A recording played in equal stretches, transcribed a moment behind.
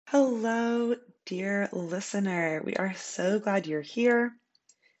Hello, dear listener. We are so glad you're here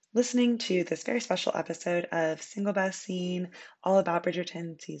listening to this very special episode of Single Best Scene, all about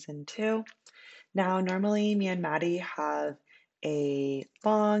Bridgerton Season 2. Now, normally me and Maddie have a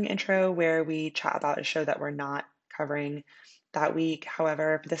long intro where we chat about a show that we're not covering that week.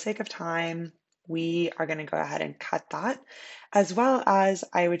 However, for the sake of time, we are going to go ahead and cut that, as well as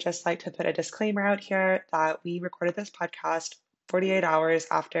I would just like to put a disclaimer out here that we recorded this podcast 48 hours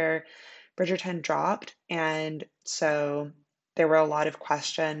after Bridgerton dropped. And so there were a lot of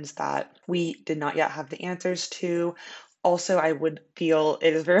questions that we did not yet have the answers to. Also, I would feel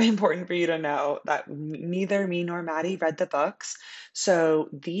it is very important for you to know that neither me nor Maddie read the books. So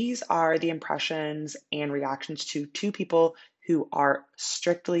these are the impressions and reactions to two people who are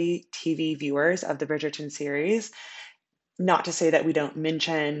strictly TV viewers of the Bridgerton series. Not to say that we don't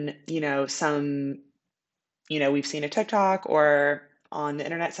mention, we've seen a TikTok or on the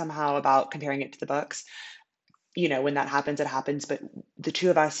internet somehow about comparing it to the books. When that happens, it happens, but the two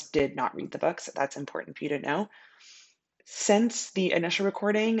of us did not read the books. That's important for you to know. Since the initial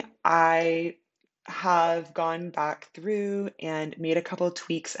recording, I have gone back through and made a couple of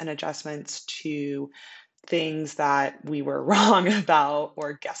tweaks and adjustments to things that we were wrong about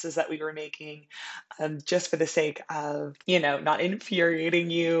or guesses that we were making, just for the sake of, not infuriating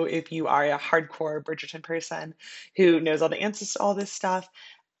you if you are a hardcore Bridgerton person who knows all the answers to all this stuff.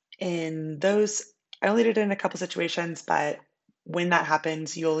 In those, I only did it in a couple situations, but when that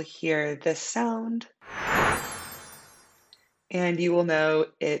happens, you'll hear this sound and you will know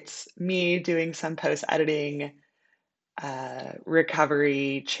it's me doing some post editing,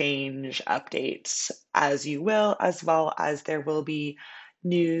 recovery, change updates as you will, as well as there will be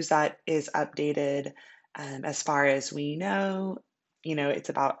news that is updated. As far as we know, it's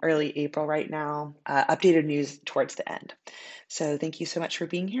about early April right now, updated news towards the end. So thank you so much for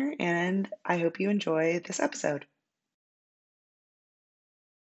being here, and I hope you enjoy this episode.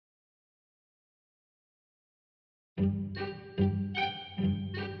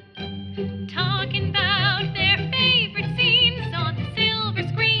 Talking about their favorite scenes on the silver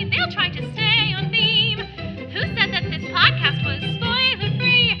screen. They'll try to stay on theme. Who said that this podcast was spoiler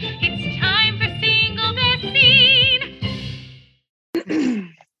free? It's time for Single Best Scene.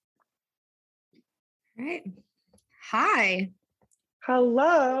 All right. Hi.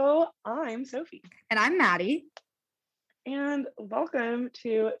 Hello, I'm Sophie. And I'm Maddie. And welcome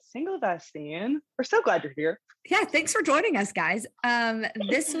to Single Best Scene. We're so glad you're here. Yeah, thanks for joining us, guys.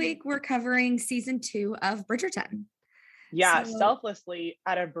 This week we're covering season 2 of Bridgerton. Yeah, selflessly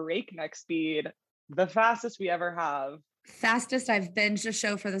at a breakneck speed, the fastest we ever have. Fastest I've binged a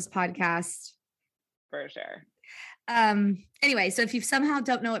show for this podcast. For sure. Anyway, so if you somehow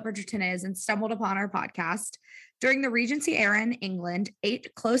don't know what Bridgerton is and stumbled upon our podcast, during the Regency era in England,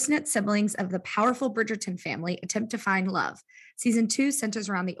 8 close-knit siblings of the powerful Bridgerton family attempt to find love. Season 2 centers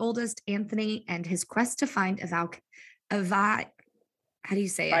around the oldest, Anthony, and his quest to find how do you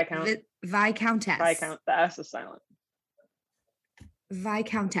say it? Viscountess. Viscount. The S is silent.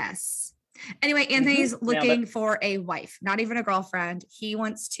 Viscountess. Anyway, Anthony's looking for a wife, not even a girlfriend. He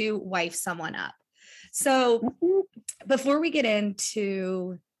wants to wife someone up. So before we get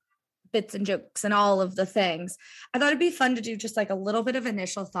into bits and jokes and all of the things, I thought it'd be fun to do just like a little bit of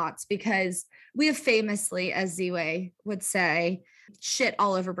initial thoughts, because we have famously, as Ziwe would say, shit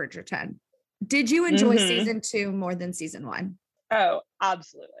all over Bridgerton. Did you enjoy season 2 more than season 1? Oh,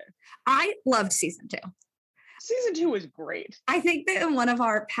 absolutely. I loved season 2. Season 2 was great. I think that in one of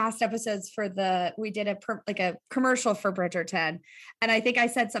our past episodes we did a commercial for Bridgerton. And I think I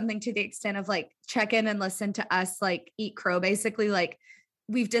said something to the extent of like, check in and listen to us, like eat crow, basically. Like,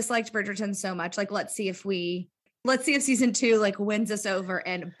 we've disliked Bridgerton so much. Like, let's see if season 2 like wins us over,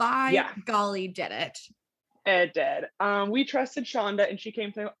 and by golly did it. It did. We trusted Shonda and she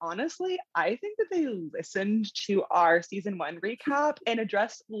came through. Honestly, I think that they listened to our season 1 recap and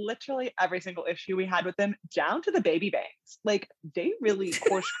addressed literally every single issue we had with them, down to the baby bangs. Like, they really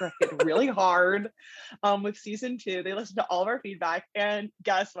course corrected really hard with season 2. They listened to all of our feedback, and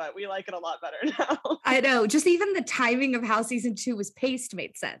guess what? We like it a lot better now. I know. Just even the timing of how season 2 was paced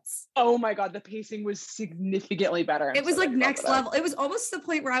made sense. Oh my God, the pacing was significantly better. It was like next level. It was almost to the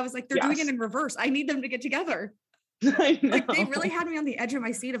point where I was like, they're doing it in reverse. I need them to get together. I know. Like, they really had me on the edge of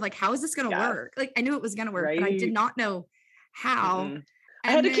my seat of like, how is this going to work? Like, I knew it was going to work, but I did not know how.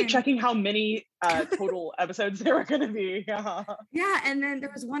 I had to keep checking how many total episodes there were going to be. Yeah. And then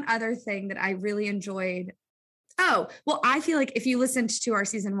there was one other thing that I really enjoyed. Oh, well, I feel like if you listened to our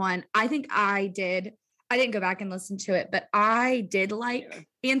season 1, I think I didn't go back and listen to it, but I did like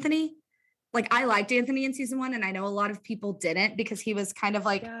Anthony. Like I liked Anthony in season 1, and I know a lot of people didn't because he was kind of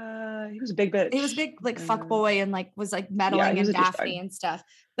like, Yeah, he was a big bitch. he was big like fuck boy and like was like meddling he was in a Daphne douchebag. and stuff.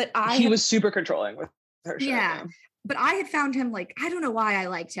 But He was super controlling with her shit. yeah. But I had found him like, I don't know why I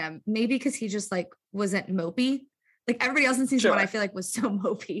liked him. Maybe because he just like wasn't mopey. Like everybody else in season 1, I feel like was so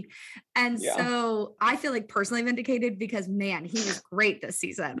mopey. And so I feel like personally vindicated because man, he was great this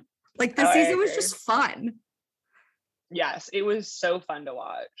season. Like this season was just fun. Yes, it was so fun to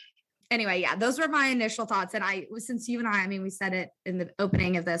watch. Anyway, yeah, those were my initial thoughts. And since you and I mean, we said it in the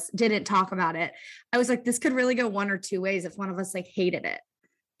opening of this, didn't talk about it. I was like, this could really go one or two ways if one of us like hated it,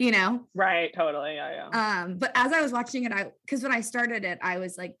 you know? Right. Totally. Yeah. But as I was watching it, because when I started it, I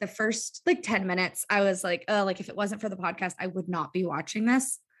was like the first like 10 minutes, I was like, oh, like if it wasn't for the podcast, I would not be watching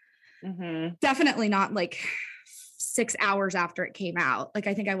this. Mm-hmm. Definitely not like 6 hours after it came out. Like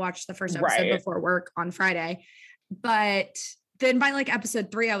I think I watched the first episode before work on Friday. But then by like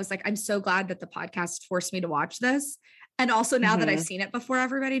episode 3, I was like, I'm so glad that the podcast forced me to watch this. And also now that I've seen it before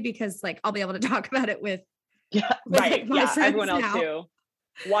everybody, because like I'll be able to talk about it with like, everyone else too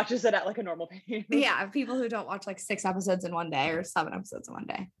watches it at like a normal pace. Yeah, people who don't watch like 6 episodes in one day or 7 episodes in one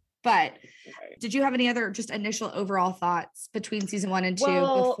day. But did you have any other just initial overall thoughts between season 1 and 2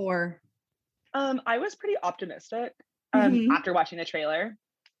 before? I was pretty optimistic after watching the trailer.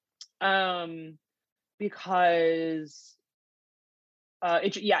 Because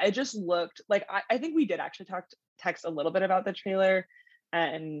it just looked like I think we did actually text a little bit about the trailer,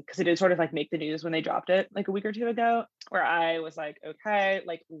 and because it did sort of like make the news when they dropped it like a week or two ago, where I was like, okay,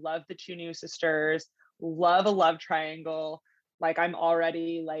 like love the 2 new sisters, love a love triangle, like I'm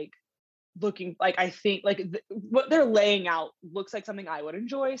already like looking, like I think like what they're laying out looks like something I would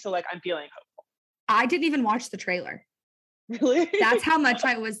enjoy, so like I'm feeling hopeful. I didn't even watch the trailer. Really? That's how much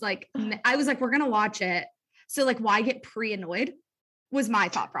I was like, we're going to watch it. So like, why get pre-annoyed was my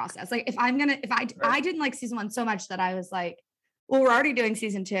thought process. Like if I didn't like season 1 so much that I was like, well, we're already doing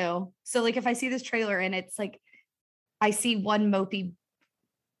season 2. So like, if I see this trailer and it's like, I see one mopey,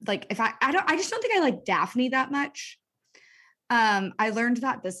 like if I just don't think I like Daphne that much. I learned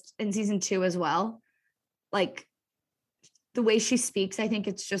that this in season 2 as well. Like the way she speaks, I think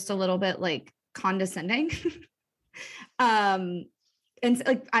it's just a little bit like condescending. And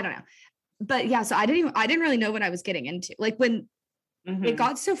like I don't know, but yeah, so I didn't really know what I was getting into. Like when it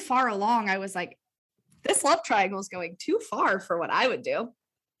got so far along, I was like, this love triangle is going too far for what I would do.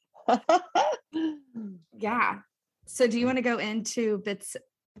 Yeah. So do you want to go into bits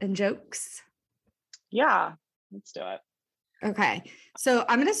and jokes? Yeah, let's do it. Okay. So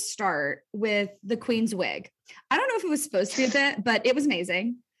I'm going to start with the Queen's wig. I don't know if it was supposed to be a bit, but it was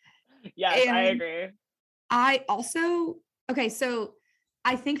amazing. Yes, and I agree. I also, okay, so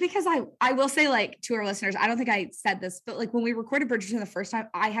I think because I will say like to our listeners, I don't think I said this, but like when we recorded Bridgerton the first time,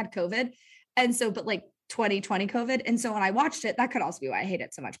 I had COVID. And so, but like 2020 COVID. And so when I watched it, that could also be why I hate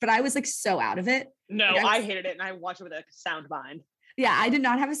it so much, but I was like so out of it. No, like, I hated it and I watched it with a sound mind. Yeah, I did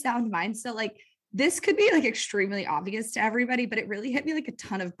not have a sound mind. So like this could be like extremely obvious to everybody, but it really hit me like a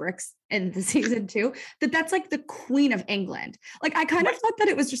ton of bricks in the season 2 that's like the Queen of England. Like I kind of thought that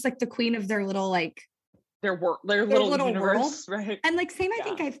it was just like the queen of their little like their little universe, world, right? And like same, I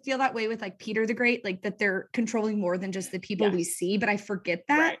think I feel that way with like Peter the Great, like that they're controlling more than just the people we see, but I forget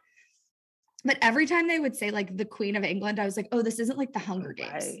that. Right. But every time they would say like the Queen of England, I was like, oh, this isn't like the Hunger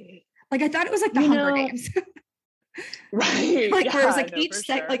Games. Like I thought it was like the Hunger Games. Right. Like where it was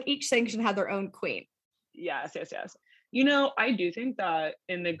like each section had their own queen. Yes. I do think that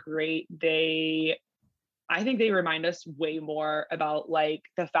in The Great, I think they remind us way more about like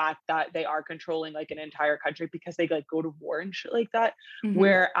the fact that they are controlling like an entire country because they like go to war and shit like that.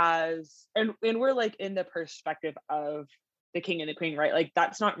 Whereas, and we're like in the perspective of the king and the queen, right? Like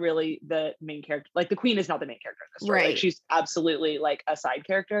that's not really the main character. Like the queen is not the main character in this story. Right. Like she's absolutely like a side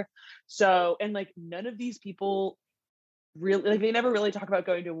character. So, and like none of these people really, like they never really talk about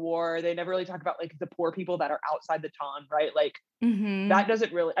going to war. They never really talk about like the poor people that are outside the town, right? Like that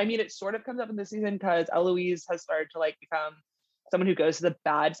doesn't really, I mean, it sort of comes up in this season because Eloise has started to like become someone who goes to the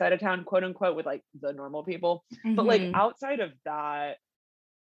bad side of town, quote unquote, with like the normal people. But like outside of that,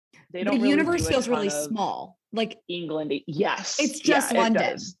 they don't. The really universe feels really small. Like England, yes, it's just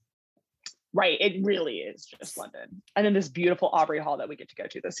London. Right, it really is just London. And then this beautiful Aubrey Hall that we get to go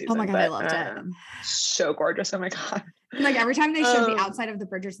to this season. Oh my god, I loved it. So gorgeous. Oh my god. Like every time they showed the outside of the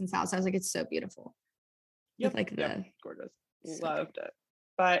Bridgerton's house, I was like, it's so beautiful. Yep, like gorgeous. Loved it.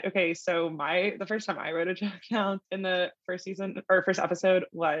 But okay, so the first time I wrote a joke down in the first season or first episode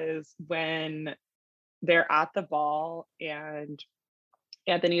was when they're at the ball and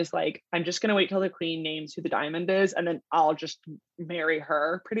Anthony's like, I'm just gonna wait till the queen names who the diamond is and then I'll just marry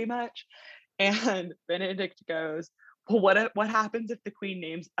her pretty much. And Benedict goes, well, what happens if the queen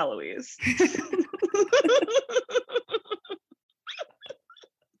names Eloise?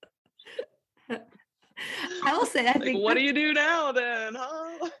 I will say, I like, think what do you do now then,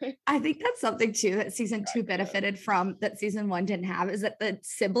 huh? I think that's something too that season 2 benefited from that season 1 didn't have, is that the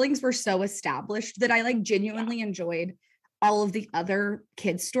siblings were so established that I like genuinely enjoyed all of the other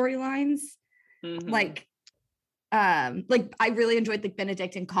kids' storylines. Like I really enjoyed like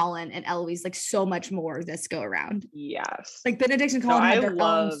Benedict and Colin and Eloise like so much more this go around. Yes. Like Benedict and Colin had their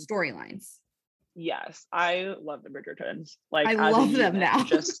own storylines. Yes, I love the Bridgertons. Like I love them now.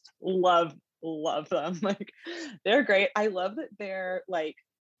 Just love them. Like they're great. I love that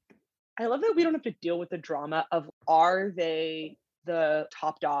we don't have to deal with the drama of, are they the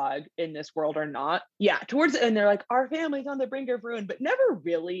top dog in this world or not? Yeah, towards the end they're like, our family's on the brink of ruin, but never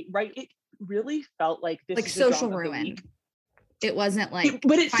really, right? It really felt like this like is social ruin. It wasn't like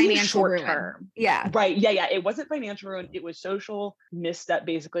but it financial short ruin. term. Yeah. Right. Yeah. It wasn't financial ruin. It was social misstep,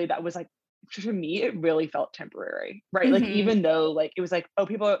 basically. That was like, to me, it really felt temporary. Right. Like, even though like it was like, oh,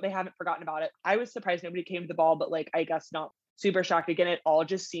 people, they haven't forgotten about it. I was surprised nobody came to the ball, but like, I guess not super shocked. Again, it all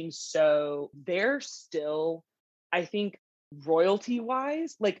just seems so, they're still, I think, royalty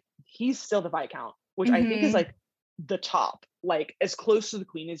wise, like he's still the Viscount, which I think is like the top, like as close to the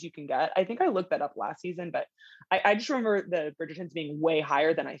queen as you can get. I think I looked that up last season, but I just remember the Bridgertons being way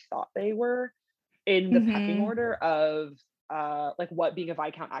higher than I thought they were in the pecking order of like what being a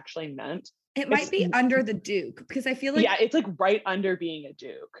Viscount actually meant. It might be under the Duke, because I feel like it's like right under being a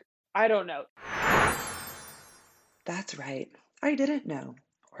Duke. I don't know. That's right. I didn't know,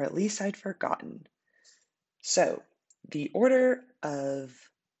 or at least I'd forgotten. So the order of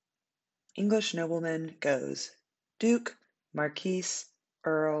English noblemen goes Duke, Marquis,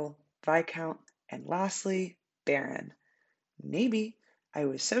 Earl, Viscount, and lastly, Baron. Maybe I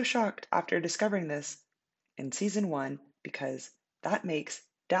was so shocked after discovering this in season 1 because that makes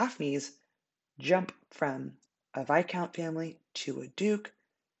Daphne's jump from a Viscount family to a Duke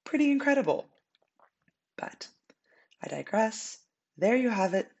pretty incredible. But I digress. There you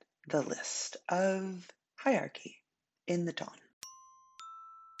have it, the list of hierarchy in the Dawn.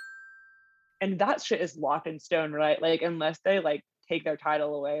 And that shit is locked in stone, right? Like, unless they like take their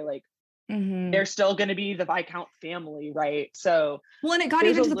title away, like they're still going to be the Viscount family, right? So, well, and it got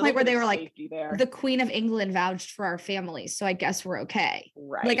even to the point where they were like, the Queen of England vouched for our family, so I guess we're okay.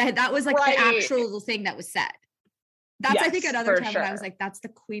 Right. Like that was like the actual thing that was said. That's I think another time when I was like, that's the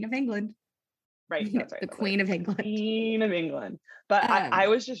Queen of England. Right. That's right. The Queen of England. Queen of England. But I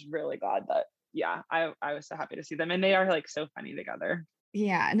was just really glad that, I was so happy to see them. And they are like so funny together.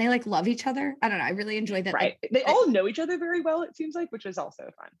 Yeah. And they like love each other. I don't know. I really enjoyed that. Right. They all know each other very well, it seems like, which is also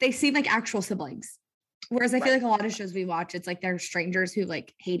fun. They seem like actual siblings. Whereas I feel like a lot of shows we watch, it's like they're strangers who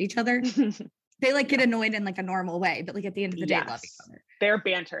like hate each other. They like get annoyed in like a normal way, but like at the end of the day, love each other. Their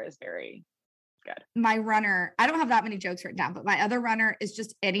banter is very good. My runner, I don't have that many jokes written down, but my other runner is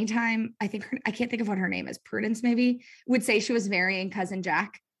just anytime, I can't think of what her name is, Prudence maybe, would say she was marrying cousin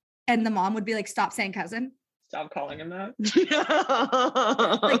Jack. And the mom would be like, stop saying cousin. Stop calling him that.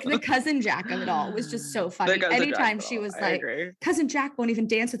 Like the cousin Jack of it all was just so funny. Anytime she was like, cousin Jack won't even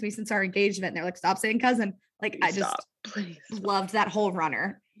dance with me since our engagement. And they're like, stop saying cousin. Like, I just loved that whole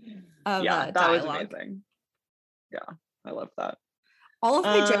runner of that dialogue. was amazing. Yeah, I love that. All of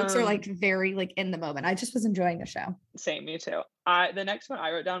my jokes are like very like in the moment. I just was enjoying the show. Same, me too. The next one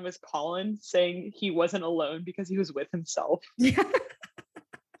I wrote down was Colin saying he wasn't alone because he was with himself. Yeah.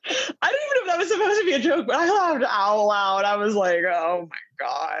 I didn't even know if that was supposed to be a joke, but I laughed out loud. I was like, oh my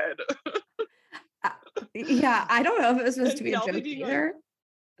God. Yeah, I don't know if it was supposed to be a joke either. Like,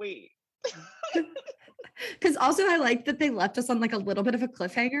 wait. Because also I like that they left us on like a little bit of a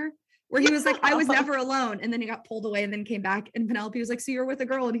cliffhanger where he was like, I was never alone. And then he got pulled away and then came back. And Penelope was like, so you're with a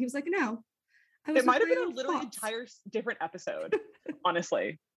girl? And he was like, no. It might have been a literally entire different episode,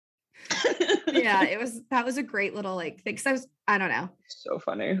 honestly. Yeah, that was a great little like thing. Cause I don't know. So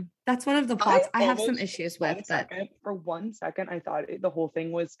funny. That's one of the plots I have some issues with. For 1 second, I thought the whole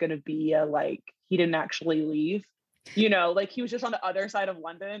thing was going to be like, he didn't actually leave. You know, like he was just on the other side of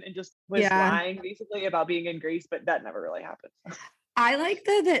London and just was lying basically about being in Greece, but that never really happened. I like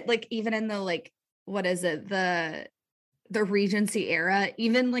that like even in the like, what is it? The Regency era,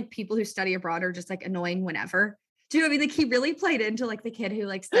 even like people who study abroad are just like annoying whenever. Do you know what I mean? Like he really played into like the kid who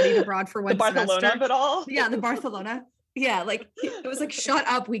like studied abroad for one semester. The Barcelona of it all. Yeah, the Barcelona. Yeah, like it was like, shut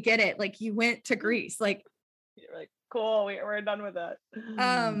up, we get it. Like you went to Greece. Like you're like, Cool. We're done with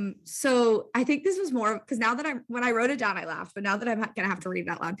it. So I think this was more because now that when I wrote it down, I laughed, but now that I'm gonna have to read it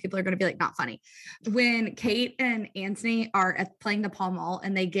out loud, people are gonna be like, not funny. When Kate and Anthony are playing the Pall Mall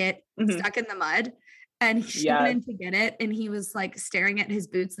and they get stuck in the mud, and she went in to get it, and he was like staring at his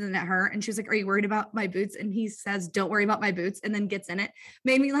boots and then at her, and she was like, "Are you worried about my boots?" And he says, "Don't worry about my boots," and then gets in it.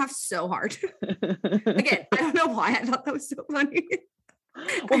 Made me laugh so hard. Again, I don't know why I thought that was so funny.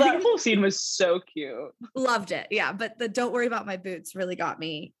 Well, that whole scene was so cute. Loved it. Yeah. But the "don't worry about my boots" really got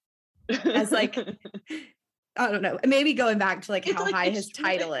me as like, I don't know, maybe going back to like how high his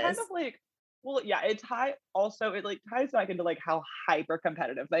title is. Kind of like, well, yeah, it's high. Also, it like ties back into like how hyper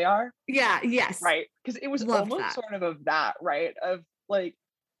competitive they are. Yeah. Yes. Right. Because it was almost sort of that, right? Of like,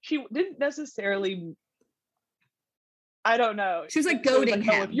 she didn't necessarily, I don't know. She was like goading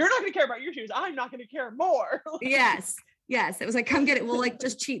him. Oh, if you're not going to care about your shoes, I'm not going to care more. Yes. Yes. It was like, come get it. We'll like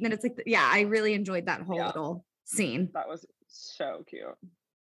just cheat. And then it's like, yeah, I really enjoyed that whole little scene. That was so cute.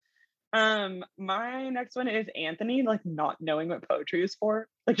 My next one is Anthony, like not knowing what poetry is for,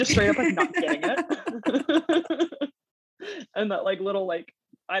 like just straight up like not getting it. And that like little like,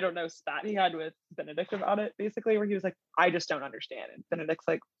 I don't know, spat he had with Benedict about it, basically, where he was like, I just don't understand. And Benedict's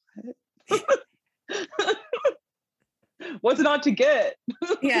like, what? What's not to get?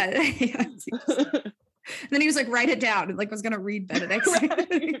 Yeah. And then he was like, write it down, and like was gonna read Benedict.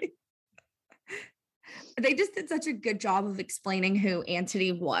 Right. They just did such a good job of explaining who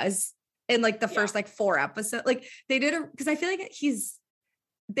Anthony was in like the first like 4 episodes. Like they did because I feel like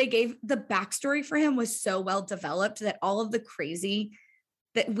they gave the backstory for him was so well developed that all of the crazy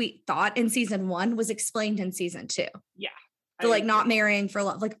that we thought in season 1 was explained in season 2. Yeah. The like not marrying for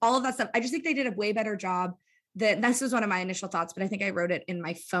love, like all of that stuff. I just think they did a way better job. This was one of my initial thoughts, but I think I wrote it in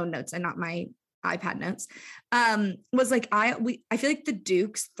my phone notes and not my iPad notes. Was like I feel like the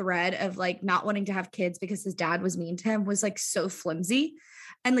Duke's thread of like not wanting to have kids because his dad was mean to him was like so flimsy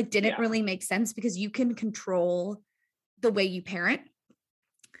and like didn't really make sense, because you can control the way you parent.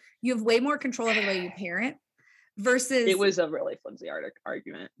 You have way more control over the way you parent versus it was a really flimsy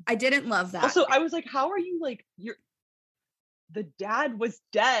argument. I didn't love that. Also, I was like, how are you like the dad was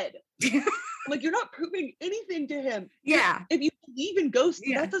dead. Like you're not proving anything to him. Yeah. If you believe in ghosts,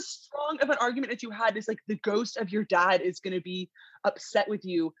 that's as strong of an argument as you had. It's like the ghost of your dad is going to be upset with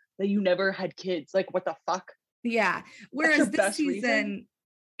you that you never had kids. Like what the fuck? Yeah. Whereas this season,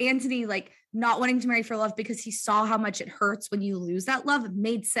 Anthony like not wanting to marry for love because he saw how much it hurts when you lose that love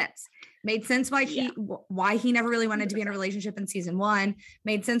made sense. Made sense why he never really wanted to be in a relationship in season 1.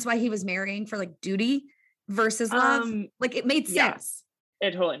 Made sense why he was marrying for like duty versus love. Like it made sense.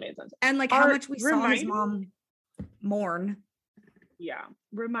 It totally made sense. And like how much we saw his mom mourn. Yeah.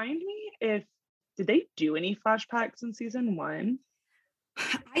 Remind me did they do any flashbacks in season 1?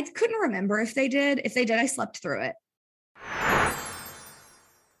 I couldn't remember if they did. If they did, I slept through it.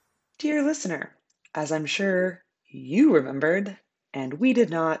 Dear listener, as I'm sure you remembered, and we did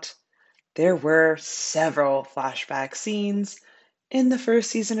not, there were several flashback scenes in the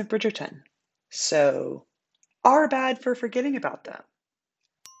first season of Bridgerton. So, our bad for forgetting about them.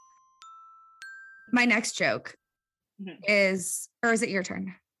 My next joke is, or is it your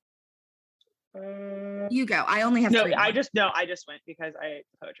turn? You go. I only have 3 more. I just went because I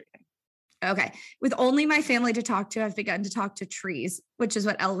poetry thing. Okay. With only my family to talk to, I've begun to talk to trees, which is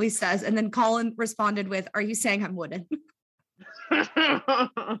what Eloise says. And then Colin responded with, "Are you saying I'm wooden?"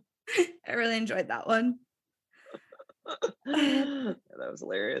 I really enjoyed that one. That was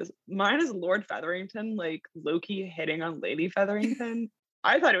hilarious. Mine is Lord Featherington, like Loki hitting on Lady Featherington.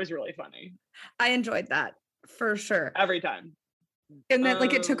 I thought it was really funny. I enjoyed that for sure. Every time. And then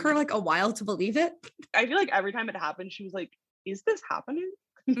like it took her like a while to believe it. I feel like every time it happened, she was like, is this happening?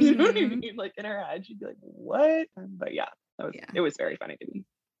 You know what I mean? Like in her head, she'd be like, what? But yeah, it was very funny to me.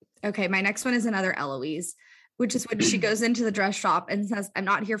 Okay, my next one is another Eloise, which is when she goes into the dress shop and says, "I'm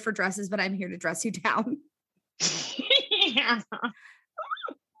not here for dresses, but I'm here to dress you down." Yeah.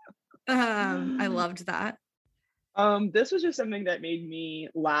 I loved that. This was just something that made me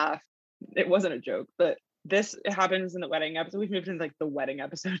laugh. It wasn't a joke, but it happens in the wedding episode. We've moved into like the wedding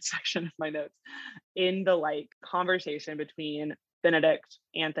episode section of my notes. In the like conversation between Benedict,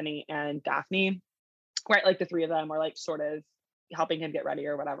 Anthony, and Daphne, right? Like the 3 of them are like sort of helping him get ready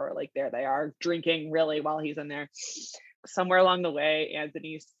or whatever. Like there they are drinking really while he's in there. Somewhere along the way,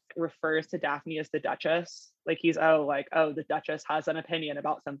 Anthony refers to Daphne as the Duchess. Like the Duchess has an opinion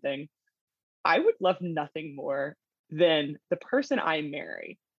about something. I would love nothing more than the person I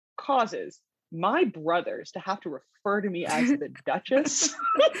marry causes my brothers to have to refer to me as the Duchess.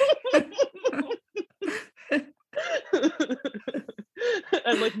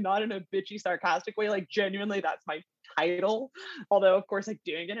 and like not in a bitchy, sarcastic way. Like genuinely, that's my title. Although, of course, like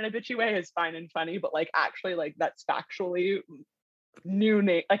doing it in a bitchy way is fine and funny, but like actually, like that's factually new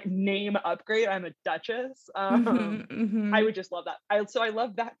name, like name upgrade. I'm a duchess. I would just love that. I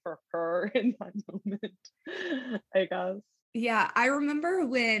love that for her in that moment, I guess. Yeah, I remember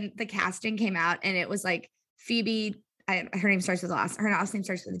when the casting came out and it was like Phoebe, her name starts with her last name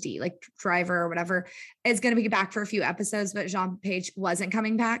starts with a D, like Driver or whatever, is going to be back for a few episodes, but Jean Page wasn't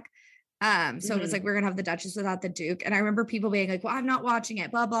coming back. So it was like, we're going to have the Duchess without the Duke. And I remember people being like, well, I'm not watching it,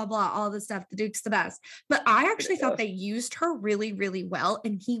 blah, blah, blah, all this stuff. The Duke's the best. But I actually thought they used her really, really well.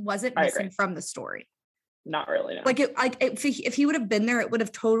 And he wasn't missing from the story. Not really. No. Like if he would have been there, it would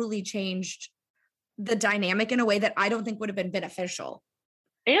have totally changed the dynamic in a way that I don't think would have been beneficial.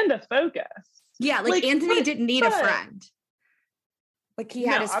 And the focus. Yeah. Like Anthony didn't need a friend. Like he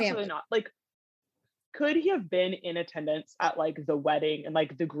had his family. Absolutely not. Like, could he have been in attendance at like the wedding and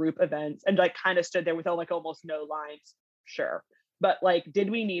like the group events and like kind of stood there with like almost no lines? Sure. But like, did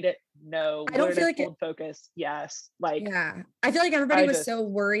we need it? No. I don't feel like focus. Yes. Like, yeah. I feel like everybody was so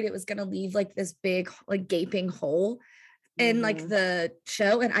worried it was going to leave like this big, like gaping hole in like the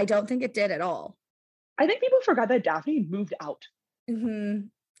show. And I don't think it did at all. I think people forgot that Daphne moved out.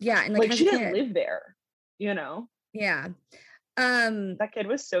 Yeah. And like she didn't live there, you know? Yeah. That kid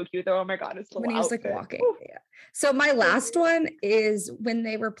was so cute though. Oh my God. It's when he was like walking. Yeah. So my last one is when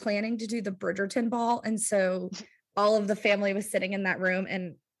they were planning to do the Bridgerton ball. And so all of the family was sitting in that room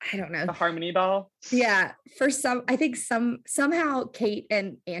and I don't know. The Harmony ball. Yeah. I think somehow Kate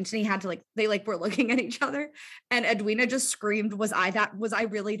and Anthony had to like, they like were looking at each other and Edwina just screamed, was I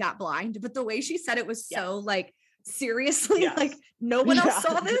really that blind? But the way she said it was so like, seriously, like no one else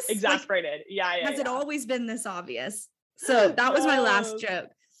saw this. Exasperated. Like, has it always been this obvious? So that was my last joke.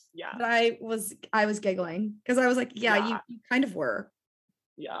 Yeah. But I was giggling because I was like, you kind of were.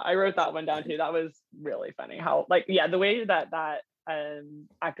 Yeah, I wrote that one down too. That was really funny. How like, the way that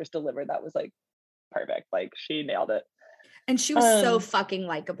actress delivered that was like perfect. Like she nailed it. And she was so fucking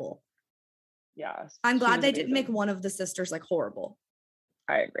likable. Yes. I'm glad they didn't make one of the sisters like horrible.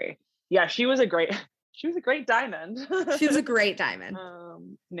 I agree. Yeah, she was a great diamond. She was a great diamond.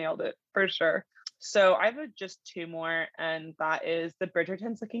 Nailed it for sure. So I have just two more, and that is the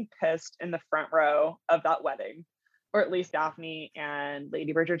Bridgertons looking pissed in the front row of that wedding, or at least Daphne and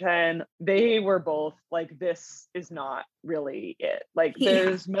Lady Bridgerton. They were both like, this is not really it. Like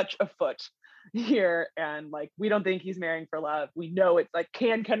there's much afoot here, and like we don't think he's marrying for love. We know it's like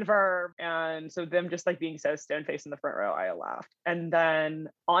can confirm. And so them just like being so stone-faced in the front row, I laughed. And then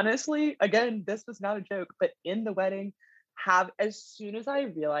honestly, again, this was not a joke, but in the wedding, as soon as I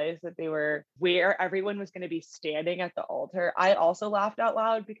realized that they were where everyone was going to be standing at the altar, I also laughed out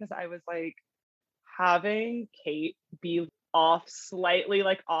loud because I was like, having Kate be slightly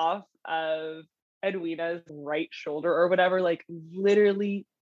off of Edwina's right shoulder or whatever, like literally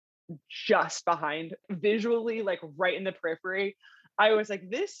just behind, visually, like right in the periphery. I was like,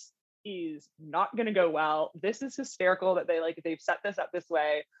 this is not going to go well. This is hysterical that they've set this up this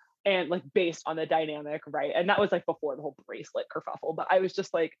way. And like based on the dynamic, right? And that was like before the whole bracelet kerfuffle, but I was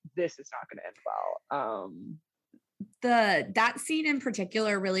just like, this is not going to end well. That scene in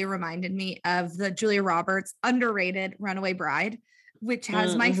particular really reminded me of the Julia Roberts underrated Runaway Bride, which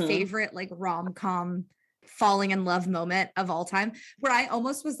has my favorite like rom-com falling in love moment of all time, where I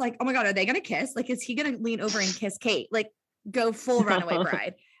almost was like, oh my God, are they going to kiss? Like, is he going to lean over and kiss Kate? Like go full Runaway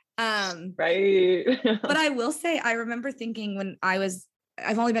Bride. Right. But I will say, I remember thinking when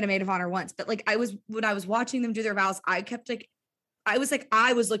I've only been a maid of honor once, but like when I was watching them do their vows, I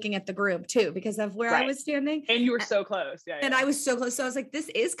was looking at the groom too because of where I was standing. And you were so close. Yeah. And I was so close. So I was like, this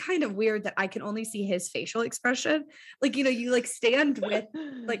is kind of weird that I can only see his facial expression. Like, you know, you like stand with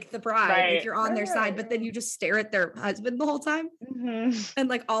like the bride, like you're on their side, but then you just stare at their husband the whole time. And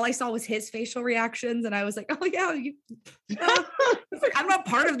like, all I saw was his facial reactions. And I was like, oh yeah, like, I'm not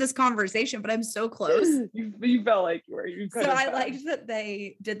part of this conversation, but I'm so close. You felt like you were. So I liked that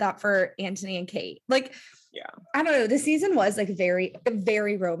they did that for Anthony and Kate. Like, yeah, I don't know. The season was like very,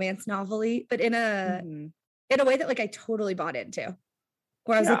 very romance novel-y, but in a way that like I totally bought into.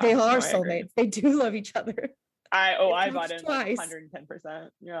 Where I was like, they are soulmates. They do love each other. I bought in twice. 110%.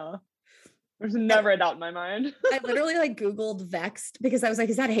 Yeah. There's never a doubt in my mind. I literally like Googled vexed because I was like,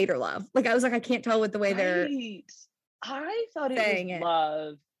 is that hate or love? Like I was like, I can't tell with the way they're I thought it was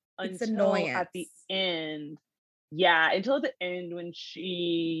love until at the end. Yeah, until at the end when she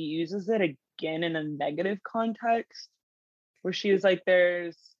uses it again in a negative context, where she was like,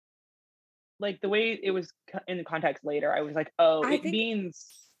 there's like the way it was in the context later, I was like, oh, it means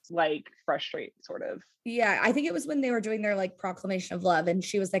like frustrate sort of. Yeah, I think it was when they were doing their like proclamation of love and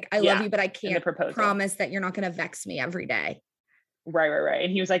she was like, I love you, but I can't promise that you're not going to vex me every day. Right.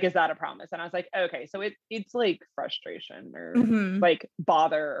 And he was like, is that a promise? And I was like, okay, so it's like frustration or like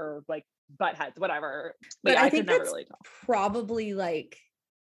bother or like butt heads, whatever. But I think that's really probably like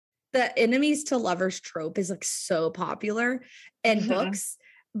the enemies to lovers trope is like so popular in books,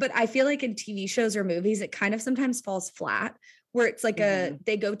 but I feel like in TV shows or movies, it kind of sometimes falls flat where it's like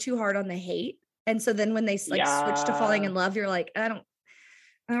they go too hard on the hate. And so then when they like switch to falling in love, you're like, I don't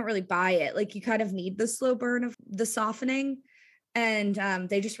really buy it. Like you kind of need the slow burn of the softening. And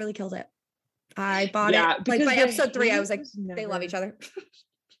they just really killed it. I bought it. Like by episode 3, I was like, they love each other.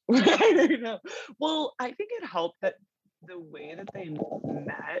 I know. Well, I think it helped that the way that they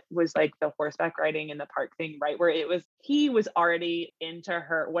met was like the horseback riding in the park thing, right? Where he was already into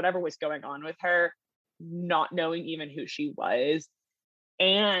her, whatever was going on with her, not knowing even who she was.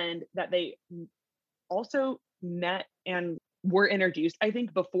 And that they also met and were introduced, I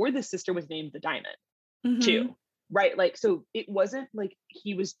think, before the sister was named the Diamond, too. Right. Like, so it wasn't like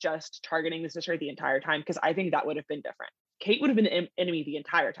he was just targeting the sister the entire time, because I think that would have been different. Kate would have been an enemy the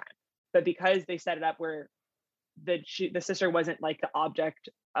entire time. But because they set it up where the sister wasn't like the object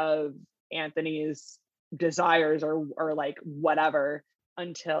of Anthony's desires or like whatever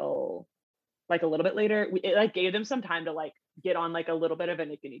until like a little bit later, it like gave them some time to like get on like a little bit of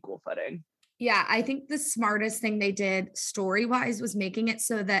an equal footing. Yeah, I think the smartest thing they did story-wise was making it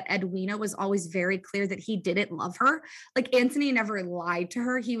so that Edwina was always very clear that he didn't love her. Like Anthony never lied to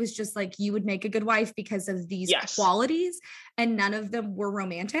her. He was just like, you would make a good wife because of these qualities, and none of them were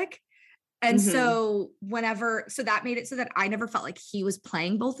romantic. And so that made it so that I never felt like he was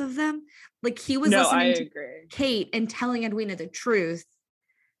playing both of them. Like he was listening to Kate and telling Edwina the truth,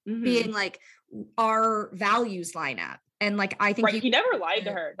 being like, our values line up. And like, I think he never lied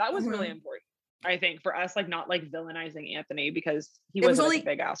to her. That was really important. I think for us, like not like villainizing Anthony because he was only like a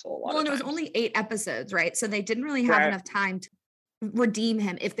big asshole. And it was only 8 episodes, right? So they didn't really have enough time to redeem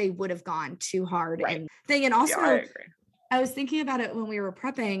him if they would have gone too hard and thing. And also, I was thinking about it when we were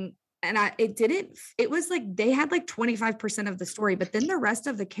prepping, and it was like they had like 25% of the story, but then the rest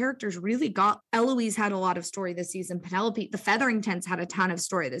of the characters really got. Eloise had a lot of story this season. Penelope, the Featheringtons had a ton of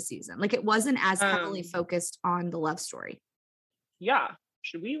story this season. Like it wasn't as heavily focused on the love story. Yeah.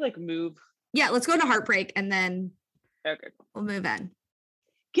 Should we like move? Yeah, let's go to Heartbreak and then we'll move in.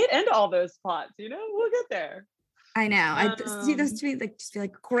 Get into all those plots, we'll get there. I know. I see those to be like just feel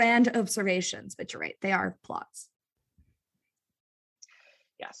like grand observations, but you're right. They are plots.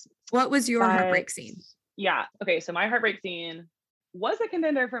 Yes. What was your heartbreak scene? Yeah. Okay. So my heartbreak scene was a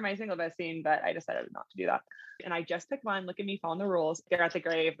contender for my single best scene, but I decided not to do that. And I just picked one. Look at me following the rules. They're at the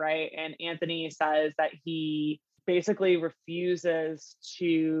grave, right? And Anthony says that he basically refuses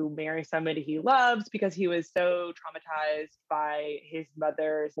to marry somebody he loves because he was so traumatized by his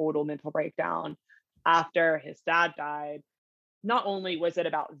mother's total mental breakdown after his dad died. Not only was it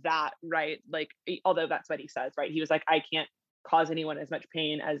about that, right? Like, although that's what he says, right? He was like, I can't cause anyone as much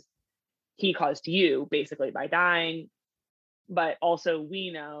pain as he caused you basically by dying. But also we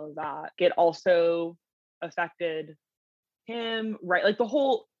know that it also affected him, right? Like the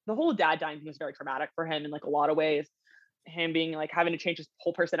whole dad dying thing was very traumatic for him in like a lot of ways. Him being like having to change his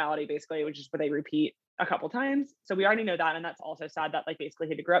whole personality basically, which is what they repeat a couple times. So we already know that. And that's also sad that like basically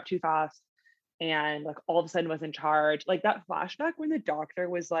he had to grow up too fast and like all of a sudden was in charge. Like that flashback when the doctor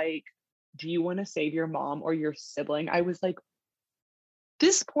was like, do you want to save your mom or your sibling? I was like,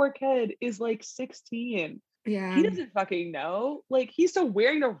 this poor kid is like 16. Yeah. He doesn't fucking know. Like he's still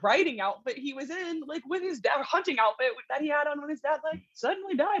wearing the riding outfit he was in, like with his dad hunting outfit that he had on when his dad like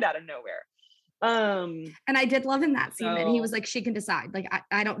suddenly died out of nowhere. And I did love in that scene that he was like, she can decide. Like,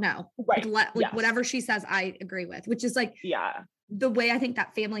 I don't know. Right. Like whatever she says, I agree with, which is like the way I think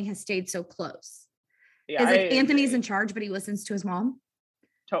that family has stayed so close. Yeah. Is like Anthony's in charge, but he listens to his mom.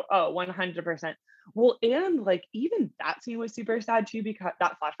 100%. Well, and like even that scene was super sad too, because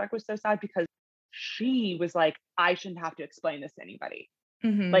that flashback was so sad because she was like, I shouldn't have to explain this to anybody.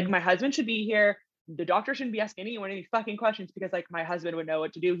 Like my husband should be here. The doctor shouldn't be asking anyone any fucking questions because like my husband would know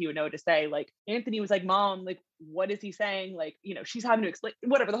what to do. He would know what to say. Like Anthony was like, Mom, like, what is he saying? Like, she's having to explain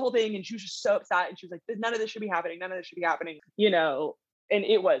whatever the whole thing. And she was just so upset. And she was like, none of this should be happening. None of this should be happening, and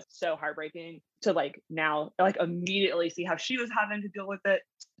it was so heartbreaking to like now like immediately see how she was having to deal with it.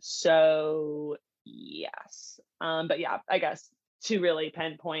 So yes. But yeah, I guess to really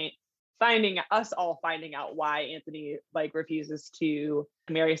pinpoint finding out why Anthony like refuses to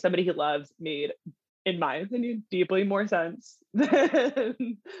marry somebody he loves made, in my opinion, deeply more sense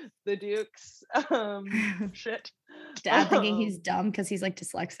than the Duke's shit. Dad thinking he's dumb because he's like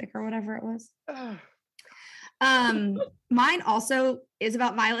dyslexic or whatever it was. Mine also is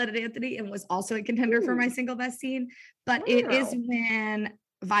about Violet and Anthony and was also a contender for my single best scene, but it is when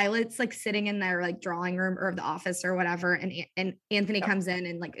Violet's like sitting in their like drawing room or the office or whatever, and Anthony comes in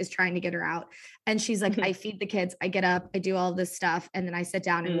and like is trying to get her out, and she's like, I feed the kids, I get up, I do all this stuff, and then I sit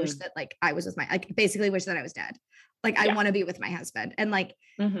down and wish that like I was with my, like basically wish that I was dead, like I want to be with my husband, and like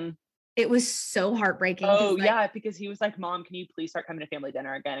it was so heartbreaking. Oh yeah, because he was like, Mom, can you please start coming to family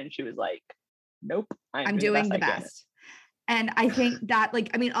dinner again? And she was like, nope, I'm doing the best. And I think that like,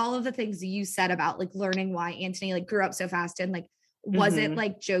 I mean, all of the things you said about like learning why Anthony like grew up so fast and like wasn't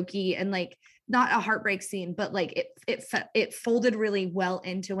like jokey and like not a heartbreak scene, but like it folded really well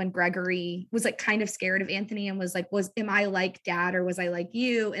into when Gregory was like kind of scared of Anthony and was like, am I like dad or was I like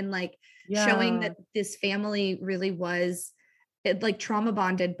you? And like showing that this family really was like trauma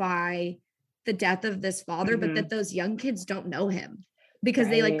bonded by the death of this father, but that those young kids don't know him because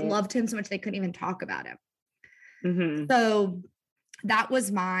they like loved him so much they couldn't even talk about him. So that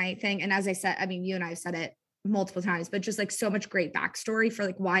was my thing. And as I said, I mean, you and I have said it multiple times, but just like so much great backstory for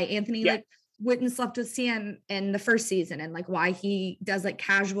like why Anthony like went and slept with Sian in the first season and like why he does like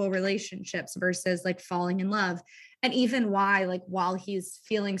casual relationships versus like falling in love. And even why like while his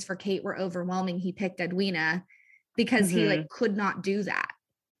feelings for Kate were overwhelming, he picked Edwina because he like could not do that.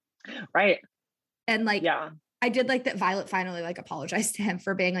 Right. And like, I did like that Violet finally like apologized to him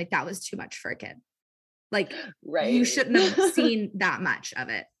for being like, that was too much for a kid. Like you shouldn't have seen that much of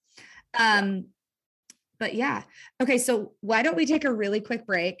it. But yeah. Okay. So why don't we take a really quick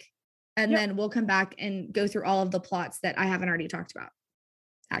break and then we'll come back and go through all of the plots that I haven't already talked about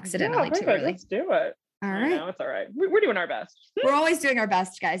accidentally too early. Let's do it. All right. No, it's all right. We're doing our best. We're always doing our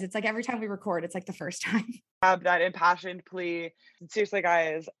best, guys. It's like every time we record, it's like the first time. Have that impassioned plea. Seriously,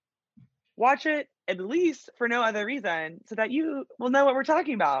 guys, watch it at least for no other reason so that you will know what we're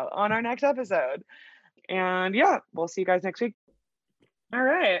talking about on our next episode. And yeah, we'll see you guys next week. All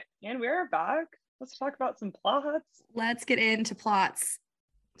right. And we're back. Let's talk about some plots. Let's get into plots.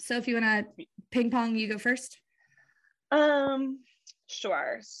 So if you want to ping pong, you go first.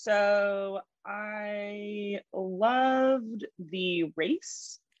 Sure. So I loved the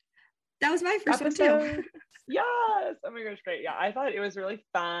race. That was my first one too. Yes. Oh my gosh, great. Yeah, I thought it was really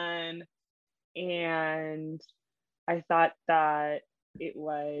fun. And I thought that it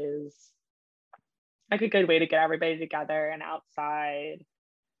was like a good way to get everybody together and outside.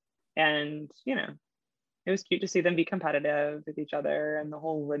 And, you know, it was cute to see them be competitive with each other and the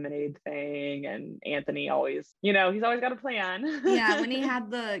whole lemonade thing. And Anthony always, you know, he's always got a plan. Yeah, when he had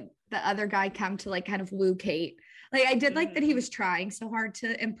the other guy come to like kind of woo Kate. Like I did like that he was trying so hard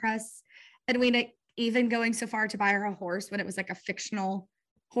to impress Edwina, even going so far to buy her a horse when it was like a fictional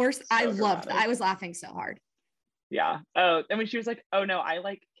horse. So I loved that. I was laughing so hard. Yeah. Oh, and when she was like, oh no, I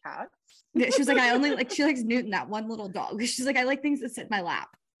like cats. Yeah, she was like, I only like, she likes Newton, that one little dog. She's like, I like things that sit in my lap,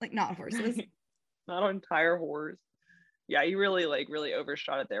 like not horses. Not an entire horse. Yeah, you really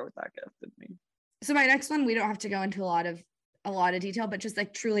overshot it there with that gift, didn't he? So my next one, we don't have to go into a lot of detail, but just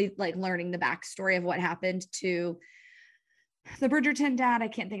like truly like learning the backstory of what happened to the Bridgerton dad. I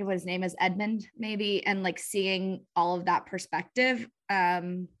can't think of what his name is, Edmund maybe, and like seeing all of that perspective.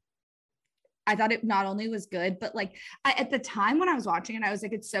 I thought it not only was good, but like at the time when I was watching it, I was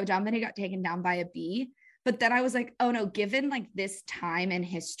like, it's so dumb that he got taken down by a bee. But then I was like, oh no, given like this time in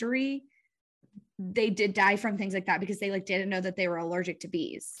history, they did die from things like that because they like didn't know that they were allergic to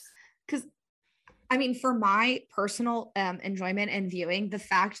bees. Because I mean, for my personal enjoyment and viewing, the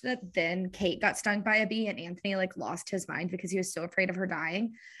fact that then Kate got stung by a bee and Anthony like lost his mind because he was so afraid of her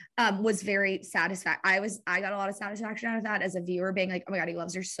dying was very satisfying. I got a lot of satisfaction out of that as a viewer, being like, oh my God, he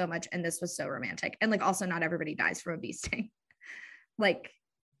loves her so much. And this was so romantic. And like, also not everybody dies from a bee sting. Like,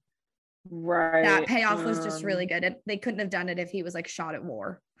 right. That payoff was just really good. And they couldn't have done it if he was like shot at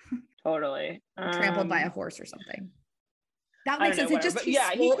war. Totally. Trampled by a horse or something. That makes sense. It just he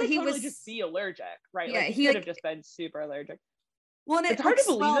could totally just be allergic, right? Yeah, like, he could have just been super allergic. Well, and it's hard to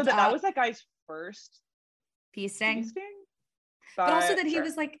believe that was that guy's first bee sting. But also that he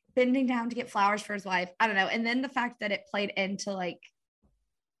was like bending down to get flowers for his wife. I don't know. And then the fact that it played into like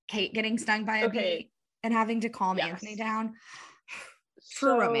Kate getting stung by a bee and having to calm Anthony down.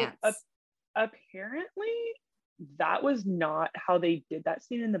 True romance. Apparently that was not how they did that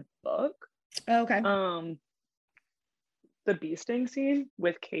scene in the book. Oh, okay. The bee sting scene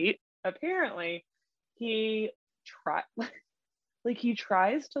with Kate, apparently he tries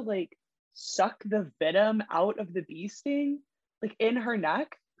to like suck the venom out of the bee sting like in her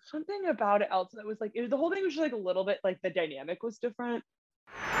neck. Something about it else that was like, the whole thing was just like a little bit like the dynamic was different.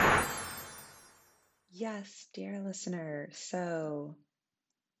 Yes, dear listener. So,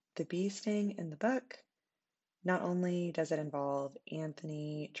 the bee sting in the book, not only does it involve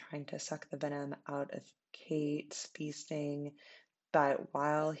Anthony trying to suck the venom out of Kate's bee sting, but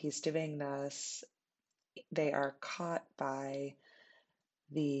while he's doing this, they are caught by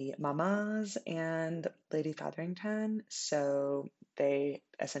the Mamas and Lady Featherington. So they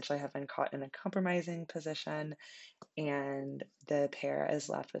essentially have been caught in a compromising position, and the pair is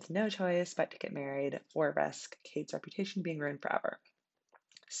left with no choice but to get married or risk Kate's reputation being ruined forever.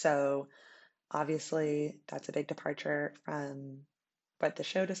 So obviously, that's a big departure from what the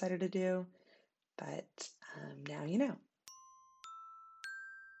show decided to do, but now you know.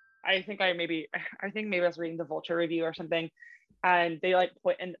 I think maybe I was reading the Vulture review or something, and they like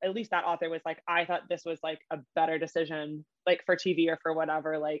put, and at least that author was like, I thought this was like a better decision, like for TV or for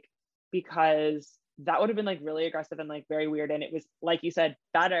whatever, like because that would have been like really aggressive and like very weird. And it was, like you said,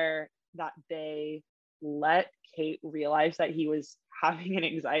 better that they let Kate realize that he was having an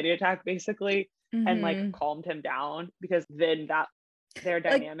anxiety attack basically, and like calmed him down, because then that their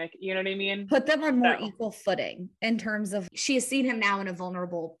dynamic, you know what I mean? Put them on more equal footing in terms of, she has seen him now in a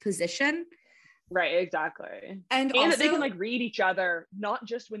vulnerable position. Right, exactly. And also, that they can like read each other, not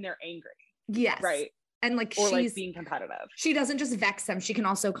just when they're angry. Yes. Right. And like, or like being competitive. She doesn't just vex him. She can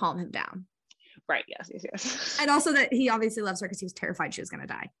also calm him down. Right. Yes. And also that he obviously loves her because he was terrified she was going to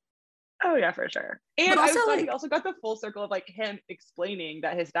die. Oh yeah, for sure. And but also, he also got the full circle of like him explaining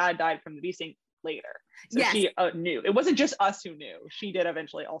that his dad died from the bee sting later. So yes. She knew. It wasn't just us who knew. She did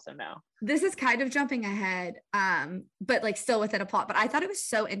eventually also know. This is kind of jumping ahead, but like still within a plot. But I thought it was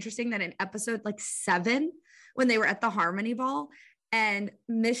so interesting that in episode like 7, when they were at the Harmony Ball, and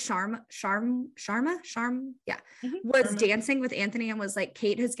Miss Sharma, was dancing with Anthony and was like,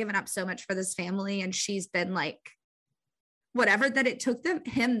 Kate has given up so much for this family, and she's been like, whatever, that it took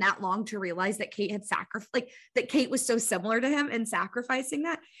him that long to realize that Kate had sacrificed, like that Kate was so similar to him in sacrificing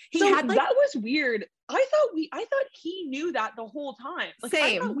that. That was weird. I thought he knew that the whole time. Like,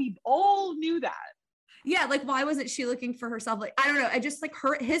 same. I thought we all knew that. Yeah, like why wasn't she looking for herself? Like, I don't know. I just like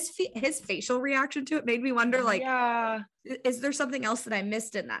his facial reaction to it made me wonder, like, is there something else that I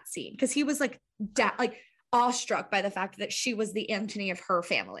missed in that scene? Because he was like awestruck by the fact that she was the Anthony of her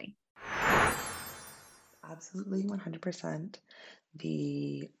family. Absolutely 100%.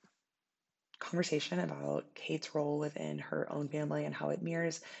 The conversation about Kate's role within her own family and how it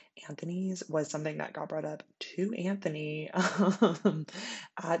mirrors Anthony's was something that got brought up to Anthony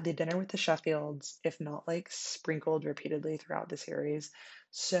at the dinner with the Sheffields, if not like sprinkled repeatedly throughout the series.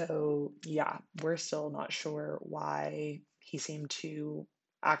 So yeah, we're still not sure why he seemed to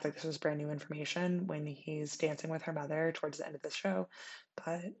act like this was brand new information when he's dancing with her mother towards the end of the show.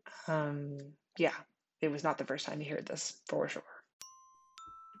 But yeah, it was not the first time he heard this, for sure.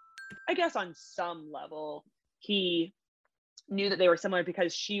 I guess on some level, he knew that they were similar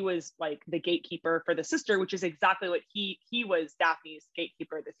because she was like the gatekeeper for the sister, which is exactly what he was Daphne's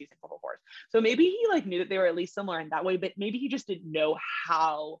gatekeeper this season before. So maybe he like knew that they were at least similar in that way, but maybe he just didn't know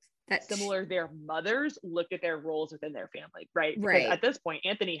how similar their mothers looked at their roles within their family, right? Because at this point,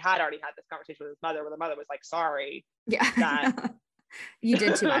 Anthony had already had this conversation with his mother, where the mother was like, sorry. That you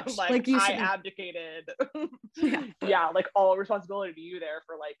did too much. like you I abdicated. Yeah, like all responsibility to you there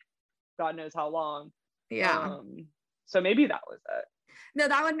for like God knows how long. Yeah. So maybe that was it. No,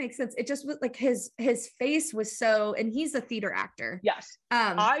 that would make sense. It just was like his face was so, and he's a theater actor. Yes.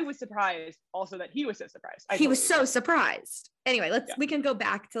 I was surprised also that he was so surprised. He was so surprised. Anyway, we can go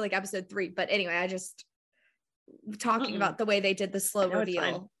back to like episode 3. But anyway, I just talking about the way they did the slow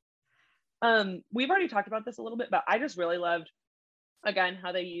reveal. We've already talked about this a little bit, but I just really loved, again,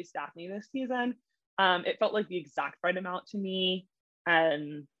 how they used Daphne this season. It felt like the exact right amount to me,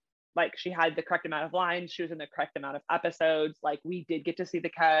 and like she had the correct amount of lines, she was in the correct amount of episodes. Like we did get to see the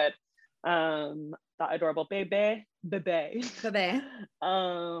kid, that adorable bebe, and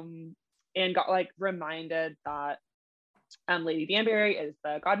got like reminded that Lady Danbury is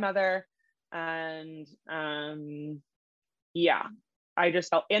the godmother, and yeah, I just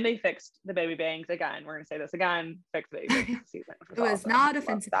felt, and they fixed the baby bangs again. We're gonna say this again, fixed the baby bangs this season. It was not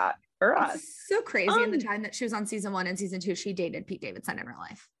offensive. That for us. So crazy. In the time that she was on season 1 and season 2, she dated Pete Davidson in real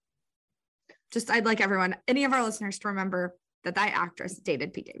life. Just, I'd like everyone, any of our listeners, to remember that actress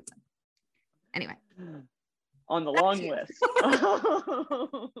dated Pete Davidson. Anyway, on the long list.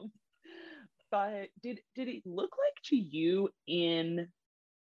 But did it look like to you in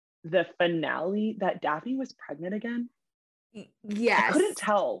the finale that Daphne was pregnant again? Yes. I couldn't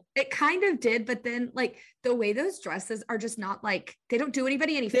tell. It kind of did, but then like the way those dresses are just not like, they don't do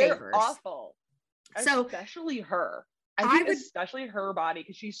anybody any favors. They're awful. So especially her. I think especially her body,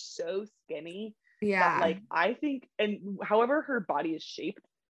 because she's so skinny Yeah. Like, I think, and however her body is shaped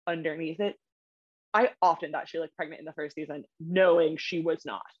underneath it, I often thought she looked pregnant in the first season, knowing she was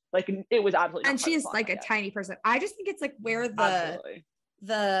not. Like, it was absolutely not. And she's like a tiny person. I just think it's like where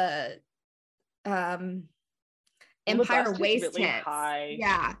the Empire waist really hits. high.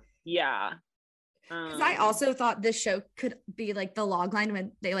 Yeah. Yeah. Because I also thought this show could be like the log line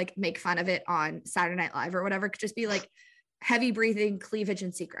when they like make fun of it on Saturday Night Live or whatever, could just be like heavy breathing, cleavage,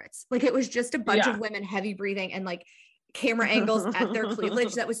 and secrets. Like it was just a bunch of women heavy breathing and like camera angles at their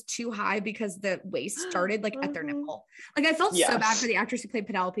cleavage that was too high because the waist started like at their nipple. Like I felt so bad for the actress who played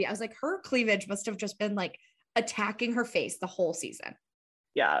Penelope. I was like, her cleavage must have just been like attacking her face the whole season.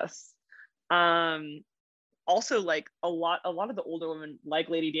 Yes. Also, like a lot of the older women, like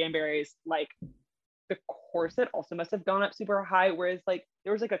Lady Danbury's, like the corset also must have gone up super high, whereas like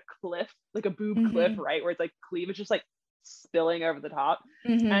there was like a cliff, like a boob cliff, right, where it's like cleavage just like spilling over the top.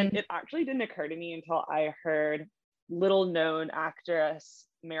 And it actually didn't occur to me until I heard little known actress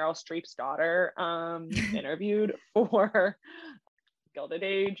Meryl Streep's daughter interviewed for Gilded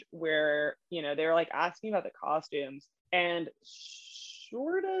Age, where, you know, they were like asking about the costumes, and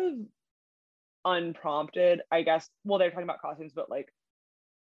sort of unprompted, I guess, well, they're talking about costumes, but like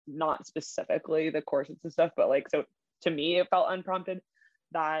not specifically the corsets and stuff, but like, so to me it felt unprompted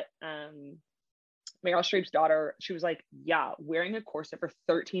that Meryl Streep's daughter, she was like, yeah, wearing a corset for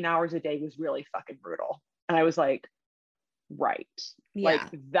 13 hours a day was really fucking brutal. And I was like, right. Like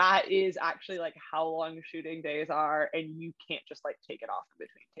that is actually like how long shooting days are, and you can't just like take it off in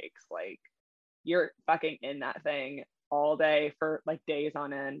between takes. Like you're fucking in that thing all day for like days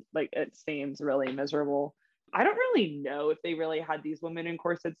on end. Like it seems really miserable. I don't really know if they really had these women in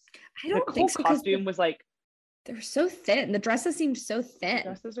corsets. I don't the think so. Costume was like, they're so thin. The dresses seemed so thin. The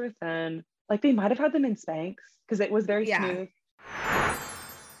dresses were thin. Like they might have had them in Spanx because it was very smooth.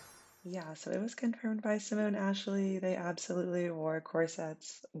 Yeah, so it was confirmed by Simone Ashley. They absolutely wore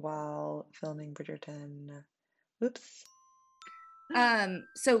corsets while filming Bridgerton. Oops.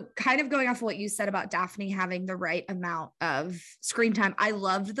 So kind of going off of what you said about Daphne having the right amount of screen time, I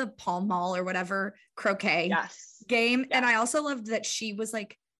loved the Pall Mall or whatever croquet game. And I also loved that she was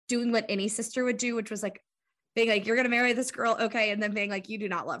like doing what any sister would do, which was like being like, you're gonna marry this girl, okay, and then being like, you do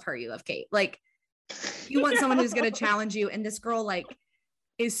not love her, you love Kate. Like you want someone who's gonna challenge you, and this girl like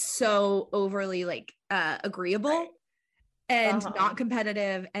is so overly like agreeable and not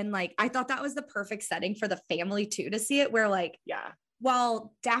competitive. And like I thought that was the perfect setting for the family too, to see it, where like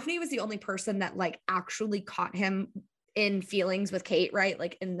while Daphne was the only person that like actually caught him in feelings with Kate, right,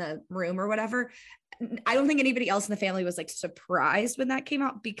 like in the room or whatever, I don't think anybody else in the family was like surprised when that came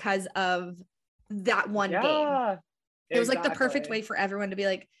out because of that one game. It was like the perfect way for everyone to be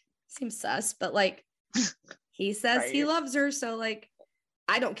like, seems sus, but like he says he loves her, so like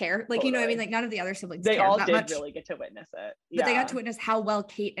I don't care. Like, you know what I mean? Like none of the other siblings they cared all that did much. Really get to witness it. But they got to witness how well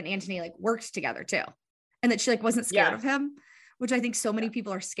Kate and Antony like worked together too. And that she like wasn't scared of him, which I think so many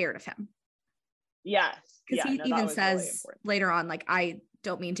people are scared of him. Yes. Because he even says really later on, like, I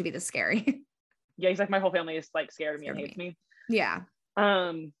don't mean to be this scary. Yeah, he's like, my whole family is like scared of me and hates me. Yeah.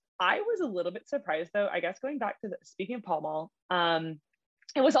 I was a little bit surprised though, I guess, going back to speaking of Pall Mall,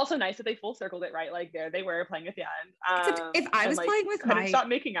 it was also nice that they full circled it, right? Like there they were playing at the end. If I was playing with stop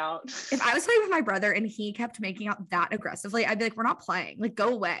making out. If I was playing with my brother and he kept making out that aggressively, I'd be like, we're not playing. Like, go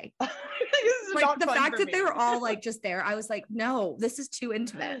away. Like the fact that they were all like just there, I was like, no, this is too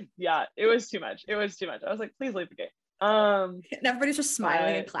intimate. Yeah, it was too much. I was like, please leave the game. And everybody's just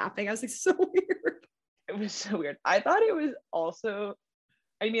smiling and clapping. I was like, so weird. It was so weird. I thought it was also,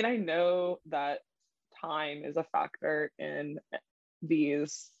 I mean, I know that time is a factor in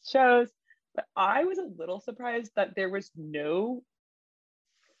these shows, but I was a little surprised that there was no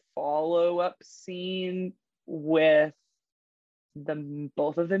follow-up scene with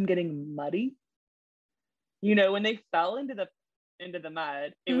both of them getting muddy. You know, when they fell into the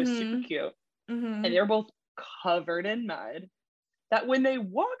mud, it was super cute, and they were both covered in mud. That when they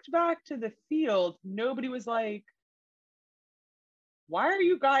walked back to the field, nobody was like, why are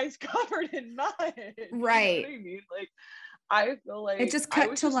you guys covered in mud? Right. You know what I mean? Like, I feel like it just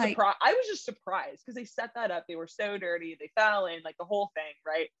cut to like I was just surprised because they set that up. They were so dirty, they fell in, like the whole thing,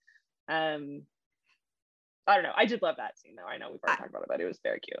 right? I don't know. I did love that scene though. I know we've already talked about it, but it was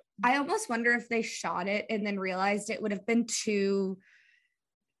very cute. I almost wonder if they shot it and then realized it would have been too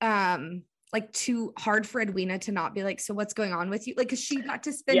like too hard for Edwina to not be like, so what's going on with you? Like, because she got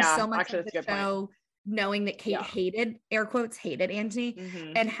to spend so much of the show knowing that Kate hated, air quotes, hated Antony.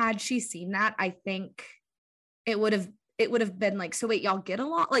 And had she seen that, I think it would have been like, so wait, y'all get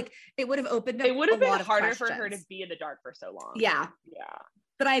along? Like it would have opened up. It would have been harder for her to be in the dark for so long. Yeah.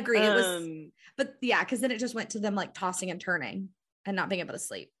 But I agree. It was, but yeah, because then it just went to them like tossing and turning and not being able to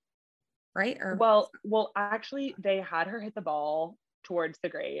sleep. Right? Or well, actually, they had her hit the ball towards the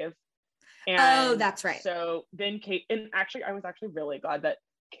grave. And that's right. So then Kate, and actually, I was actually really glad that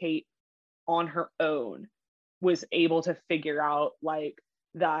Kate on her own was able to figure out like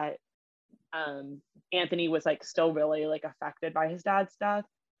that Anthony was like still really like affected by his dad's death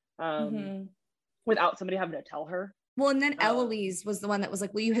without somebody having to tell her. Well, and then Eloise was the one that was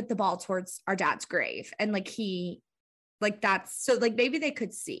like, well, you hit the ball towards our dad's grave. And like that's so like maybe they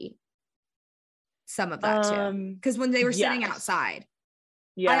could see some of that too. Because when they were sitting outside.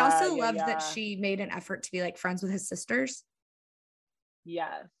 Yeah. I also loved that she made an effort to be like friends with his sisters.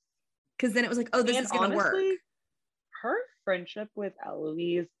 Yes. Because then it was like, oh, this is gonna work. Her friendship with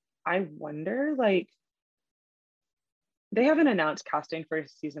Eloise, I wonder, like, they haven't announced casting for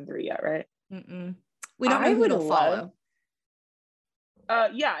season 3 yet, right? Mm-mm. We don't know who it'll follow.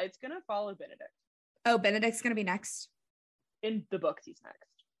 Yeah, it's gonna follow Benedict. Oh, Benedict's gonna be next. In the books, he's next.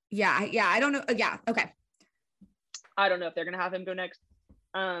 Yeah. I don't know. Yeah, okay. I don't know if they're gonna have him go next.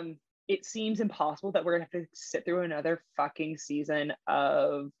 It seems impossible that we're gonna have to sit through another fucking season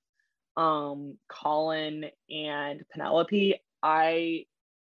of Colin and Penelope.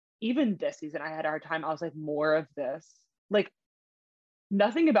 Even this season I had a hard time. I was like, more of this. Like,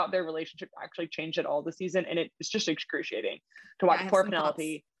 nothing about their relationship actually changed at all this season, and it's just excruciating to watch poor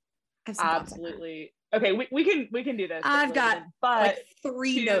Penelope. Absolutely. Okay, we can do this. I've got like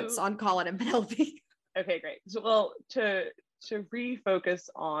 3 notes on Colin and Penelope. Okay, great. So, well, to refocus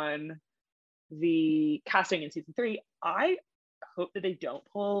on the casting in season 3, I hope that they don't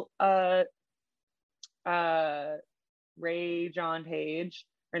pull Renee John Page,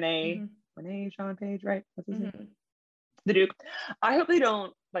 right? What's his name? The Duke. I hope they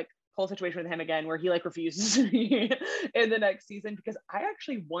don't like pull a situation with him again where he like refuses to be in the next season, because I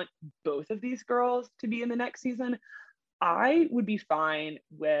actually want both of these girls to be in the next season. I would be fine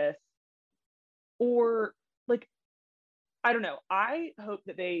with, or like, I don't know. I hope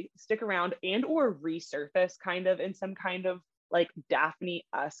that they stick around and or resurface kind of in some kind of like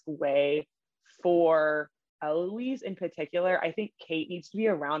Daphne-esque way for Eloise in particular. I think Kate needs to be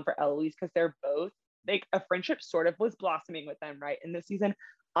around for Eloise because they're both like a friendship sort of was blossoming with them right in this season.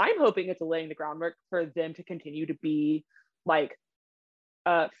 I'm hoping it's laying the groundwork for them to continue to be like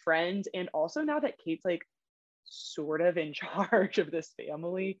friends. And also now that Kate's like sort of in charge of this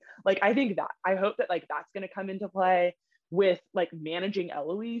family, like I hope that like that's going to come into play with like managing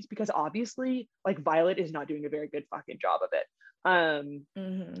Eloise, because obviously like Violet is not doing a very good fucking job of it.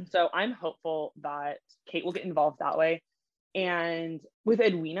 So I'm hopeful that Kate will get involved that way. And with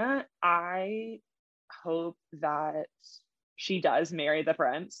Edwina, I hope that she does marry the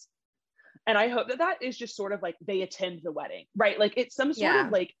prince. And I hope that that is just sort of like they attend the wedding, right? Like it's some sort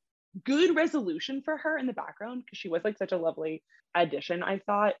of like good resolution for her in the background, because she was like such a lovely addition, I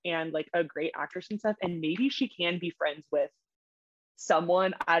thought, and like a great actress and stuff. And maybe she can be friends with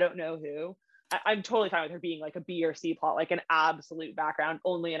someone, I don't know who. I'm totally fine with her being like a B or C plot, like an absolute background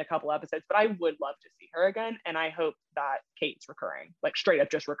only in a couple episodes, but I would love to see her again. And I hope that Kate's recurring, like straight up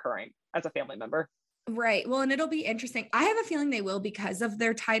just recurring as a family member. Right. Well, and it'll be interesting. I have a feeling they will, because of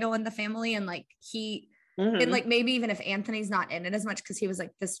their title in the family, and like and like maybe even if Anthony's not in it as much, because he was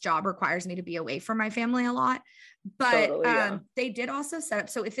like, this job requires me to be away from my family a lot. But totally, they did also set up,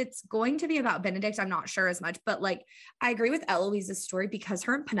 so if it's going to be about Benedict, I'm not sure as much, but like I agree with Eloise's story, because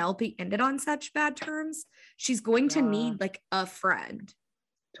her and Penelope ended on such bad terms. She's going to need like a friend.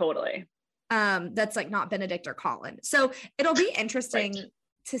 Totally. That's like not Benedict or Colin. So it'll be interesting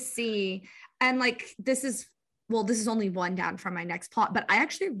to see. And like this is only one down from my next plot, but I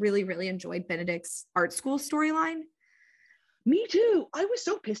actually really, really enjoyed Benedict's art school storyline. Me too. I was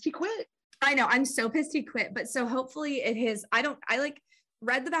so pissed he quit. I know. I'm so pissed he quit. But so hopefully I like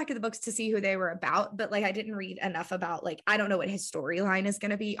read the back of the books to see who they were about, but like I didn't read enough about like, I don't know what his storyline is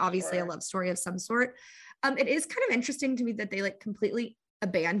going to be. Obviously a love story of some sort. It is kind of interesting to me that they like completely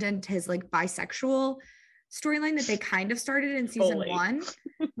abandoned his like bisexual storyline that they kind of started in season 1,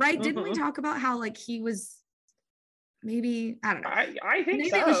 right? Didn't we talk about how like he was maybe, I don't know. I think maybe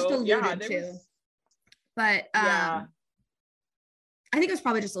so. It was just alluded to. But I think it was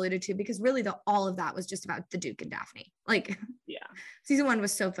probably just alluded to, because really all of that was just about the Duke and Daphne. Like season 1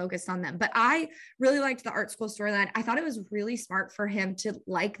 was so focused on them. But I really liked the art school storyline. I thought it was really smart for him to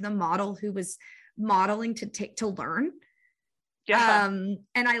like the model who was modeling to learn. And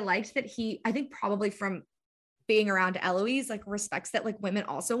I liked that I think probably from being around Eloise, like respects that like women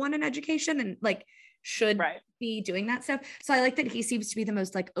also want an education and like should be doing that stuff. So I like that he seems to be the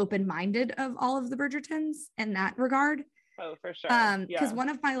most like open-minded of all of the Bridgertons in that regard. Oh, for sure. Because one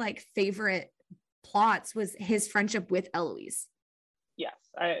of my like favorite plots was his friendship with Eloise. Yes.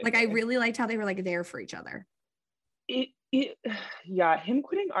 I really liked how they were like there for each other. Yeah, him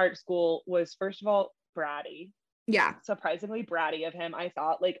quitting art school was, first of all, bratty. Yeah. Surprisingly bratty of him. I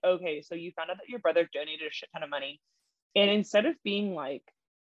thought, like, okay, so you found out that your brother donated a shit ton of money. And instead of being like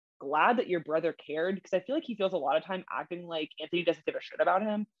glad that your brother cared, because I feel like he feels a lot of time acting like Anthony doesn't give a shit about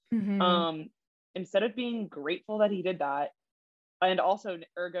him. Mm-hmm. Instead of being grateful that he did that, and also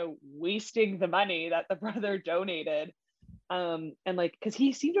ergo wasting the money that the brother donated, and like, because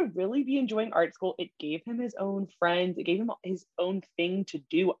he seemed to really be enjoying art school. It gave him his own friends, it gave him his own thing to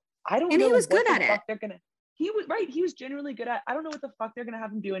do. I don't know he was what good the at fuck it. they're gonna he was genuinely good at. I don't know what the fuck they're gonna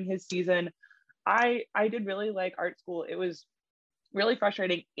have him do in his season. I did really like art school. It was really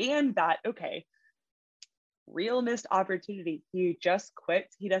frustrating. And that, okay, real missed opportunity. He just quit.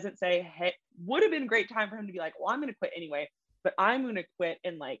 He doesn't say, hey, would have been a great time for him to be like, well, I'm gonna quit anyway, but I'm gonna quit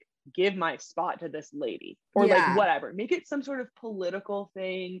and like give my spot to this lady, or like whatever, make it some sort of political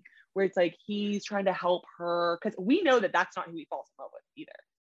thing where it's like he's trying to help her, because we know that that's not who he falls in love with either,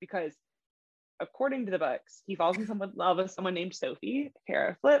 because according to the books he falls in love with someone named Sophie,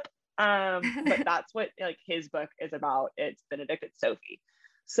 Kara Flip, but that's what like his book is about. It's Benedict, it's Sophie.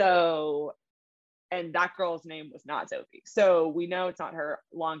 So, and that girl's name was not Sophie, so we know it's not her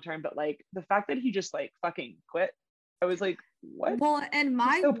long term. But like the fact that he just like fucking quit, I was like, what? Well, and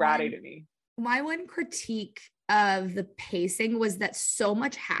so bratty to me. My one critique of the pacing was that so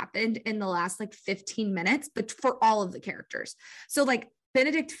much happened in the last like 15 minutes, but for all of the characters. So like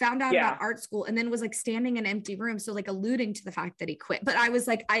Benedict found out about art school and then was like standing in an empty room. So like alluding to the fact that he quit. But I was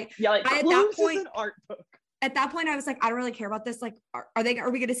like, I at that point, an art book. At that point, I was like, I don't really care about this. Like,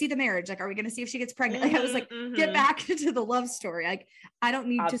 are we going to see the marriage? Like, are we going to see if she gets pregnant? Like, I was like, get back into the love story. Like, I don't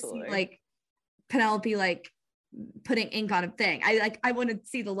need to see like Penelope, like putting ink on a thing. I want to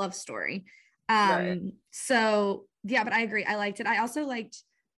see the love story. So yeah, but I agree. I liked it. I also liked,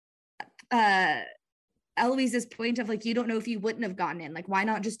 Eloise's point of like, you don't know if you wouldn't have gotten in. Like, why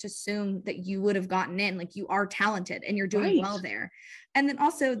not just assume that you would have gotten in? Like, you are talented and you're doing well there. And then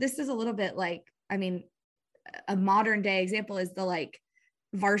also, this is a little bit like, I mean, a modern day example is the like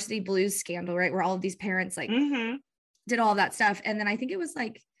Varsity Blues scandal, right? Where all of these parents like did all of that stuff. And then I think it was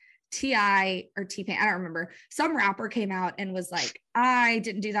like T.I. or T-Pain, I don't remember. Some rapper came out and was like, I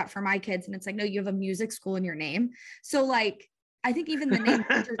didn't do that for my kids. And it's like, no, you have a music school in your name. So like, I think even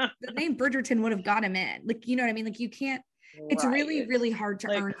the name Bridgerton would have got him in. Like, you know what I mean? Like, you can't, it's really, really hard to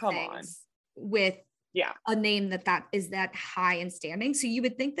like, earn things with a name that is that high in standing. So you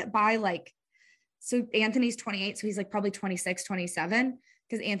would think that by like, so Anthony's 28, so he's like probably 26, 27,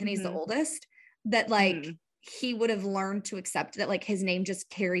 because Anthony's the oldest, that like he would have learned to accept that like his name just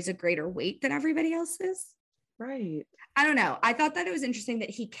carries a greater weight than everybody else's. Right. I don't know. I thought that it was interesting that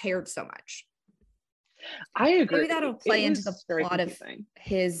he cared so much. I agree. Maybe that'll play into the plot of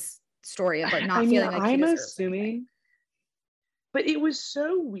his story of like not feeling like I'm assuming. But it was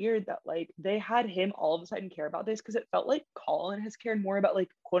so weird that like they had him all of a sudden care about this, because it felt like Colin has cared more about like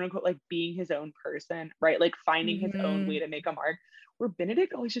quote unquote like being his own person, right? Like finding his own way to make a mark. Where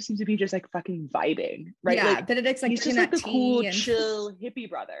Benedict always just seems to be just like fucking vibing, right? Yeah, like Benedict's like he's just like the cool, chill hippie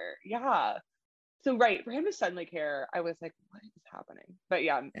brother. Yeah. So right, for him to suddenly care, I was like, what is happening? But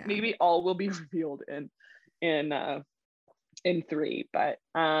yeah, maybe all will be revealed in 3. But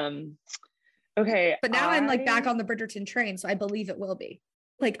okay. But now I'm like back on the Bridgerton train, so I believe it will be.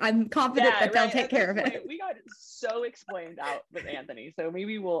 Like, I'm confident that they'll take care of it. We got so explained out with Anthony, so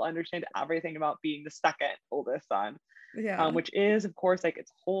maybe we'll understand everything about being the second oldest son. Yeah. Which is, of course, like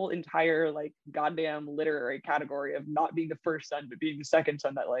its whole entire like goddamn literary category of not being the first son but being the second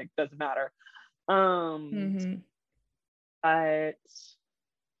son that like doesn't matter. But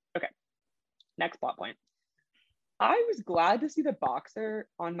okay, next plot point. I was glad to see the boxer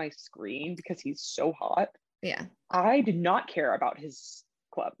on my screen because he's so hot. Yeah. I did not care about his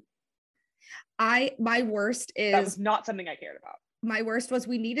club. My worst is that was not something I cared about. My worst was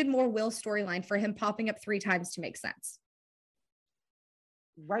we needed more Will storyline for him popping up 3 times to make sense.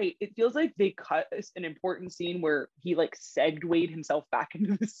 Right. It feels like they cut an important scene where he like segued himself back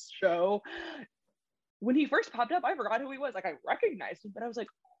into this show. When he first popped up, I forgot who he was. Like I recognized him, but I was like,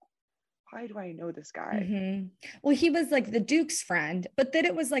 why do I know this guy? Well, he was like the Duke's friend, but then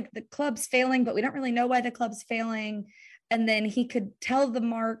it was like the club's failing, but we don't really know why the club's failing. And then he could tell the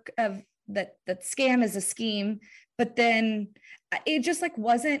mark of that scam is a scheme, but then it just like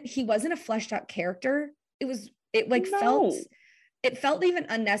he wasn't a fleshed out character. It felt even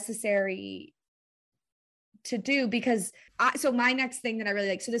unnecessary to do because so my next thing that I really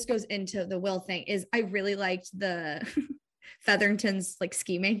like, so this goes into the Will thing, is I really liked the Featherington's like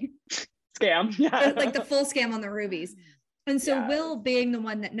scheming. Scam. Yeah. Like the full scam on the rubies. And so Yes. Will being the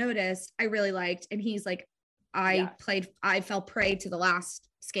one that noticed, I really liked. And he's like, I fell prey to the last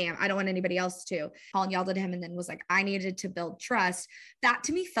scam. I don't want anybody else to. Colin yelled at him and then was like, I needed to build trust. That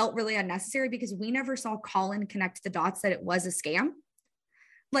to me felt really unnecessary because we never saw Colin connect the dots that it was a scam.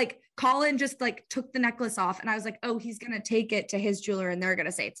 Like Colin just like took the necklace off and I was like, oh, he's going to take it to his jeweler and they're going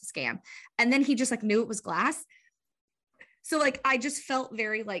to say it's a scam. And then he just like knew it was glass. So like, I just felt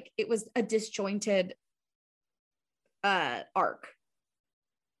very like it was a disjointed arc.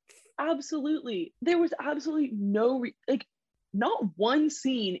 Absolutely. There was absolutely no like not one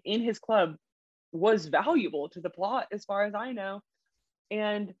scene in his club was valuable to the plot as far as I know.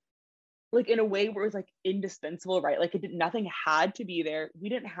 And like in a way where it was like indispensable, right? Like nothing had to be there. We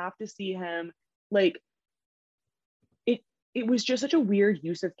didn't have to see him. Like it was just such a weird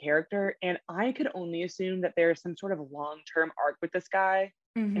use of character. And I could only assume that there's some sort of long-term arc with this guy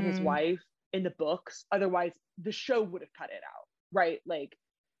and his wife in the books. Otherwise the show would have cut it out, right? Like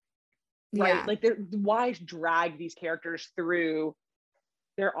right, like why drag these characters through?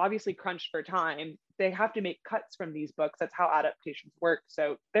 They're obviously crunched for time. They have to make cuts from these books. That's how adaptations work.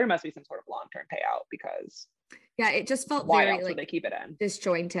 So there must be some sort of long-term payout because it just felt why very else like would they keep it in?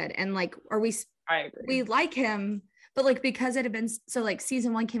 disjointed. And like, I agree. We like him, but like because it had been so like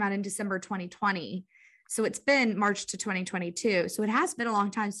season 1 came out in December 2020, so it's been March to 2022, so it has been a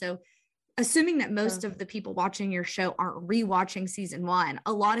long time. So assuming that most of the people watching your show aren't rewatching season 1,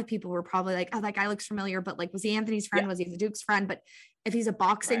 a lot of people were probably like, oh, that guy looks familiar, but like, was he Anthony's friend? Was he the Duke's friend? But if he's a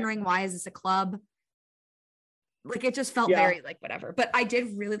boxing ring, why is this a club? Like it just felt very like whatever. But I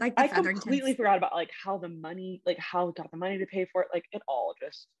did really like the Featheringtons. I completely forgot about like how the money, like how it got the money to pay for it. Like it all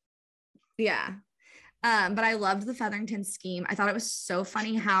just but I loved the Featherington scheme. I thought it was so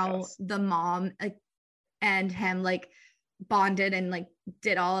funny how the mom and him like bonded and like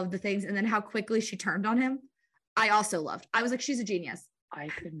did all of the things and then how quickly she turned on him. I also loved. I was like, she's a genius. I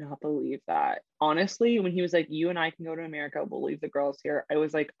could not believe that. Honestly, when he was like, you and I can go to America, we'll leave the girls here. I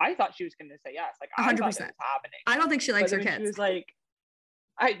was like, I thought she was going to say yes. Like 100%. I thought it was happening. I don't think she likes her kids. She was like,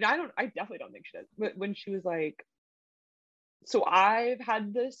 I definitely don't think she does. But when she was like, so I've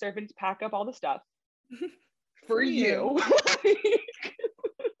had the servants pack up all the stuff for you.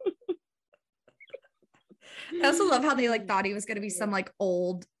 I also love how they like thought he was going to be some like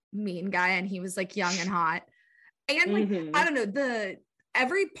old mean guy and he was like young and hot. And like, I don't know,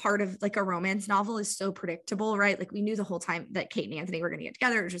 every part of like a romance novel is so predictable, right? Like we knew the whole time that Kate and Anthony were going to get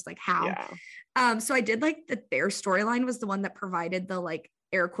together. It was just like how. So I did like that their storyline was the one that provided the like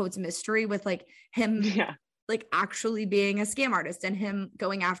air quotes mystery with like him like actually being a scam artist and him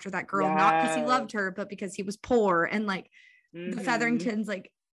going after that girl, not because he loved her, but because he was poor and like the Featheringtons like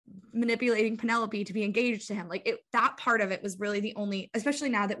manipulating Penelope to be engaged to him. Like that part of it was really the only, especially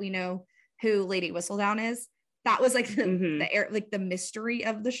now that we know who Lady Whistledown is. That was like the air, like the mystery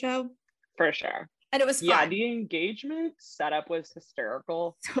of the show. For sure. And it was fun. Yeah, the engagement setup was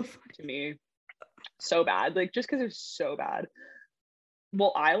hysterical to me. So bad. Like just because it was so bad.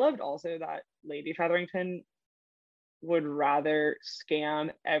 Well, I loved also that Lady Featherington would rather scam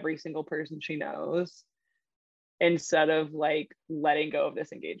every single person she knows instead of like letting go of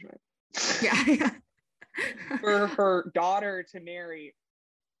this engagement. For her daughter to marry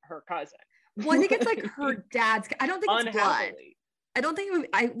her cousin. Well, I think it's like her dad's. I don't think it's blood. I don't think it would.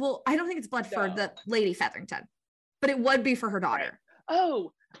 I don't think it's blood for the Lady Featherington, but it would be for her daughter. Right.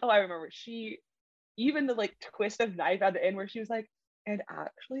 Oh, I remember. She even the like twist of knife at the end where she was like, and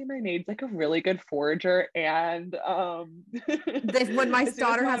actually my maid's like a really good forager and when my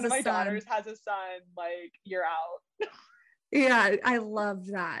daughter has a son, like you're out. Yeah, I love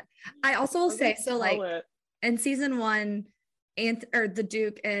that. I also will say so like in season 1 the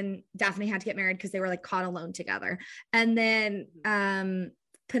Duke and Daphne had to get married because they were like caught alone together, and then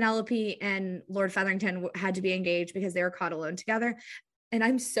Penelope and Lord Featherington had to be engaged because they were caught alone together. And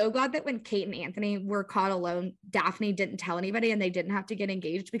I'm so glad that when Kate and Anthony were caught alone, Daphne didn't tell anybody and they didn't have to get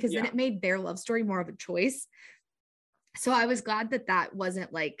engaged because then it made their love story more of a choice. So I was glad that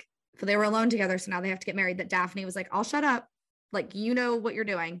wasn't like, so they were alone together, so now they have to get married, that Daphne was like, I'll shut up, like you know what you're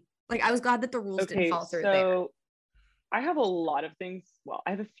doing. Like I was glad that the rules didn't fall through there. I have a lot of things. Well, I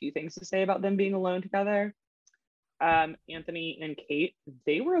have a few things to say about them being alone together. Anthony and Kate,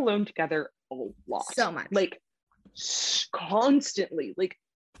 they were alone together a lot. So much. Like constantly, like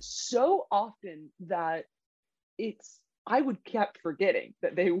so often that I would kept forgetting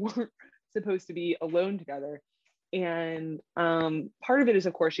that they weren't supposed to be alone together. And part of it is,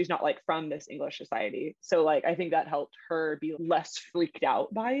 of course, she's not like from this English society. So like, I think that helped her be less freaked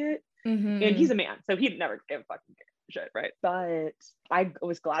out by it. And he's a man, so he'd never give a fucking care. shit, right? But I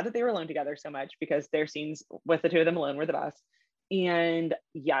was glad that they were alone together so much because their scenes with the two of them alone were the best. And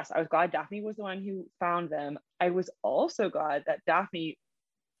yes, I was glad Daphne was the one who found them. I was also glad that Daphne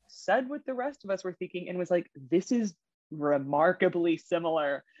said what the rest of us were thinking and was like, this is remarkably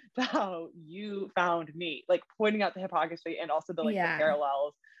similar to how you found me, like pointing out the hypocrisy and also the the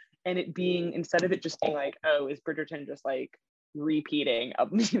parallels, and it being, instead of it just being like, oh, is Bridgerton just like repeating a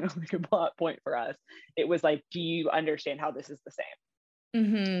like a plot point for us, it was like, do you understand how this is the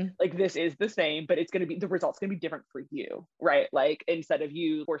same? Like, this is the same, but it's going to be, the result's going to be different for you, right? Like, instead of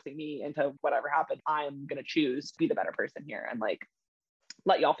you forcing me into whatever happened, I'm going to choose to be the better person here and like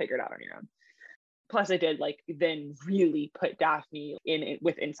let y'all figure it out on your own. Plus I did like then really put Daphne in it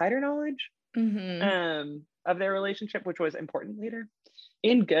with insider knowledge of their relationship, which was important later.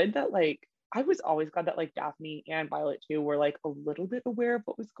 And good that like, I was always glad that like Daphne and Violet too were like a little bit aware of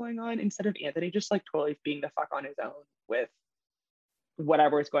what was going on, instead of Anthony just like totally being the fuck on his own with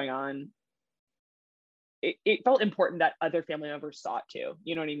whatever was going on. It felt important that other family members saw it too.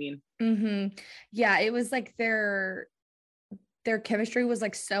 You know what I mean? Yeah, it was like their chemistry was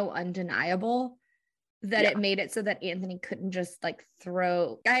like so undeniable that it made it so that Anthony couldn't just like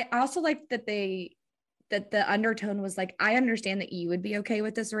throw. I also liked that the undertone was like, I understand that you would be okay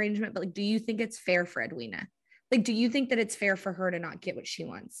with this arrangement, but like, do you think it's fair for Edwina? Like, do you think that it's fair for her to not get what she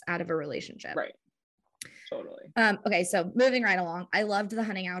wants out of a relationship? Right. Totally. Okay, so moving right along, I loved the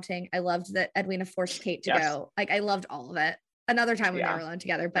hunting outing. I loved that Edwina forced Kate to go. Like, I loved all of it. Another time when they were alone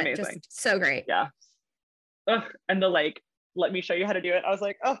together, but just so great. Yeah. Ugh. And the like, let me show you how to do it. I was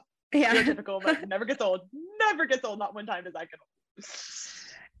like, oh, yeah, typical, but never gets old. Never gets old. Not one time does that get old.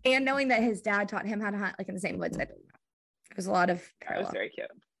 And knowing that his dad taught him how to hunt like in the same woods, it was a lot of parallel. That was very cute.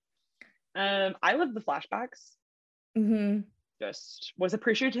 I love the flashbacks. Just was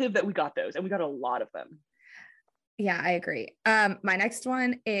appreciative that we got those, and we got a lot of them. Yeah, I agree. My next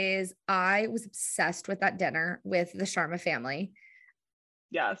one is I was obsessed with that dinner with the Sharma family.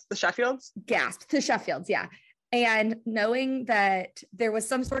 Yes, the Sheffields. Gasp, the Sheffields, yeah. And knowing that there was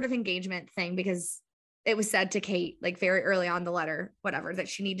some sort of engagement thing, because it was said to Kate, like very early on the letter, whatever, that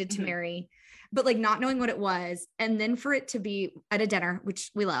she needed to marry, but like not knowing what it was. And then for it to be at a dinner,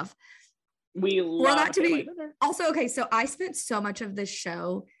 which we love. We love that to be dinner. Also, okay, so I spent so much of this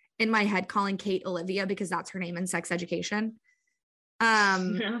show in my head calling Kate Olivia because that's her name in Sex Education.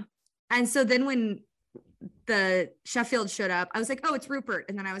 And so then when the Sheffield showed up, I was like, oh, it's Rupert.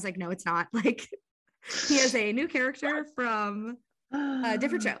 And then I was like, no, it's not. Like, he is a new character from a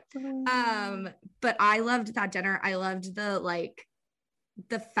different show. But I loved that dinner. I loved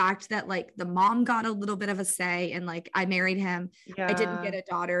the fact that like the mom got a little bit of a say, and like I married him. I didn't get a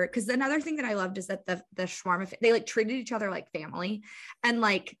daughter. Because another thing that I loved is that the Shawarma, they like treated each other like family. And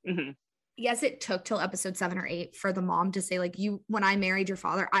like, yes, it took till episode 7 or 8 for the mom to say like, when I married your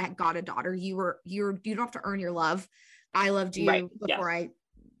father, I got a daughter. You don't have to earn your love. I loved you before I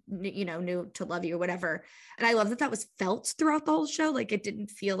knew to love you or whatever. And I love that was felt throughout the whole show. Like, it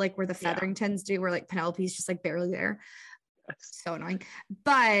didn't feel like where the Featheringtons do, where like Penelope's just like barely there. So annoying.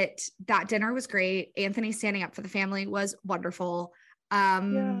 But that dinner was great. Anthony standing up for the family was wonderful.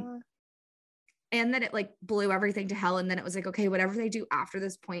 And then it like blew everything to hell. And then it was like, okay, whatever they do after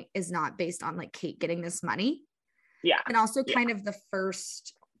this point is not based on like Kate getting this money. And also kind of the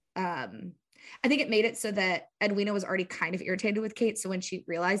first, I think it made it so that Edwina was already kind of irritated with Kate. So when she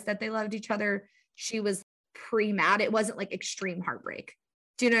realized that they loved each other, she was pre-mad. It wasn't like extreme heartbreak.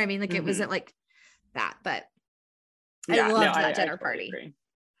 Do you know what I mean? Like, it wasn't like that, but I loved that dinner party. Agree.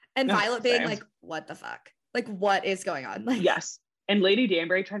 And Violet being like, what the fuck? Like, what is going on? Like, yes. And Lady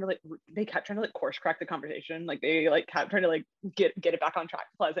Danbury they kept trying to like course correct the conversation. Like, they like kept trying to like get it back on track,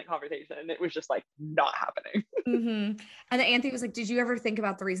 pleasant conversation. And it was just like not happening. And then Anthony was like, did you ever think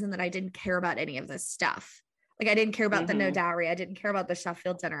about the reason that I didn't care about any of this stuff? Like, I didn't care about the no dowry. I didn't care about the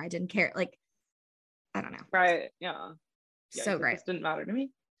Sheffield dinner. I didn't care. Like, I don't know. Right. Yeah. So great. It didn't matter to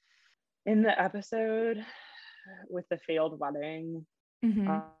me. In the episode with the failed wedding,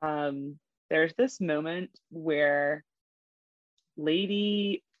 there's this moment where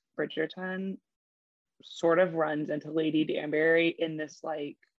Lady Bridgerton sort of runs into Lady Danbury in this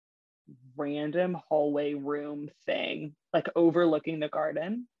like random hallway room thing, like overlooking the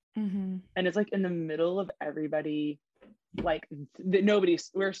garden. And it's like in the middle of everybody, like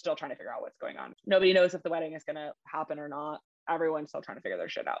we're still trying to figure out what's going on. Nobody knows if the wedding is gonna happen or not. Everyone's still trying to figure their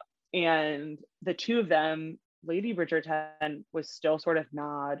shit out. And the two of them, Lady Bridgerton was still sort of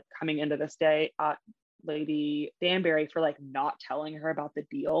mad coming into this day at Lady Danbury for like not telling her about the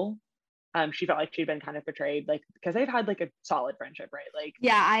deal. She felt like she'd been kind of betrayed, like, because they've had like a solid friendship, right? Like,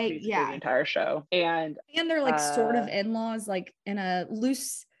 basically the entire show. And they're like sort of in-laws, like in a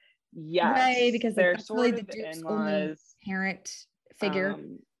loose yes, way, because like, they're that's really sort the of Duke's only in-laws. parent figure.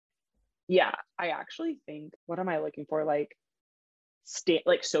 Yeah, I actually think, what am I looking for? Like,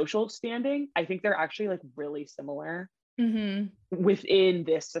 like social standing. I think they're actually like really similar within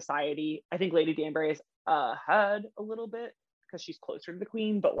this society. I think Lady Danbury is ahead a little bit because she's closer to the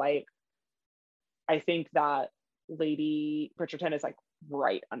queen, but like, I think that Lady Bridgerton is like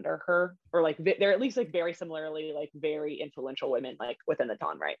right under her, or like they're at least like very similarly like very influential women like within the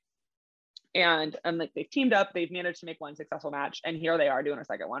Ton, right? And like they've teamed up, they've managed to make one successful match, and here they are doing a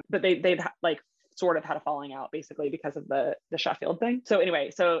second one. But they've like sort of had a falling out basically because of the Sheffield thing. So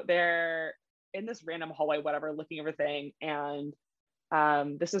anyway, so they're in this random hallway, whatever, looking everything, and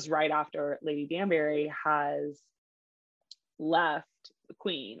this is right after Lady Danbury has left the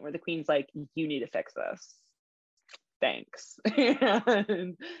queen, where the queen's like, you need to fix this, thanks.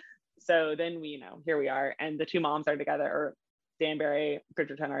 And so then we, you know, here we are, and the two moms are together, or Danbury,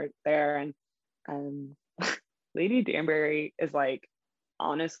 Bridgerton are there, and Lady Danbury is like,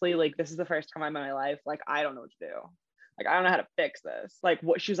 honestly, like, this is the first time in my life, like, I don't know what to do, like, I don't know how to fix this, like,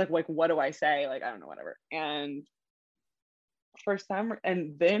 what she's like what do I say, like, I don't know, whatever. And for some,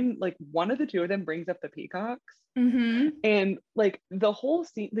 and then like one of the two of them brings up the peacocks, and like the whole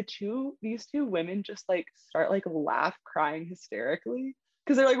scene, these two women just like start like crying hysterically,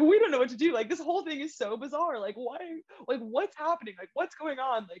 because they're like, we don't know what to do, like, this whole thing is so bizarre, like, why, like, what's happening, like, what's going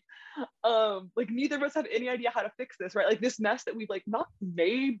on, like neither of us have any idea how to fix this, right? Like, this mess that we've like not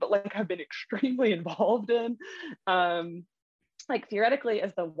made, but like have been extremely involved in, like, theoretically,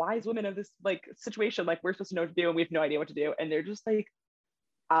 as the wise women of this like situation, like, we're supposed to know what to do, and we have no idea what to do, and they're just like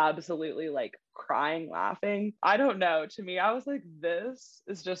absolutely like crying, laughing. I don't know, to me, I was like, this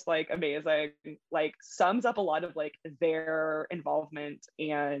is just like amazing, like sums up a lot of like their involvement,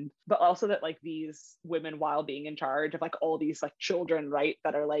 and but also that like these women, while being in charge of like all these like children, right,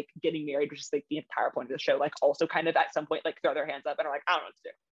 that are like getting married, which is like the entire point of the show, like also kind of at some point like throw their hands up and are like, I don't know what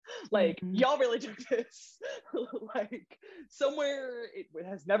to do, like, y'all really took this like somewhere it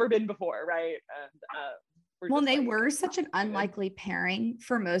has never been before, right? And well, they were such an unlikely pairing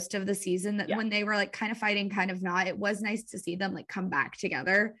for most of the season that when they were like kind of fighting, kind of not, it was nice to see them like come back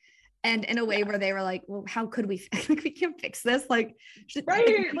together, and in a way where they were like, well, how could we like, we can't fix this, like,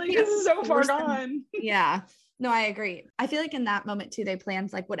 right, like this is so far gone. Yeah, no, I agree. I feel like in that moment too, they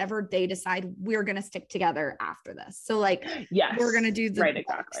planned like whatever they decide, we're gonna stick together after this, so like, yes, we're gonna do the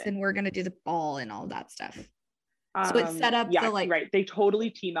exactly, and we're gonna do the ball and all that stuff. So it set up the like, right, they totally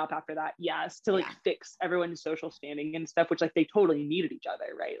team up after that, yes, to like fix everyone's social standing and stuff, which like they totally needed each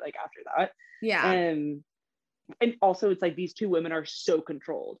other, right, like after that. And also it's like these two women are so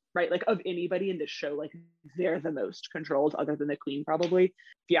controlled, right, like of anybody in this show, like they're the most controlled other than the queen probably.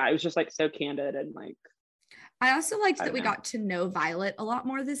 Yeah, it was just like so candid, and like, I also liked that we got to know Violet a lot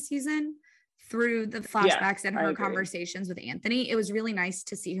more this season through the flashbacks and her conversations with Anthony. It was really nice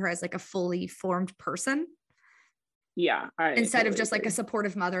to see her as like a fully formed person. Yeah, instead of just like a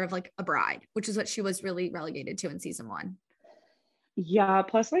supportive mother of like a bride, which is what she was really relegated to in season 1. Yeah,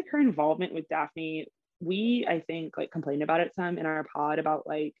 plus like her involvement with Daphne, we, I think, like complained about it some in our pod about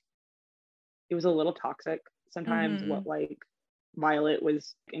like it was a little toxic sometimes what like Violet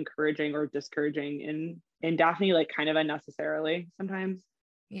was encouraging or discouraging in Daphne, like kind of unnecessarily sometimes.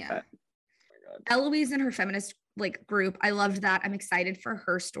 Yeah. Eloise and her feminist like group, I loved that. I'm excited for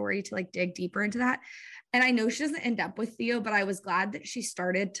her story to like dig deeper into that. And I know she doesn't end up with Theo, but I was glad that she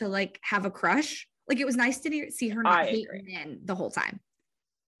started to like have a crush. Like, it was nice to see her not hate men the whole time.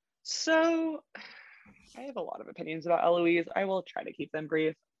 So I have a lot of opinions about Eloise. I will try to keep them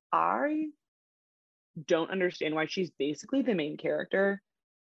brief. I don't understand why she's basically the main character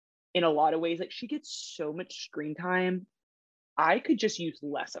in a lot of ways. Like, she gets so much screen time. I could just use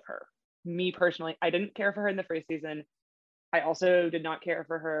less of her. Me personally, I didn't care for her in the first season. I also did not care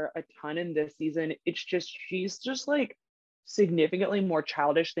for her a ton in this season. It's just, she's just like significantly more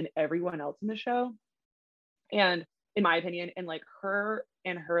childish than everyone else in the show. And in my opinion, and like her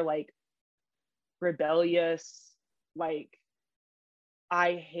and her like rebellious, like,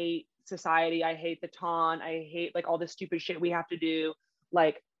 I hate society, I hate the Ton, I hate like all this stupid shit we have to do,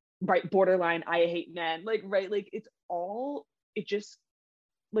 like, right, borderline, I hate men, like, right, like, it's all, it just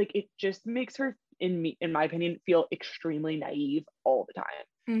makes her, in my opinion, feel extremely naive all the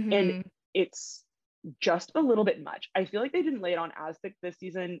time. And it's just a little bit much. I feel like they didn't lay it on as thick this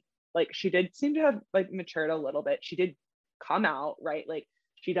season. Like, she did seem to have like matured a little bit. She did come out, right? Like,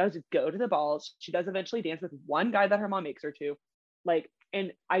 she does go to the balls. She does eventually dance with one guy that her mom makes her to. Like,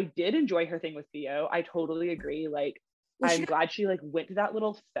 and I did enjoy her thing with Theo. I totally agree. Like, Well, I'm glad she like went to that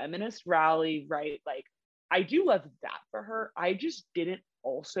little feminist rally, right? Like, I do love that for her. I just didn't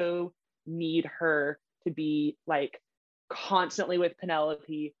also need her to be like constantly with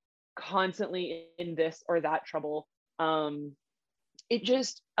Penelope, constantly in this or that trouble. It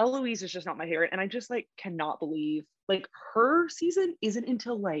just, Eloise is just not my favorite. And I just like cannot believe like her season isn't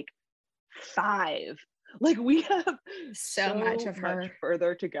until like 5. Like we have so much of her. much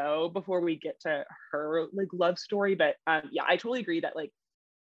further to go before we get to her like love story. But yeah, I totally agree that like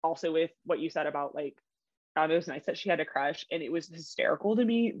also with what you said about like it was nice that she had a crush, and it was hysterical to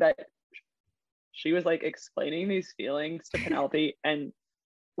me that she was like explaining these feelings to Penelope, and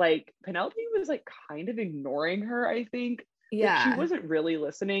like Penelope was like kind of ignoring her, I think. Like she wasn't really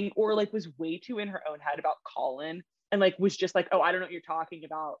listening, or like was way too in her own head about Colin, and like was just like, oh, I don't know what you're talking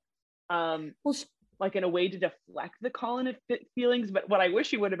about. Well, like in a way to deflect the Colin feelings. But what I wish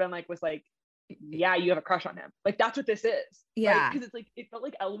she would have been like was like, yeah, you have a crush on him. Like that's what this is. Yeah. Because it's like it felt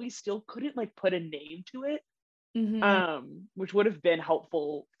like Eloise still couldn't like put a name to it. Mm-hmm. Which would have been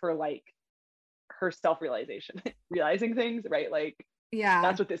helpful for like her self-realization, realizing things, right? Like, yeah,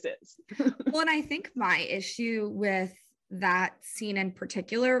 that's what this is. Well, and I think my issue with that scene in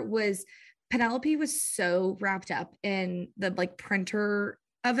particular was Penelope was so wrapped up in the like printer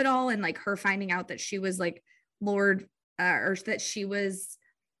of it all, and like her finding out that she was like Lord or that she was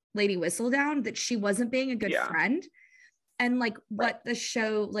Lady Whistledown, that she wasn't being a good friend. And like what the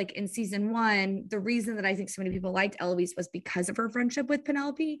show, like in season 1, the reason that I think so many people liked Eloise was because of her friendship with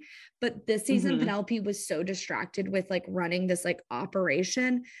Penelope. But this season, Penelope was so distracted with like running this like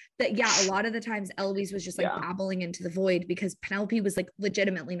operation that, yeah, a lot of the times Eloise was just like babbling into the void because Penelope was like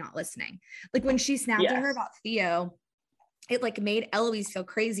legitimately not listening. Like when she snapped at her about Theo, it like made Eloise feel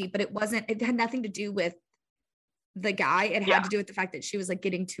crazy, but it had nothing to do with the guy. It had to do with the fact that she was like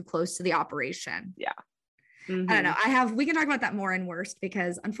getting too close to the operation. I don't know. We can talk about that more in worst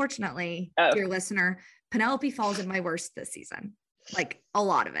because unfortunately, dear listener, Penelope falls in my worst this season. Like a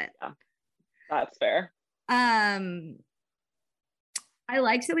lot of it. Yeah, that's fair. I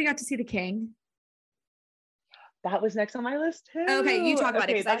liked that we got to see the king. That was next on my list too. Okay, you talk about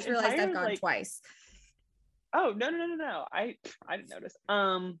it because I just realized I've gone twice. Oh, no. I didn't notice.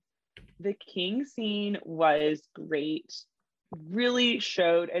 The king scene was great. Really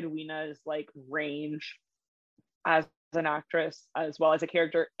showed Edwina's like range as an actress as well as a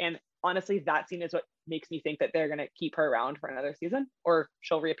character, and honestly that scene is what makes me think that they're going to keep her around for another season, or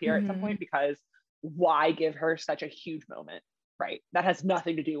she'll reappear at some point, because why give her such a huge moment, right? That has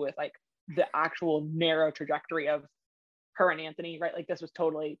nothing to do with like the actual narrow trajectory of her and Anthony, right? Like this was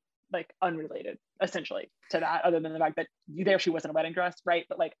totally like unrelated essentially to that, other than the fact that there she was in a wedding dress, right?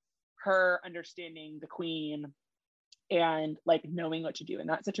 But like her understanding the queen and like knowing what to do in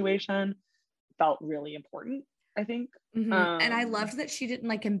that situation felt really important, I think. And I loved that she didn't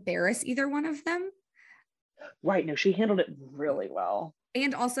like embarrass either one of them. Right. No, she handled it really well.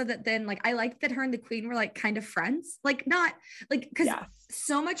 And also that then like I liked that her and the queen were like kind of friends, like not like because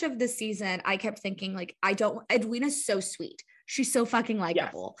so much of this season I kept thinking like Edwina's so sweet, she's so fucking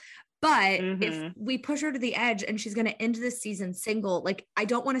likable, but if we push her to the edge and she's going to end this season single, like I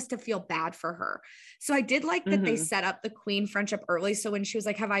don't want us to feel bad for her. So I did like that they set up the queen friendship early, so when she was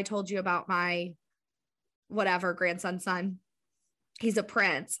like, have I told you about my whatever grandson's son, he's a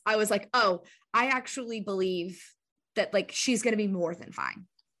prince, I was like, oh, I actually believe that like she's going to be more than fine,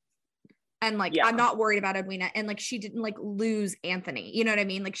 and like I'm not worried about Edwina, and like she didn't like lose Anthony, you know what I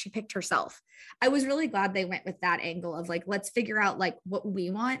mean? Like she picked herself. I was really glad they went with that angle of like, let's figure out like what we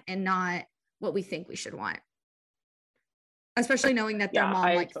want and not what we think we should want, especially knowing that their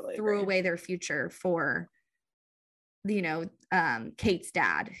mom like totally threw away their future for Kate's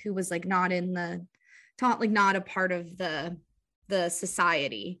dad, who was like not in the not a part of the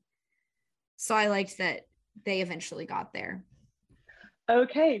society. So I liked that they eventually got there.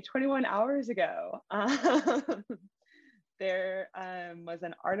 Okay, 21 hours ago, there was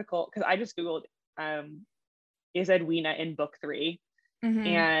an article, because I just Googled, is Edwina in book 3?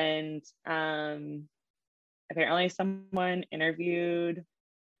 And apparently someone interviewed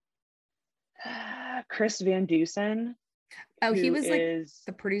Chris Van Dusen. Oh, he was like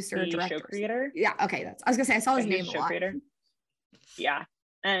the producer, director, show creator. Yeah, okay. I was gonna say I saw his name a lot. Creator. Yeah,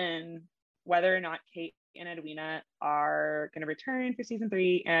 and whether or not Kate and Edwina are going to return for season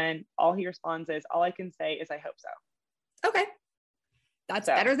 3, and all he responds is, all I can say is I hope so. Okay, that's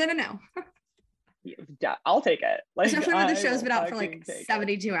better than a no. Yeah, I'll take it. Like, especially when the show's been out for like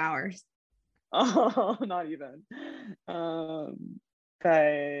 72 hours. Oh, not even.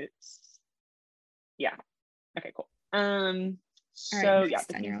 But yeah, okay, cool. All So right, yeah, next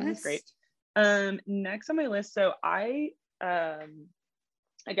the on your theme song is great. list. Next on my list, so I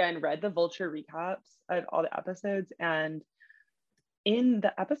again read the Vulture recaps of all the episodes, and in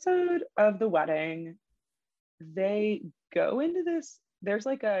the episode of the wedding, they go into this, there's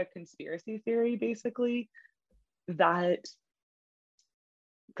like a conspiracy theory basically that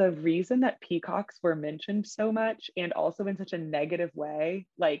the reason that peacocks were mentioned so much and also in such a negative way,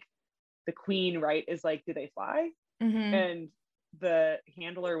 like the queen, right, is like, do they fly? Mhm. And the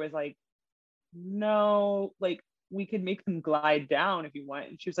handler was like, no, like we can make them glide down if you want.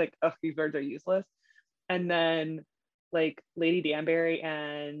 And she was like, oh, these birds are useless. And then like Lady Danbury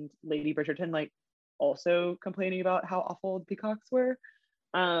and Lady Bridgerton like also complaining about how awful the peacocks were,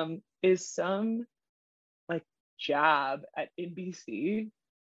 is some like jab at NBC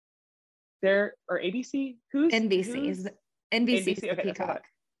there, or ABC, NBC is the NBC is the okay, that's what I peacock. thought.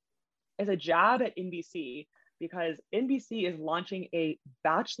 Is a jab at NBC because NBC is launching a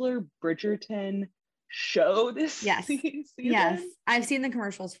Bachelor Bridgerton show this Yes. season. Yes, I've seen the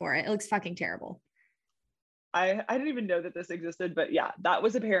commercials for it. It looks fucking terrible. I didn't even know that this existed, but yeah, that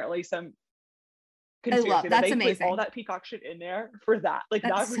was apparently some I conspiracy love that that's they put all amazing. that peacock shit in there for that, like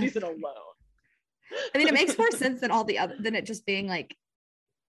That's that so reason funny. alone. I mean, it makes more sense than all the other than it just being like.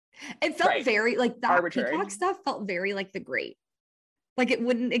 It felt Right. very like that Arbitrary. peacock stuff felt very like The Great. Like it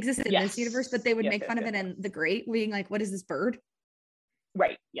wouldn't exist in Yes. this universe, but they would Yes, make yes, fun of yes, it in The Great, being like, "What is this bird?"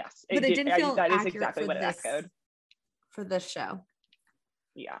 Right. Yes. But it didn't feel that is accurate exactly for what it this echoed. for this show.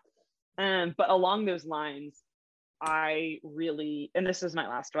 Yeah. But along those lines, I really, and this is my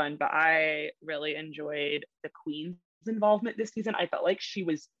last one, but I really enjoyed the Queen's involvement this season. I felt like she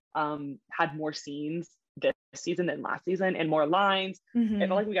was had more scenes this season than last season and more lines. Mhm. I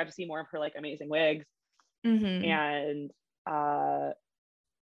felt like we got to see more of her like amazing wigs. Mhm. And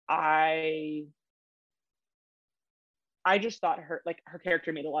I just thought her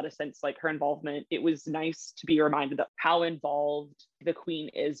character made a lot of sense, like her involvement. It was nice to be reminded of how involved the Queen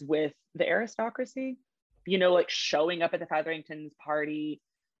is with the aristocracy, you know, like showing up at the Featheringtons party,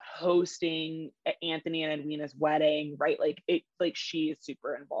 hosting Anthony and Edwina's wedding, right? Like it, like she is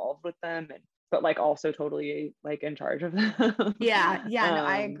super involved with them, and but like also totally like in charge of them. Yeah, no,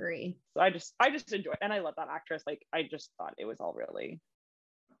 I agree. So I just enjoy, and I love that actress. Like I just thought it was all really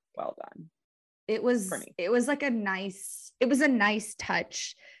well done. It was like a nice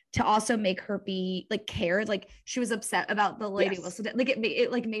touch to also make her be like cared, like she was upset about the lady Yes. Wilson, like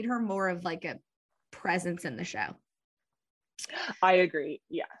it like made her more of like a presence in the show. I agree.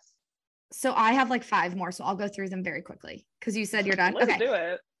 Yes. So I have like 5 more, so I'll go through them very quickly because you said you're done. Let's okay, do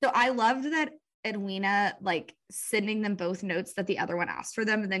it. So I loved that Edwina like sending them both notes that the other one asked for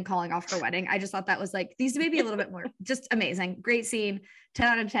them and then calling off her wedding. I just thought that was like, these may be a little bit more just amazing. Great scene, 10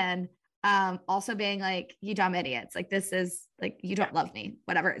 out of 10. Also being like, you dumb idiots, like this is like, you don't love me,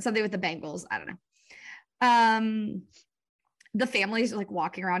 whatever, something with the Bengals, I don't know. The families are like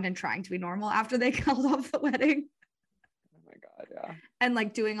walking around and trying to be normal after they called off the wedding. Oh my god, yeah. And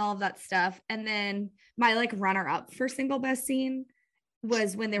like doing all of that stuff. And then my like runner up for single best scene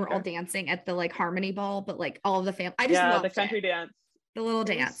was when they were all dancing at the like harmony ball, but like all of the family, I just loved the country it. dance, the little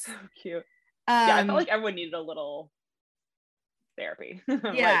dance, so cute. Yeah, I felt like everyone needed a little therapy. Yeah,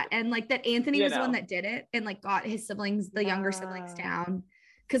 like, and like that Anthony was the one know. that did it and like got his siblings, the younger siblings down,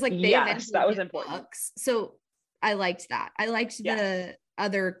 because like they yes, that was did important. books. So I liked that. I liked Yes. the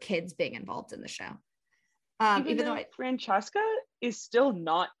other kids being involved in the show. Even though Francesca is still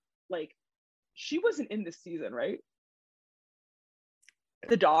not like, she wasn't in this season, right?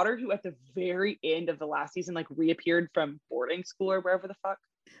 The daughter who at the very end of the last season like reappeared from boarding school or wherever the fuck.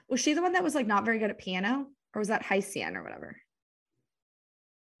 Was she the one that was like not very good at piano, or was that Hyacinth or whatever?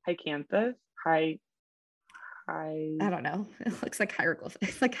 Hyacinth? I don't know. It looks like hieroglyph.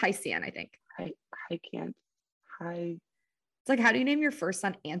 It's like Hyacinth, I think. Hyacinth. It's like, how do you name your first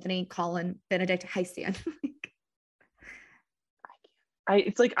son Anthony, Colin, Benedict, Hyacinth?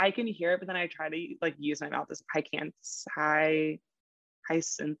 It's like I can hear it, but then I try to like use my mouth as Hyacinth.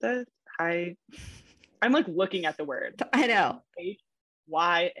 I'm like looking at the word. I know. Hyacinth.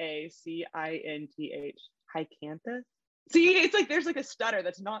 Hyacinth. See, it's like there's like a stutter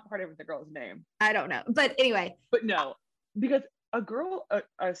that's not part of the girl's name. I don't know, but anyway. But no, because a girl,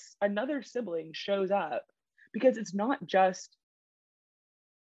 another sibling shows up, because it's not just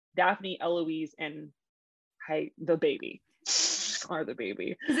Daphne, Eloise, and the baby. Or the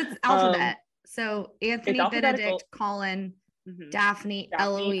baby. Because it's alphabet. So Anthony, Benedict, Colin, Daphne,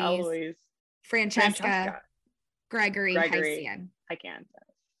 Eloise, Francesca, Gregory, Hyacinth.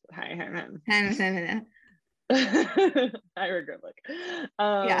 Hieroglyphic.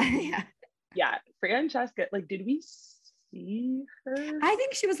 Yeah. Yeah, Francesca, like, did we see her I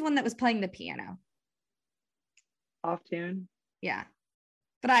think she was one that was playing the piano. off tune. Yeah.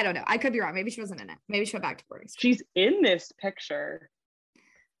 But I don't know. I could be wrong. Maybe she wasn't in it. Maybe she went back to boarding school. She's in this picture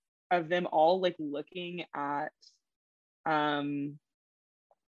of them all like looking at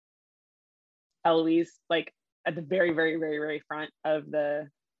Eloise, like at the very, very, very, very front of the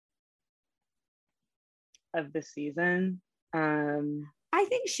season. I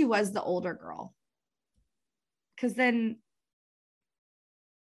think she was the older girl. Because then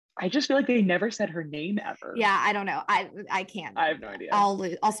I just feel like they never said her name ever. yeah, I don't know. I can't. I have no idea.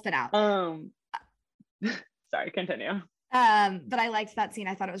 I'll spit out. Sorry, continue. But I liked that scene.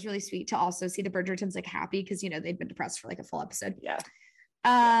 I thought it was really sweet to also see the Bridgertons like happy because they'd been depressed for like a full episode. Yeah.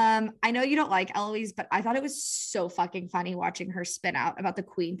 I know you don't like Eloise, but I thought it was so fucking funny watching her spin out about the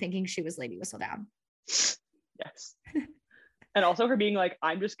queen thinking she was Lady Whistledown. Yes. And also her being like,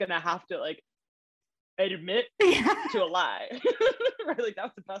 I'm just gonna have to like admit to a lie. Right? Like that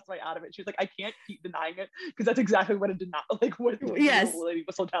was the best way out of it. She was like, I can't keep denying it because that's exactly what Yes. Lady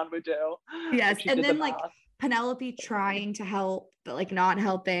Whistledown would do. Yes. Like, and then like Penelope trying to help, but like not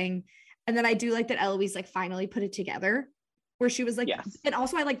helping. And then I do like that Eloise like finally put it together where she was like, yes. And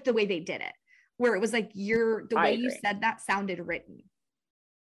also I like the way they did it, where it was like the way you said that sounded written.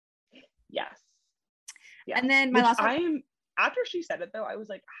 Yes. And then my last one, after she said it though, I was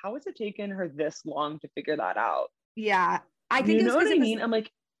like, how has it taken her this long to figure that out? Yeah. I think you know what I mean? I'm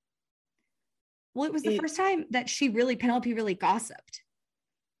like, well, it was the first time that Penelope really gossiped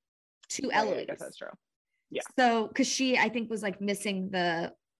to Eloise. I guess that's true. Yeah. So, because she, I think, was like missing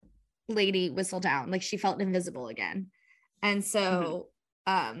the Lady Whistledown, like she felt invisible again. And so,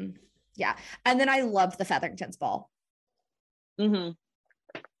 yeah. And then I loved the Featheringtons ball. Mm-hmm.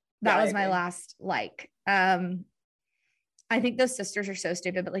 That was my last like. I think those sisters are so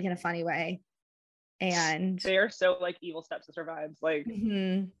stupid, but like in a funny way. And they are so like evil stepsister vibes, like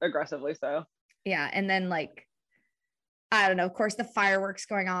aggressively so. Yeah. And then like, I don't know, of course, the fireworks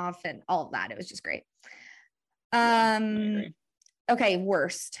going off and all of that. It was just great. Okay,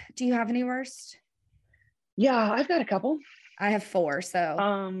 worst. Do you have any worst? Yeah, I've got a couple. I have 4, so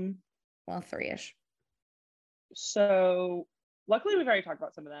well, 3-ish. So luckily we've already talked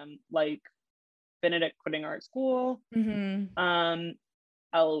about some of them, like Benedict quitting art school.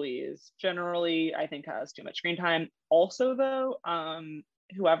 Eloise generally I think has too much screen time. Also though,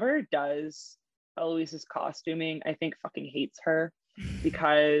 whoever does Eloise's costuming I think fucking hates her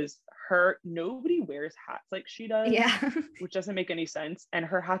because nobody wears hats like she does. Yeah. Which doesn't make any sense, and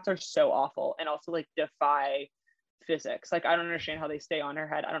her hats are so awful and also like defy physics. Like I don't understand how they stay on her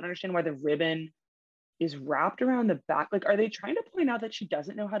head. I don't understand why the ribbon is wrapped around the back. Like, are they trying to point out that she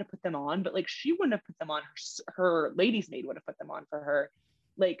doesn't know how to put them on? But like she wouldn't have put them on. Her lady's maid would have put them on for her.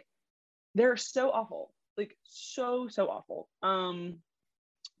 Like they're so awful. Like so awful.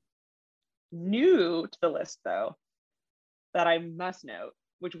 New to the list though, that I must note,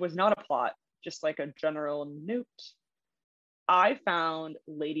 which was not a plot, just like a general note. I found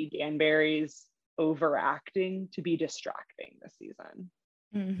Lady Danbury's overacting to be distracting this season.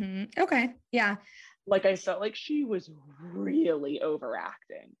 Okay. Yeah. Like I felt like she was really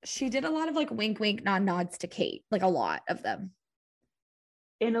overacting. She did a lot of like wink, wink, nod, nods to Kate, like a lot of them.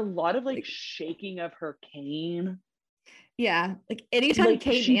 And a lot of like shaking of her cane. Yeah. Like anytime like,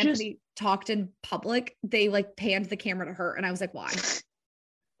 Kate and Anthony talked in public, they like panned the camera to her. And I was like, why?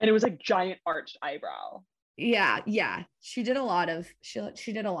 And it was like giant arched eyebrow. Yeah. Yeah. She did a lot of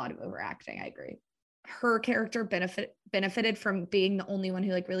overacting. I agree. Her character benefited from being the only one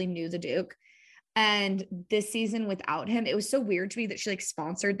who like really knew the Duke. And this season without him, it was so weird to me that she like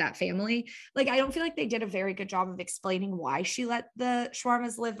sponsored that family. Like, I don't feel like they did a very good job of explaining why she let the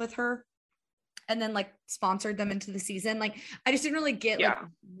Shawarmas live with her and then like sponsored them into the season. Like, I just didn't really get like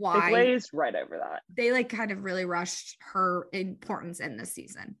why. It glazed right over that. They like kind of really rushed her importance in this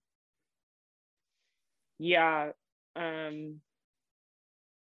season. Yeah.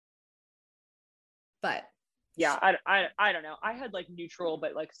 But yeah, I don't know. I had like neutral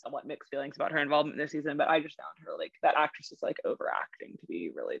but like somewhat mixed feelings about her involvement this season, but I just found her like that actress is like overacting to be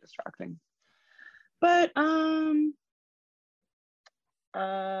really distracting. But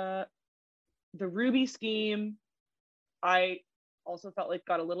the Ruby scheme, I also felt like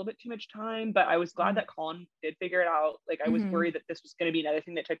got a little bit too much time, but I was glad that Colin did figure it out. Like I was worried that this was going to be another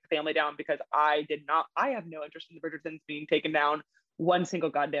thing that took the family down because I have no interest in the Bridgertons being taken down one single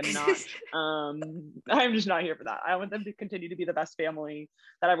goddamn notch. I'm just not here for that. I want them to continue to be the best family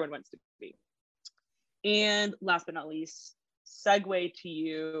that everyone wants to be. And last but not least, segue to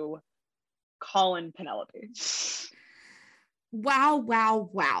you, Colin Penelope.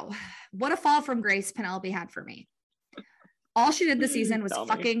 Wow. What a fall from grace Penelope had for me. All she did this season was Tell me.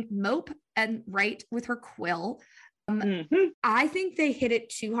 fucking mope and write with her quill. Mhm. I think they hit it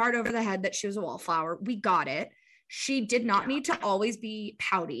too hard over the head that she was a wallflower. We got it. She did not need to always be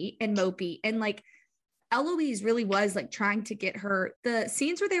pouty and mopey. And like Eloise really was like trying to get her the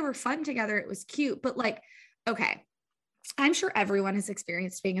scenes where they were fun together. It was cute, but like, okay, I'm sure everyone has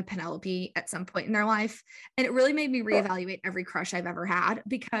experienced being a Penelope at some point in their life. And it really made me reevaluate every crush I've ever had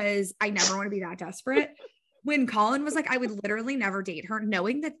because I never want to be that desperate. When Colin was like, I would literally never date her,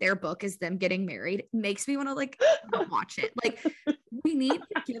 knowing that their book is them getting married makes me want to like watch it. Like, we need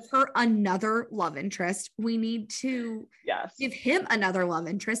to give her another love interest. We need to give him another love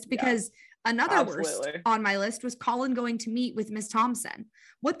interest because another worst on my list was Colin going to meet with Miss Thompson.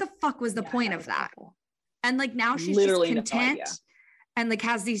 What the fuck was the point of that? Awful. And like now she's Literally just content and like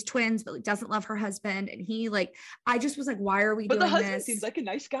has these twins, but like doesn't love her husband. And he like, I just was like, why are we doing this? But the husband seems like a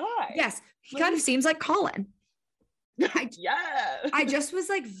nice guy. Yes. He kind of seems like Colin. Yeah. I just was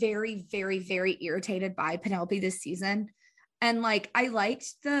like very, very, very irritated by Penelope this season. And like, I liked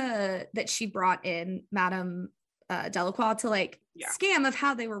that she brought in Madame Delacroix to like scam of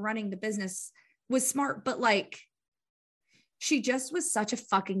how they were running the business was smart, but like, she just was such a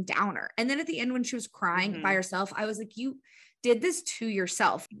fucking downer. And then at the end, when she was crying by herself, I was like, you did this to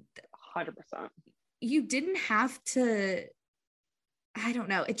yourself. 100%. You didn't have to, I don't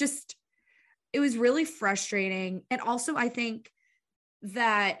know. It was really frustrating. And also I think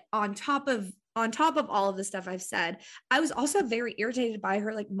that on top of all of the stuff I've said, I was also very irritated by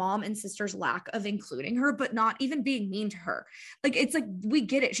her like mom and sister's lack of including her, but not even being mean to her. Like, it's like, we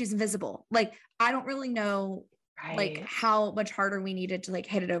get it. She's invisible. Like, I don't really know like how much harder we needed to like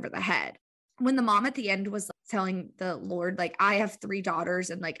hit it over the head. When the mom at the end was like, telling the Lord, like, I have 3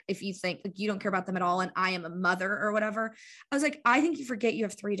 daughters. And like, if you think like you don't care about them at all, and I am a mother or whatever, I was like, I think you forget you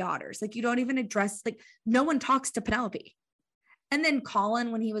have 3 daughters. Like, you don't even address, like, no one talks to Penelope. And then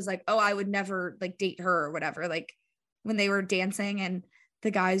Colin, when he was like, oh, I would never like date her or whatever, like when they were dancing and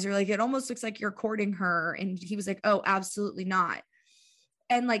the guys are like, it almost looks like you're courting her. And he was like, oh, absolutely not.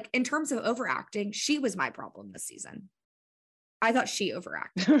 And like, in terms of overacting, she was my problem this season. I thought she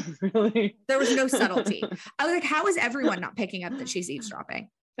overacted. Really? There was no subtlety. I was like, how is everyone not picking up that she's eavesdropping?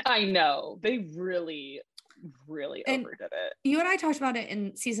 I know. They really overdid it. You and I talked about it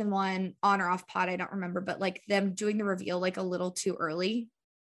in season 1 on or off pod. I don't remember, but like them doing the reveal like a little too early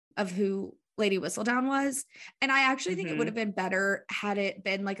of who Lady Whistledown was. And I actually think it would have been better had it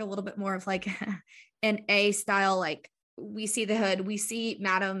been like a little bit more of like an A style, like we see the hood, we see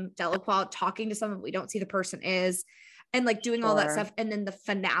Madame Delacroix talking to someone, we don't see the person is, and like doing all that stuff. And then the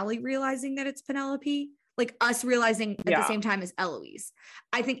finale realizing that it's Penelope, like us realizing at the same time as Eloise,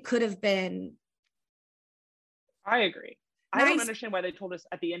 I think could have been. I agree. Nice. I don't understand why they told us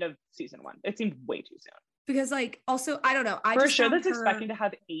at the end of season 1. It seemed way too soon. Because like, also, I don't know. For a show that's expecting to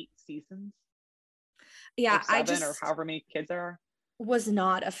have 8 seasons. Yeah. Or 7 or however many kids there are. Was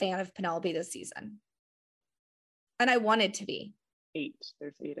not a fan of Penelope this season. And I wanted to be. 8.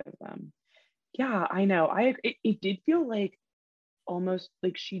 There's 8 of them. Yeah, I know. It did feel like almost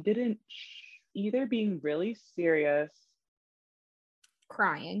like she didn't either being really serious,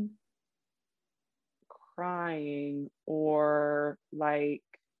 crying, or like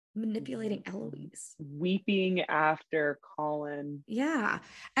manipulating Eloise, weeping after Colin. Yeah,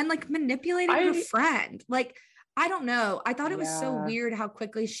 and like manipulating her friend. Like, I don't know. I thought it was so weird how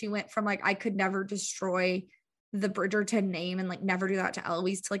quickly she went from like, I could never destroy the Bridgerton name and like never do that to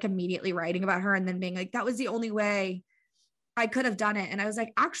Eloise, to like immediately writing about her and then being like, that was the only way I could have done it. And I was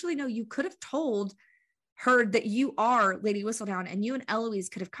like, actually, no, you could have told her that you are Lady Whistledown, and you and Eloise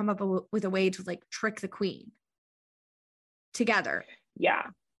could have come up with a way to like trick the queen together. Yeah,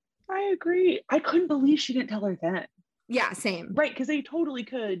 I agree. I couldn't believe she didn't tell her then. Yeah, same. Right, because they totally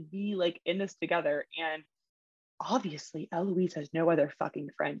could be like in this together, and obviously Eloise has no other fucking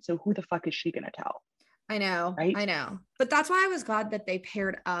friend, so who the fuck is she gonna tell? I know, right? I know. But that's why I was glad that they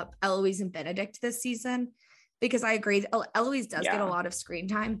paired up Eloise and Benedict this season, because I agree. Eloise does get a lot of screen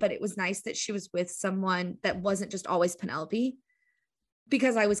time, but it was nice that she was with someone that wasn't just always Penelope,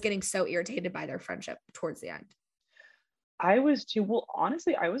 because I was getting so irritated by their friendship towards the end. I was too. Well,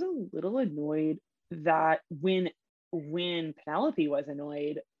 honestly, I was a little annoyed that when Penelope was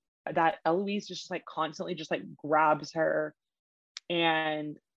annoyed, that Eloise just like constantly just like grabs her,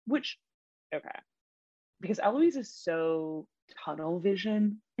 and which, okay. Because Eloise is so tunnel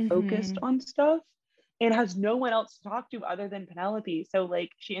vision focused on stuff and has no one else to talk to other than Penelope. So like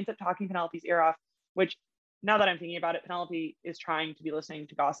she ends up talking Penelope's ear off, which now that I'm thinking about it, Penelope is trying to be listening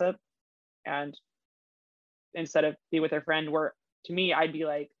to gossip, and instead of be with her friend, where to me, I'd be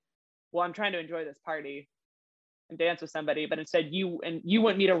like, well, I'm trying to enjoy this party and dance with somebody, but instead you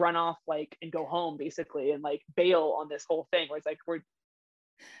want me to run off like and go home basically and like bail on this whole thing where it's like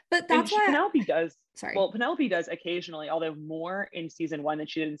but that's why Penelope does. Sorry. Well, Penelope does occasionally, although more in season 1 than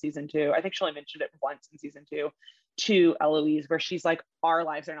she did in season 2. I think she only mentioned it once in season 2 to Eloise, where she's like, our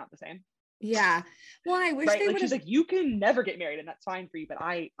lives are not the same. Yeah. Well, I wish right? they like would she's like, you can never get married and that's fine for you, but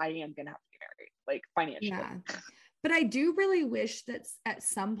I am gonna have to get married, like financially. Yeah. But I do really wish that at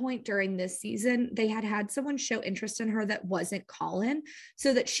some point during this season, they had someone show interest in her that wasn't Colin,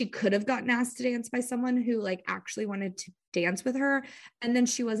 so that she could have gotten asked to dance by someone who like actually wanted to dance with her. And then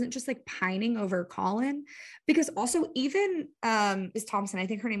she wasn't just like pining over Colin, because also even Miss Thompson, I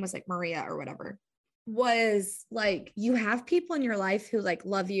think her name was like Maria or whatever, was like, you have people in your life who like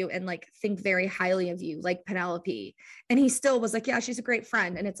love you and like think very highly of you, like Penelope. And he still was like, yeah, she's a great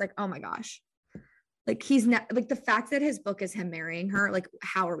friend. And it's like, oh my gosh. Like he's not like the fact that his book is him marrying her. Like,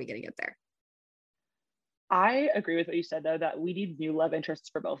 how are we going to get there? I agree with what you said though, that we need new love interests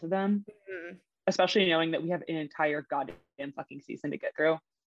for both of them, especially knowing that we have an entire goddamn fucking season to get through.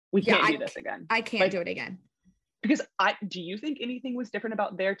 We can't do this again. I can't do it again. Because do you think anything was different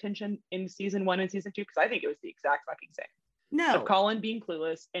about their tension in season 1 and season 2? Because I think it was the exact fucking same. No. Of Colin being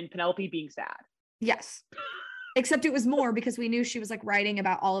clueless and Penelope being sad. Yes. Except it was more because we knew she was like writing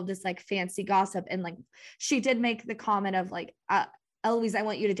about all of this like fancy gossip. And like, she did make the comment of like, Eloise, I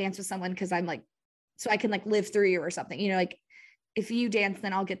want you to dance with someone because I'm like, so I can like live through you or something, you know, like if you dance,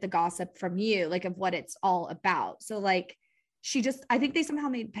 then I'll get the gossip from you, like of what it's all about. So like, I think they somehow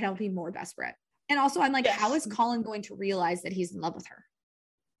made Penelope more desperate. And also I'm like, yes. How is Colin going to realize that he's in love with her?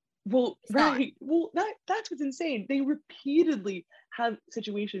 Well, right. Well, that's what's insane. They repeatedly have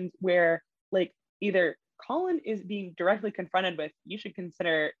situations where like either Colin is being directly confronted with, you should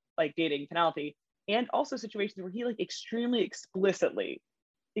consider like dating Penelope, and also situations where he like extremely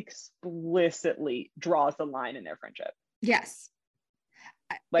explicitly draws the line in their friendship. Yes.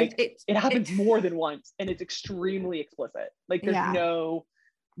 Like it happens more than once and it's extremely explicit. Like there's no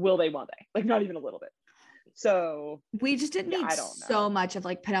will they, won't they? Like not even a little bit. So we just didn't need so much of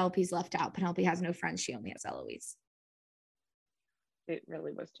like Penelope's left out. Penelope has no friends. She only has Eloise. It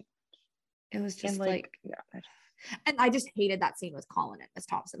really was too much. It was just like and I just hated that scene with Colin and Miss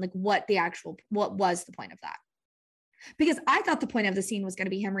Thompson. Like what was the point of that? Because I thought the point of the scene was going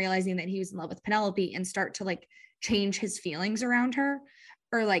to be him realizing that he was in love with Penelope and start to like change his feelings around her,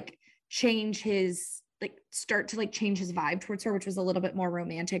 or like change his vibe towards her, which was a little bit more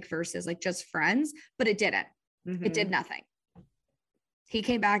romantic versus like just friends, but it didn't. Mm-hmm. It did nothing. He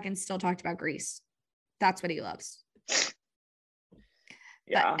came back and still talked about Greece. That's what he loves.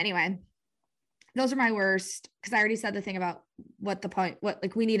 Yeah. But anyway, those are my worst, because I already said the thing about what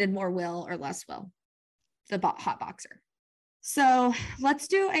we needed more Will or less Will, the hot boxer. So let's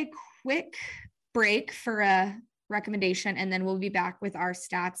do a quick break for a recommendation, and then we'll be back with our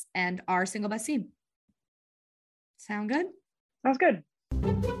stats and our single best scene. Sound good? Sounds good.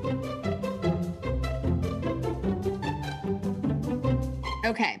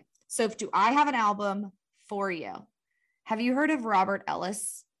 Okay, so do I have an album for you? Have you heard of Robert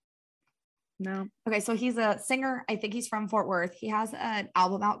Ellis? No. Okay, so he's a singer. I think he's from Fort Worth. He has an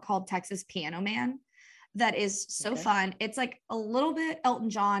album out called Texas Piano Man that is so fun. It's like a little bit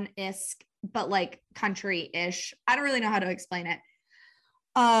Elton John-esque, but like country-ish. I don't really know how to explain it.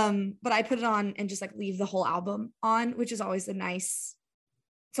 But I put it on and just like leave the whole album on, which is always it's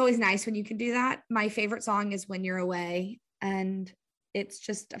always nice when you can do that. My favorite song is When You're Away, and it's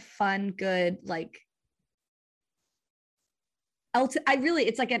just a fun, good, like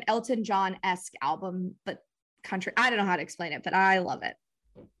it's like an Elton John-esque album, but country. I don't know how to explain it, but I love it.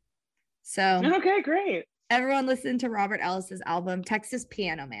 So okay, great. Everyone listen to Robert Ellis's album, Texas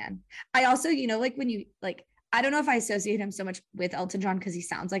Piano Man. I also, like when you like, I don't know if I associate him so much with Elton John because he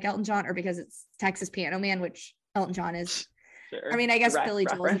sounds like Elton John, or because it's Texas Piano Man, which Elton John is. Sure. I mean, I guess Billy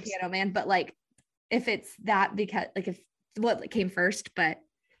Joel is a piano man, but like if it's that, because like if what came first, but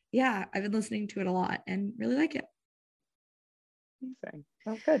yeah, I've been listening to it a lot and really like it. Amazing.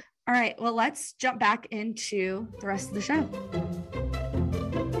 Sounds good. All right, well, let's jump back into the rest of the show.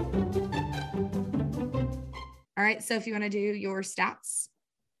 All right, so if you want to do your stats.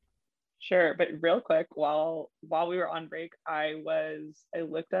 Sure, but real quick, while we were on break, I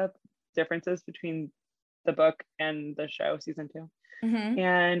looked up differences between the book and the show season 2. Mm-hmm.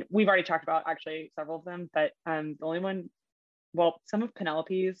 And we've already talked about actually several of them, but the only one, some of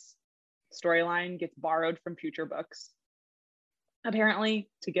Penelope's storyline gets borrowed from future books, apparently,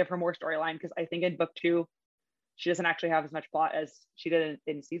 to give her more storyline, because I think in book 2 she doesn't actually have as much plot as she did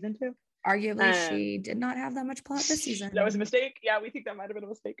in season 2. Arguably, she did not have that much plot this season. That was a mistake. Yeah, we think that might have been a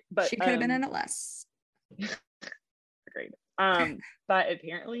mistake, but she could have been in it less. great. But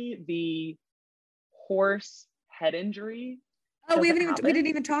apparently the horse head injury. Oh, we doesn't didn't happen.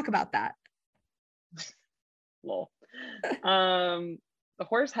 even talk about that. Lol. The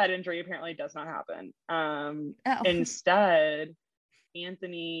horse head injury apparently does not happen. Oh. Instead,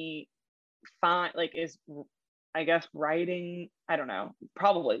 Anthony is, I guess, writing, I don't know,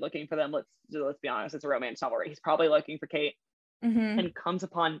 probably looking for them. Let's be honest, it's a romance novel, right? He's probably looking for Kate and comes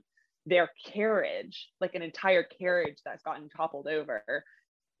upon their carriage, like an entire carriage that's gotten toppled over.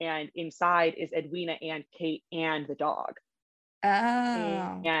 And inside is Edwina and Kate and the dog. Oh.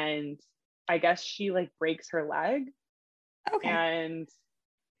 And I guess she like breaks her leg. Okay. And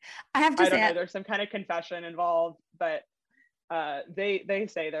I have to I don't say, know, there's some kind of confession involved, but they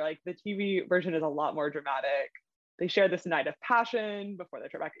say they're like, the TV version is a lot more dramatic. They share this night of passion before their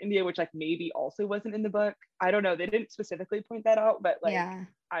trip back to India, which like maybe also wasn't in the book. I don't know. They didn't specifically point that out, but like, yeah.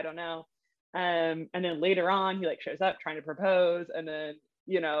 I don't know. And then later on, he like shows up trying to propose, and then,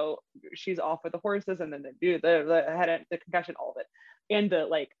 you know, she's off with the horses, and then they do the concussion, all of it. And the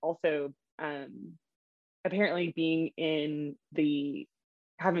like also apparently being in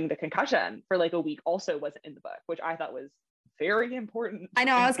having the concussion for like a week also wasn't in the book, which I thought was very important. I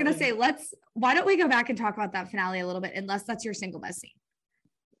know. I was going to say, why don't we go back and talk about that finale a little bit, unless that's your single best scene?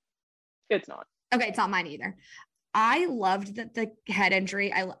 It's not. Okay. It's not mine either. I loved that the head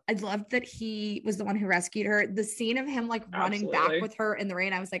injury. I loved that he was the one who rescued her. The scene of him like running back with her in the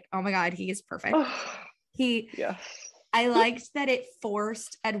rain. I was like, oh my God, he is perfect. Yeah. I liked that it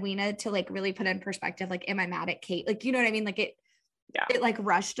forced Edwina to like really put in perspective. Like, am I mad at Kate? Like, you know what I mean? Like it like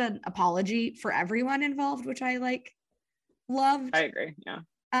rushed an apology for everyone involved, which I like loved. I agree. Yeah.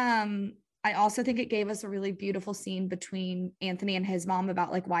 I also think it gave us a really beautiful scene between Anthony and his mom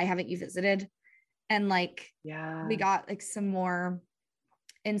about like, why haven't you visited? And like, we got like some more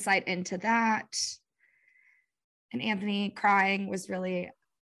insight into that. And Anthony crying was really,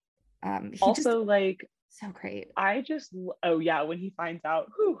 also like so great. When he finds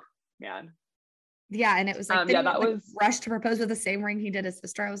out, man. Yeah. And it was like, that was rushed to propose with the same ring he did his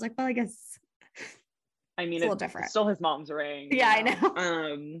sister. I was like, well, I guess. I mean, it's a little different. Still his mom's ring. Yeah, I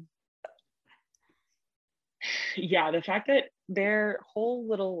know. Yeah, the fact that their whole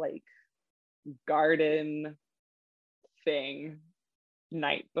little like garden thing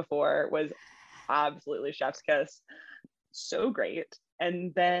night before was absolutely chef's kiss. So great.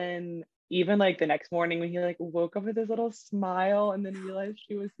 And then even like the next morning when he like woke up with his little smile and then realized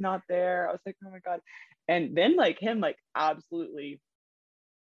she was not there, I was like, oh my God. And then like him like absolutely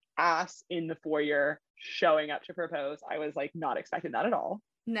ass in the foyer showing up to propose. I was like not expecting that at all.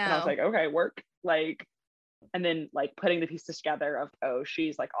 No. And I was like, okay, work. Like, and then like putting the pieces together of, oh,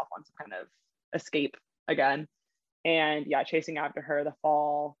 she's like off on some kind of escape again. And yeah, chasing after her the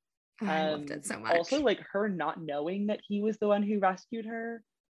fall. I loved it so much. Also like her not knowing that he was the one who rescued her.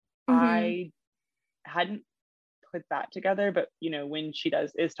 I hadn't put that together, but you know, when she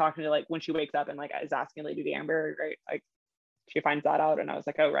is talking to like when she wakes up and like is asking Lady Danbury, right? Like she finds that out, and I was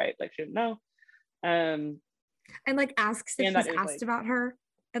like, oh right, like she didn't know. And like asks if he's asked about her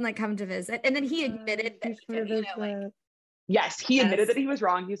and like come to visit, and then he admitted that yes, he admitted that he was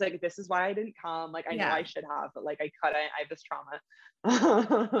wrong. He's like, this is why I didn't come. Like I know I should have, but like I couldn't. I have this trauma.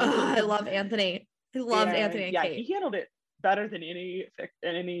 I love Anthony. I loved Anthony and Kate. He handled it better than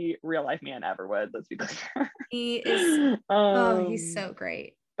any real life man ever would. Let's be clear. He is. He's so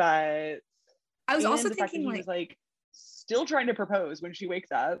great. But I was also thinking he was like still trying to propose when she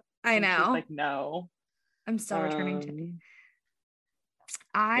wakes up. I know. She's like, no, I'm still returning to me.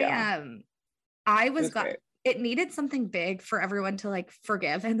 I was glad it needed something big for everyone to like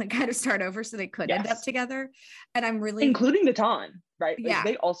forgive and then kind of start over so they could end up together. And I'm really including the Ton, right? Like, yeah.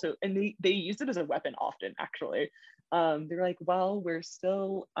 They also they used it as a weapon often, actually. They're like, well, we're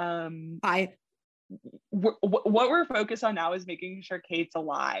still what we're focused on now is making sure Kate's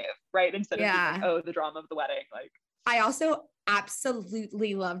alive, right? Instead of like, oh, the drama of the wedding. Like I also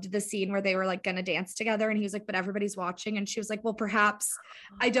absolutely loved the scene where they were like gonna dance together and he was like, but everybody's watching, and she was like, well, perhaps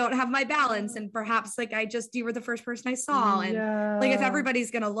I don't have my balance, and perhaps like you were the first person I saw, and like if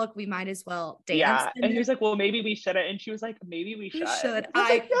everybody's gonna look, we might as well dance. Yeah. And he was like, well, maybe we shouldn't, and she was like, maybe we should.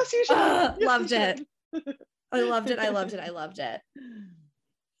 I yes, you should. Loved it. I loved it.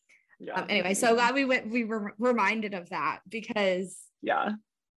 Yeah. Anyway, so glad we were reminded of that, because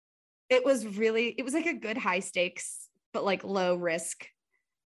it was like a good high stakes but like low risk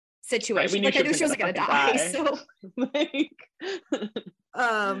situation. Like I knew she wasn't gonna die. So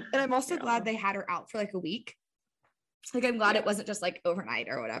and I'm also glad they had her out for like a week. Like I'm glad it wasn't just like overnight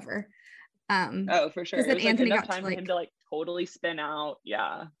or whatever. Oh, for sure. Because then It was like Anthony enough got to time for him like to like totally spin out.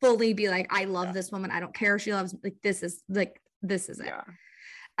 Yeah. fully be like, I love Yeah. this woman. I don't care if she loves like this is it. Yeah.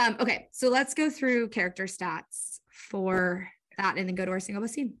 Okay, so let's go through character stats for that and then go to our single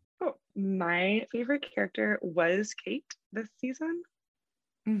best scene. Oh, my favorite character was Kate this season.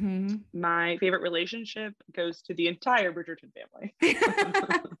 Mm-hmm. My favorite relationship goes to the entire Bridgerton family.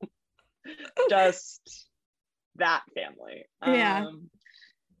 Just that family. Yeah.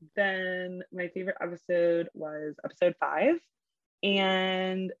 Then my favorite episode was episode 5.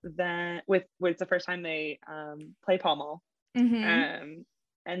 And then with the first time they play Pall Mall. Mm-hmm.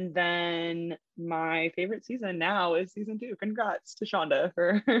 And then my favorite season now is season 2. Congrats to Shonda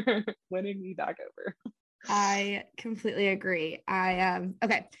for winning me back over. I completely agree.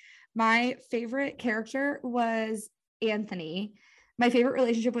 Okay. My favorite character was Anthony. My favorite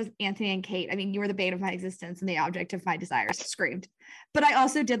relationship was Anthony and Kate. I mean, you were the bane of my existence and the object of my desires. Screamed. But I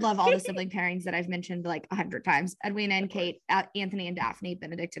also did love all the sibling pairings that I've mentioned like 100 times. Edwina and Kate, Anthony and Daphne,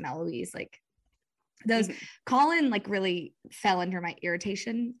 Benedict and Eloise. Like those. Colin like really fell under my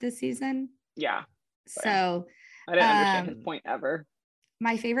irritation this season. Yeah. So I didn't understand his point ever.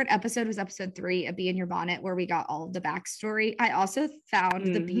 My favorite episode was episode 3, A Bee in Your Bonnet, where we got all of the backstory. I also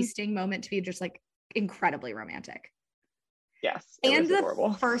found the bee sting moment to be just like incredibly romantic. Yes. And the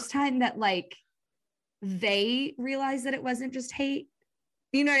adorable. first time that like they realized that it wasn't just hate.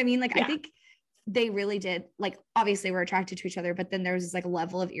 You know what I mean? Like, I think they really did. Like, obviously we're attracted to each other, but then there was this like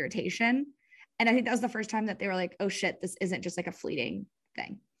level of irritation. And I think that was the first time that they were like, oh shit, this isn't just like a fleeting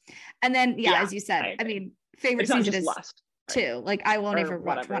thing. And then, as you said, I mean, favorite season is Lust. 2. Like, I won't Or ever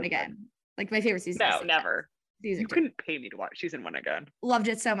watch whatever, 1 again. Like, my favorite season. No, never. Season You 2. couldn't pay me to watch season 1 again. Loved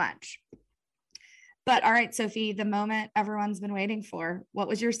it so much. But all right, Sophie, the moment everyone's been waiting for. What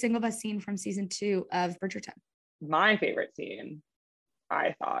was your single best scene from season 2 of Bridgerton? My favorite scene,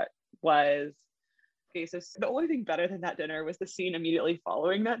 I thought, was so the only thing better than that dinner was the scene immediately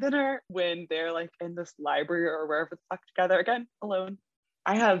following that dinner when they're like in this library or wherever the fuck together again, alone.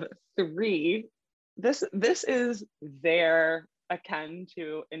 I have 3. This is their akin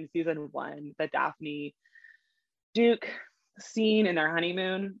to in season 1, the Daphne Duke scene in their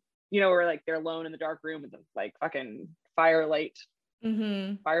honeymoon. You know, where like they're alone in the dark room with the like fucking fireplace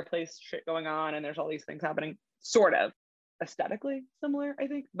shit going on, and there's all these things happening. Sort of aesthetically similar, I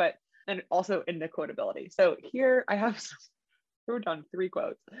think, but and also in the quotability. So here I have wrote down 3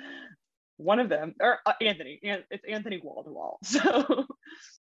 quotes. One of them, or Anthony, it's Anthony wall to wall. So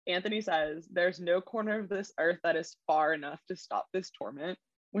Anthony says, "There's no corner of this earth that is far enough to stop this torment."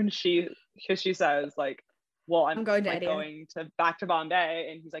 When she says like, well, I'm going to going to back to Bombay,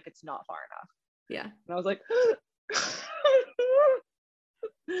 and he's like, it's not far enough. Yeah. And I was like,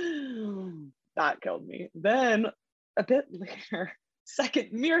 that killed me. Then a bit later,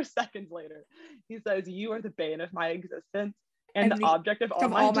 mere seconds later, he says, "You are the bane of my existence and the object of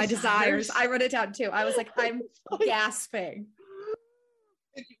all my desires." I wrote it down too. I was like, I'm gasping.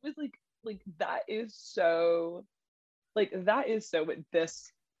 And it was like that is so what this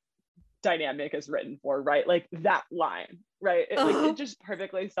dynamic is written for, right? Like that line, right? It just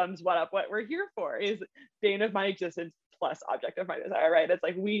perfectly sums what we're here for, is bane of my existence plus object of my desire, right? It's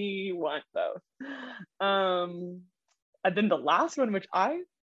like we want both. And then the last one, which I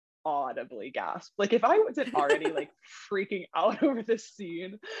audibly gasped, like if I wasn't already like freaking out over this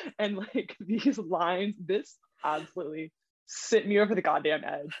scene and like these lines, this absolutely sent me over the goddamn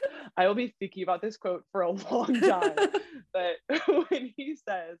edge. I will be thinking about this quote for a long time. But when he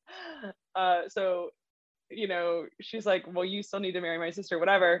says, so, you know, she's like, well, you still need to marry my sister,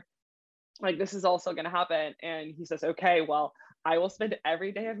 whatever. Like, this is also going to happen. And he says, okay, well, I will spend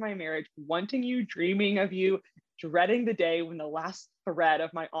every day of my marriage wanting you, dreaming of you, dreading the day when the last thread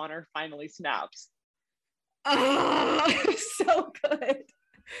of my honor finally snaps. Oh, so good.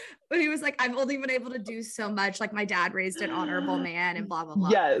 But he was like, I've only been able to do so much. Like, my dad raised an honorable man and blah, blah, blah.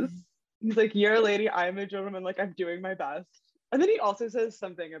 Yes. He's like, you're a lady, I'm a gentleman, like I'm doing my best. And then he also says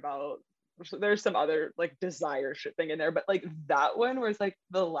something about, there's some other like desire shit thing in there, but like that one was like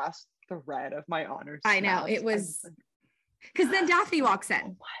the last thread of my honor. I know, it was, because then Daphne walks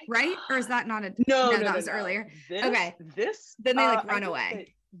in, right? Or is that not a, no, that was earlier. Okay. Then they like run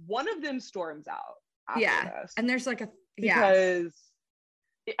away. One of them storms out after this. And there's like because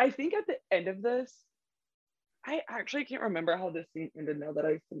I think at the end of this, I actually can't remember how this scene ended now that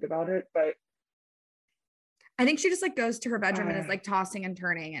I think about it, but I think she just like goes to her bedroom and is like tossing and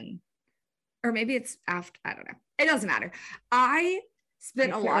turning, and or maybe it's after, I don't know. It doesn't matter. I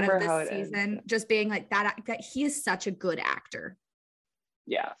spent a lot of this season just being like that he is such a good actor.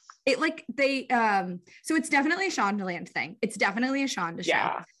 Yes. It like they so it's definitely a Shondaland thing. It's definitely a Shonda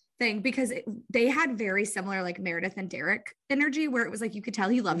show. thing because they had very similar like Meredith and Derek energy where it was like you could tell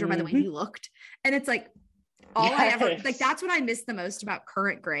he loved her by the way he looked. And it's like I ever like that's what I miss the most about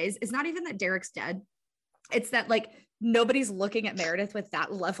current Greys is not even that Derek's dead. It's that like nobody's looking at Meredith with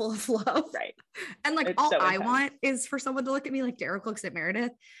that level of love. Right. And like It's all so I intense. want is for someone to look at me like Derek looks at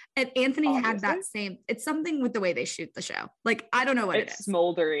Meredith. And Anthony had that same, it's something with the way they shoot the show. Like, I don't know what It's it is.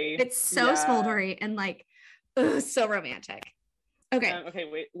 smoldery. It's so smoldery and like, so romantic. Okay. Okay,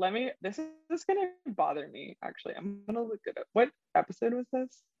 wait, this is gonna bother me, actually. I'm gonna look it up. What episode was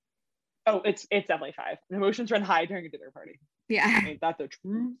this? Oh, it's definitely 5. Emotions run high during a dinner party. Yeah. Ain't that the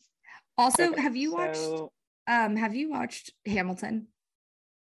truth? Also, Okay, have you watched Hamilton?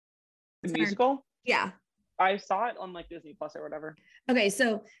 The musical? Yeah. I saw it on like Disney Plus or whatever. Okay,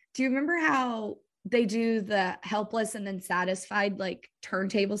 so do you remember how they do the helpless and then satisfied like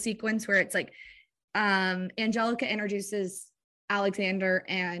turntable sequence where it's like Angelica introduces Alexander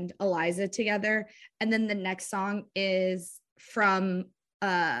and Eliza together, and then the next song is from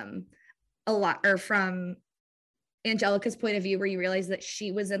from Angelica's point of view, where you realize that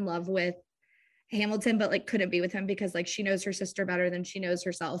she was in love with Hamilton but like couldn't be with him because like she knows her sister better than she knows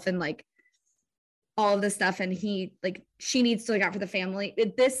herself and like all of this stuff, and he like she needs to look out for the family.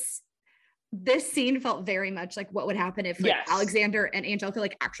 This scene felt very much like what would happen if like Alexander and Angelica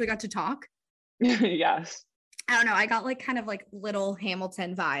like actually got to talk. Yes. I don't know. I got like kind of like little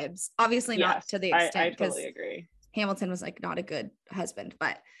Hamilton vibes. Obviously not to the extent I because totally agree. Hamilton was like not a good husband,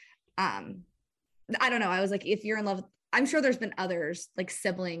 but I don't know. I was like, if you're in love, I'm sure there's been others like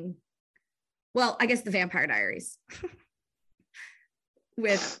sibling. Well, I guess the Vampire Diaries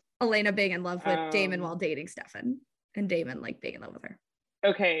with Elena being in love with Damon while dating Stefan and Damon like being in love with her.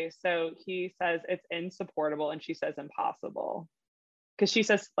 Okay, so he says it's insupportable and she says impossible. Because she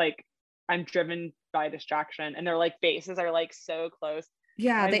says like, I'm driven by distraction, and their like faces are like so close.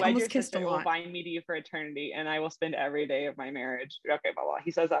 Yeah, they almost kissed a lot. Will bind me to you for eternity, and I will spend every day of my marriage. Okay, blah blah.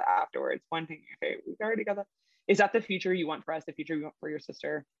 He says that afterwards. One thing, okay, we already got that. Is that the future you want for us? The future you want for your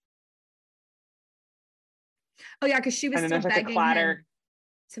sister? Oh yeah, because she was still begging him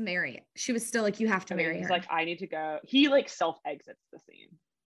to marry it. She was still like, you have to marry her. He's like, I need to go. He like self exits the scene.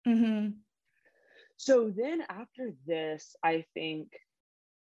 Mm-hmm. So then after this, I think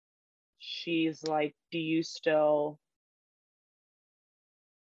she's like, do you still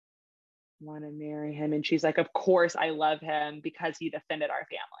want to marry him? And she's like, of course I love him because he defended our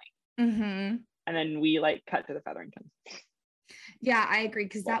family. Mm-hmm. And then we like cut to the Featheringtons. Yeah, I agree,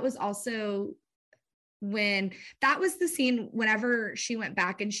 because that was also when that was the scene whenever she went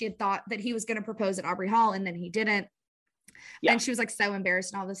back and she had thought that he was going to propose at Aubrey Hall and then he didn't. Yeah. And she was like so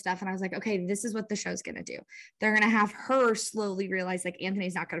embarrassed and all this stuff. And I was like, okay, this is what the show's going to do. They're going to have her slowly realize like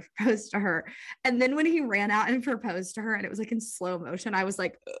Anthony's not going to propose to her. And then when he ran out and proposed to her and it was like in slow motion, I was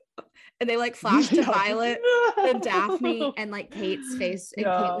like, ugh. And they like flashed to Violet and Daphne and like Kate's face, and Kate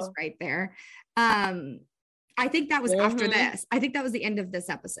was right there. I think that was after this. I think that was the end of this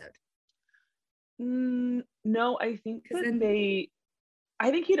episode. No, I think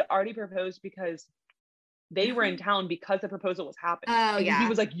I think he'd already proposed because they were in town because the proposal was happening. Oh, yeah. He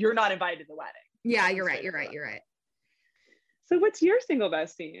was like, you're not invited to the wedding. Yeah, you're right. So what's your single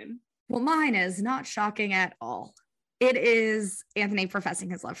best scene? Well, mine is not shocking at all. It is Anthony professing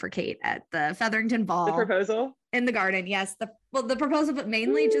his love for Kate at the Featherington ball. The proposal? In the garden, yes. The proposal, but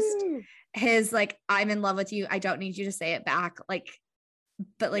mainly just his like, I'm in love with you. I don't need you to say it back. Like,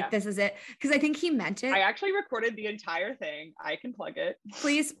 but like, this is it. Because I think he meant it. I actually recorded the entire thing. I can plug it.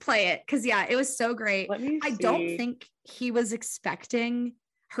 Please play it. Because yeah, it was so great. Let me see. I don't think he was expecting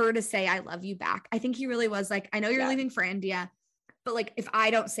her to say, I love you back. I think he really was like, I know you're leaving for India, but like, if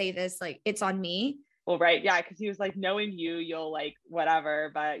I don't say this, like, it's on me. Well, right. Yeah. Because he was like, knowing you, you'll like, whatever,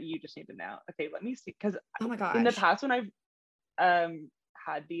 but you just need to know. Okay, let me see. Because oh my gosh, in the past when I've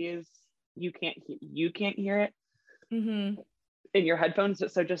had these, you can't hear it. Mm-hmm. In your headphones,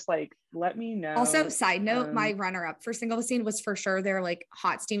 so just like let me know. Also, side note, my runner-up for single scene was for sure their like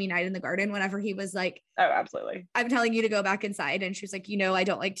hot steamy night in the garden whenever he was like, oh absolutely, I'm telling you to go back inside, and she was like, you know, I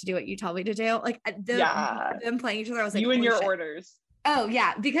don't like to do what you tell me to do. Like them playing each other, I was like, you and your shit. Orders. Oh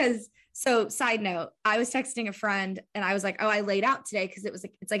yeah, because so side note, I was texting a friend and I was like, oh, I laid out today because it was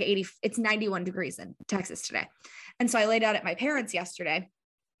like it's 91 degrees in Texas today, and so I laid out at my parents yesterday,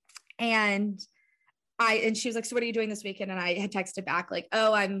 and she was like, so what are you doing this weekend? And I had texted back like,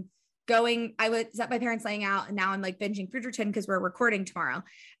 oh, I was at my parents laying out, and now I'm like binging Bridgerton because we're recording tomorrow.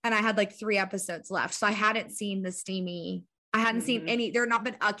 And I had like 3 episodes left. So I hadn't seen the steamy, I hadn't seen any, there had not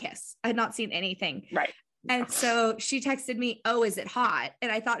been a kiss. I had not seen anything. Right. And so she texted me, oh, is it hot?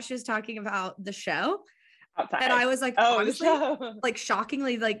 And I thought she was talking about the show. Outside. And I was like, oh, honestly, so- like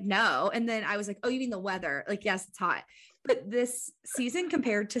shockingly, like, no. And then I was like, oh, you mean the weather? Like, yes, it's hot. But this season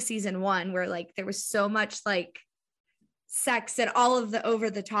compared to season 1, where like there was so much like sex and all of the over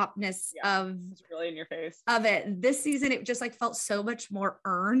the topness of it's really in your face. it, this season it just like felt so much more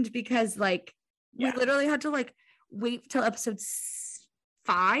earned, because like we literally had to like wait till episode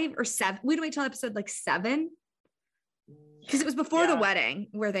 5 or 7. We'd wait till episode like 7, because it was before the wedding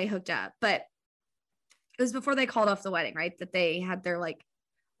where they hooked up, but it was before they called off the wedding, right? That they had their like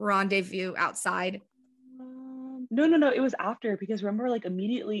rendezvous outside. No. It was after, because remember, like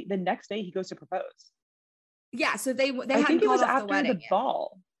immediately the next day he goes to propose. Yeah, so they I hadn't think it called was off after the wedding the yet.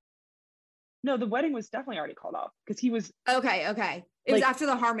 ball. No, the wedding was definitely already called off, because he was Okay. It was like, after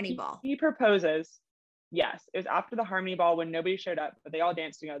the Harmony Ball. He proposes. Yes, it was after the Harmony Ball when nobody showed up, but they all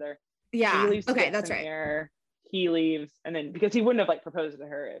danced together. Yeah. He leaves to Okay, get that's some right. air. He leaves, and then because he wouldn't have like proposed to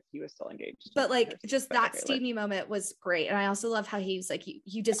her if he was still engaged. But like just that okay, steamy moment was great. And I also love how he was like,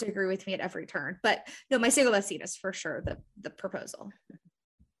 you disagree with me at every turn. But no, my single best scene is for sure the proposal.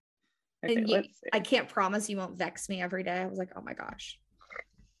 Okay, And let's see. I can't promise you won't vex me every day. I was like, oh my gosh,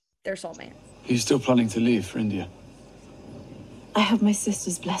 they're soulmates. Are you still planning to leave for India? I have my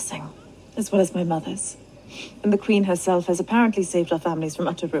sister's blessing, as well as my mother's. And the Queen herself has apparently saved our families from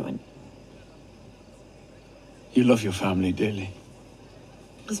utter ruin. You love your family dearly.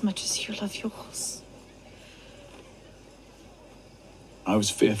 As much as you love yours. I was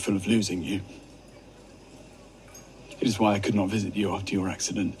fearful of losing you. It is why I could not visit you after your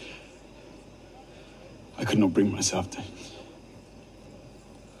accident. I could not bring myself to.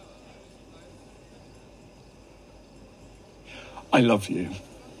 I love you.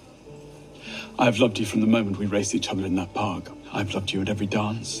 I have loved you from the moment we raced each other in that park. I've loved you at every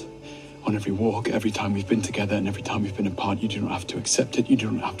dance, on every walk, every time we've been together, and every time we've been apart. You do not have to accept it, you do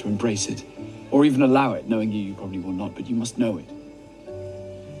not have to embrace it, or even allow it. Knowing you probably will not, but you must know it.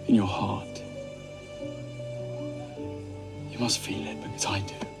 In your heart. You must feel it, because I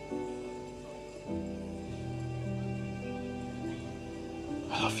do.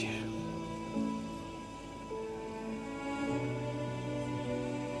 I love you.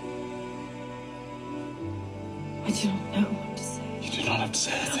 I do not know what to say. You do not have to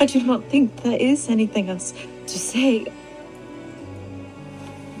say anything. I do not think there is anything else to say.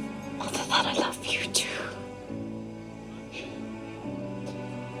 Other than I love you too.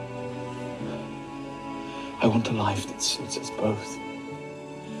 I want a life that suits us both.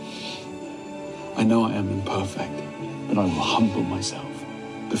 I know I am imperfect, but I will humble myself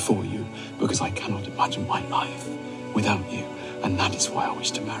before you, because I cannot imagine my life without you, and that is why I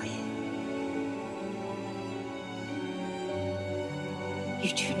wish to marry you.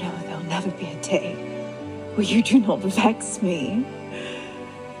 You do know there'll never be a day where you do not vex me.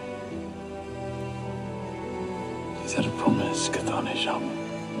 Is that a promise, Kathane Sharma?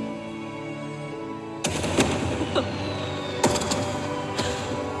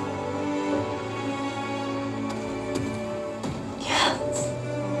 Yes.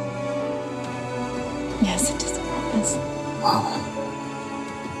 Yes, it is a promise. Well,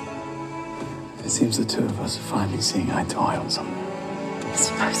 it seems the two of us are finally seeing eye to eye on something. I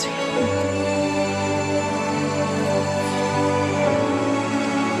suppose we are.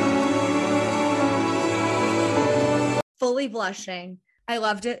 Fully blushing. I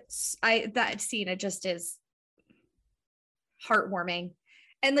loved it. That scene, it just is heartwarming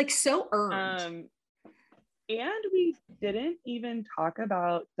and like so earned. And we didn't even talk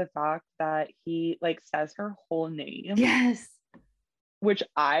about the fact that he like says her whole name. Yes. Which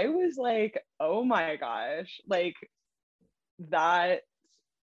I was like, oh my gosh, like that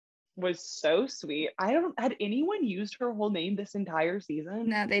was so sweet. Had anyone used her whole name this entire season?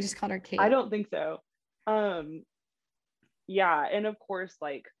 No, they just called her Kate. I don't think so. Yeah, and of course,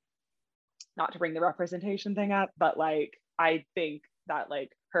 like, not to bring the representation thing up, but like I think that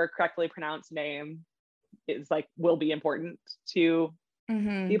like her correctly pronounced name is like will be important to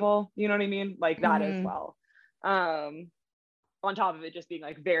people, you know what I mean, like that as well. On top of it just being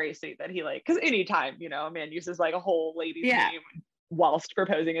like very sweet that he like, because anytime, you know, a man uses like a whole lady's name whilst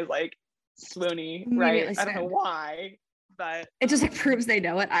proposing is like swoony, right? I don't know why, but it just like proves they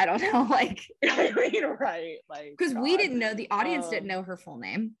know it. I don't know, like I mean, right, like because we didn't know, the audience didn't know her full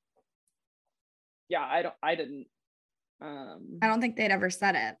name. Yeah, I didn't. I don't think they'd ever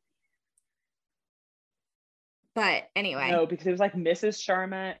said it. But anyway. No, because it was like Mrs.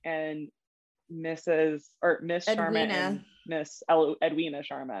 Sharma and Miss Sharma and Miss Edwina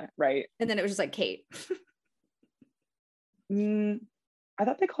Sharma, right? And then it was just like Kate. I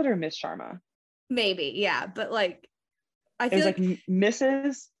thought they called her Miss Sharma. Maybe, yeah, but like I it feel was like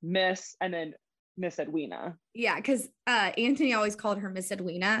Mrs., Miss, and then Miss Edwina. Yeah, because Anthony always called her Miss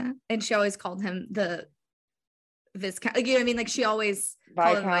Edwina, and she always called him the Viscount. Like, you know what I mean? Like, she always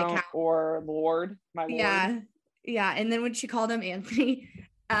called him Viscount or Lord, my Lord. Yeah. And then when she called him Anthony,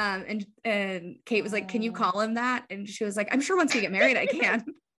 and Kate was like, "Can you call him that?" And she was like, "I'm sure once we get married, I can."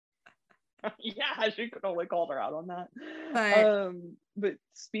 Yeah, she could only called her out on that. But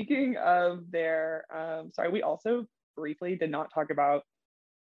speaking of their, sorry, we also briefly did not talk about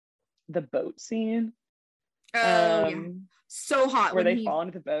the boat scene. Yeah. So hot where they fall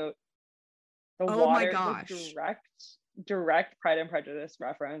into the boat. The water, my gosh. Direct Pride and Prejudice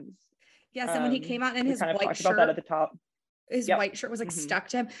reference. Yes, and when he came out in his white talked shirt, about that at the top. His white shirt was like stuck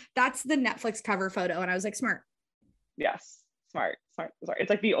to him. That's the Netflix cover photo, and I was like, smart. Yes, smart. It's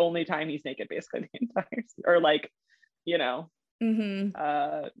like the only time he's naked, basically, the entire, or like, you know,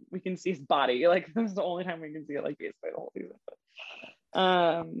 we can see his body. Like, this is the only time we can see it, like, basically the whole season.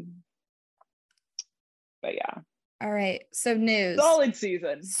 But yeah. All right. So news.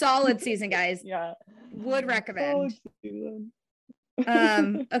 Solid season, guys. Yeah. Would recommend. Solid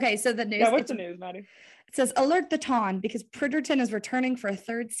okay. So the news. Yeah, what's the news, Maddie? It says, alert the Ton because Bridgerton is returning for a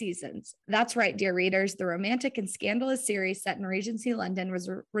third season. That's right, dear readers. The romantic and scandalous series set in Regency London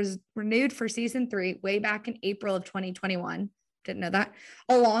was renewed for season 3 way back in April of 2021. Didn't know that.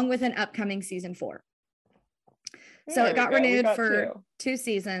 Along with an upcoming season 4. So it got renewed for 2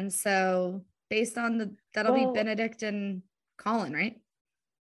 seasons. So based on that'll be Benedict and Colin, right?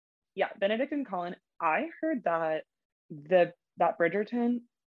 Yeah, Benedict and Colin. I heard that that Bridgerton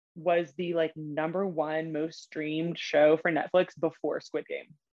was the like #1 most streamed show for Netflix before Squid Game.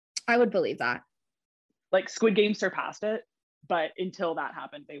 I would believe that. Like, Squid Game surpassed it, but until that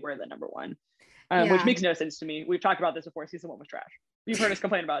happened, they were the #1, which makes no sense to me. We've talked about this before. Season 1 was trash. You've heard us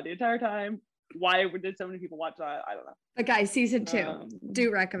complain about it the entire time. Why did so many people watch that? I don't know. But guys, season 2,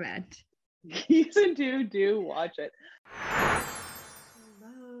 do recommend. Season 2, do watch it.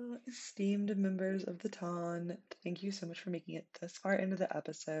 Hello, esteemed members of the Ton. Thank you so much for making it this far into the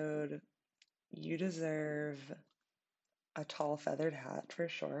episode. You deserve a tall feathered hat for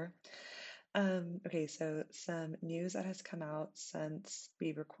sure. Okay, so some news that has come out since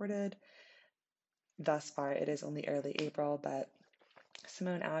we recorded. Thus far, it is only early April, but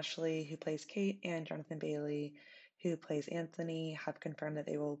Simone Ashley, who plays Kate, and Jonathan Bailey, who plays Anthony, have confirmed that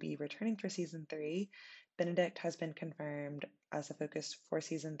they will be returning for season 3. Benedict has been confirmed as the focus for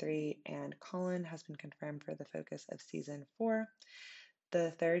season 3, and Colin has been confirmed for the focus of season 4.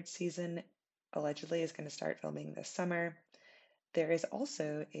 The third season allegedly is going to start filming this summer. There is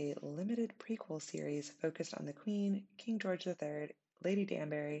also a limited prequel series focused on the Queen, King George III, Lady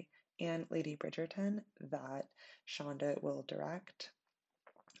Danbury, and Lady Bridgerton that Shonda will direct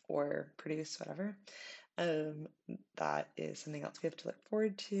or produce, whatever. That is something else we have to look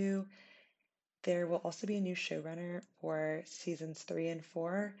forward to. There will also be a new showrunner for seasons 3 and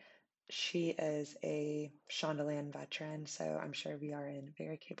 4. She is a Shondaland veteran, so I'm sure we are in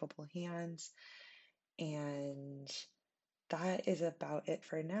very capable hands. And that is about it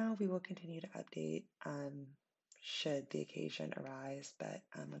for now. We will continue to update should the occasion arise. But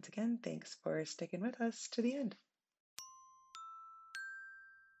once again, thanks for sticking with us to the end.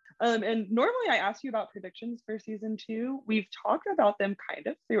 And normally I ask you about predictions for season 2. We've talked about them kind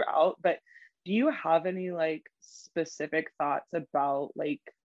of throughout, but do you have any like specific thoughts about, like,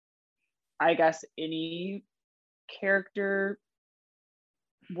 I guess, any character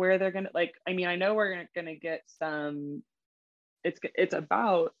where they're gonna, like, I mean, I know we're gonna get some, it's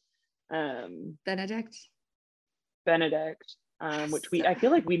about Benedict, which I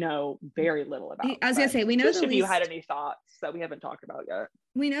feel like we know very little about. I was gonna say, we know just the if least. You had any thoughts that we haven't talked about yet?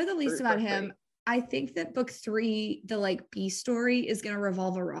 We know the least about him. I think that book 3, the like B story, is going to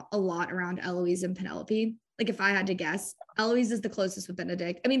revolve a lot around Eloise and Penelope. Like, if I had to guess, Eloise is the closest with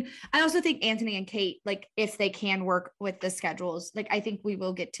Benedict. I mean, I also think Anthony and Kate, like, if they can work with the schedules, like, I think we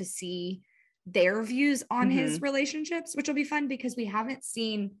will get to see their views on his relationships, which will be fun because we haven't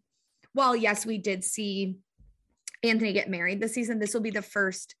seen, well, yes, we did see Anthony get married this season. This will be the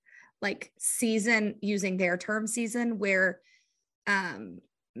first like season, using their term, season where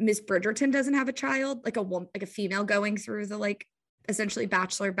Miss Bridgerton doesn't have a child, like a female going through the like essentially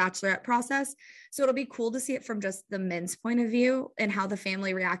bachelorette process. So it'll be cool to see it from just the men's point of view and how the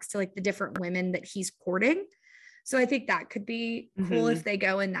family reacts to like the different women that he's courting. So I think that could be cool if they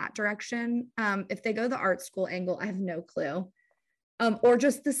go in that direction. If they go the art school angle, I have no clue. Or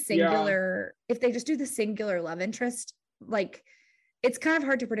just the singular, if they just do the singular love interest, like, it's kind of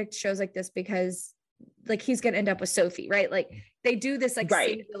hard to predict shows like this because like he's going to end up with Sophie, right? Like, they do this like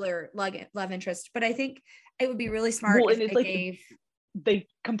singular love interest, but I think it would be really smart if they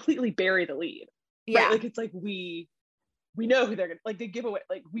completely bury the lead. Yeah. Right? Like it's like we know who they're gonna, like they give away,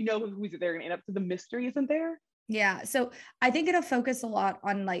 like we know who they're gonna end up, so the mystery isn't there. Yeah. So I think it'll focus a lot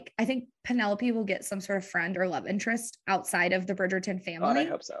on like, I think Penelope will get some sort of friend or love interest outside of the Bridgerton family. God, I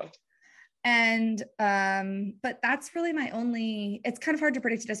hope so. And but that's really my only, it's kind of hard to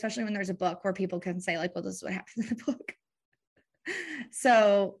predict it, especially when there's a book where people can say like, well, this is what happens in the book.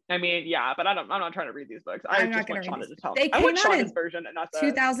 So I mean, yeah, but I'm not trying to read these books. I'm I not just want gonna read Shonda these. to tell They me. I came want out Shonda's in version, and that's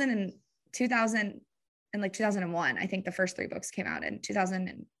 2000 and like 2001. I think the first 3 books came out in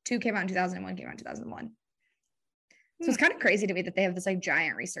 2002, came out in 2001, came out in 2001. So it's kind of crazy to me that they have this like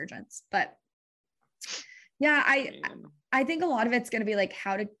giant resurgence. But yeah, I think a lot of it's going to be like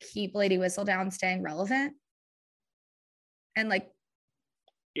how to keep Lady Whistledown staying relevant. And like,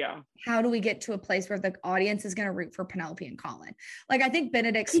 yeah, how do we get to a place where the audience is going to root for Penelope and Colin? Like, I think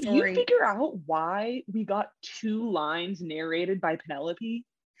Benedict's Could story. you figure out why we got 2 lines narrated by Penelope?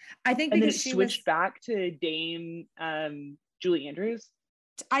 I think and then because it switched back to Dame Julie Andrews.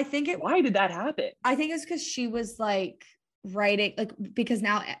 I think it. Why did that happen? I think it's because she was like writing, like because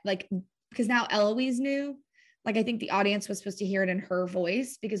now Eloise knew. Like, I think the audience was supposed to hear it in her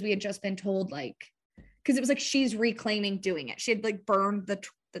voice because we had just been told, like, because it was like she's reclaiming doing it. She had like burned that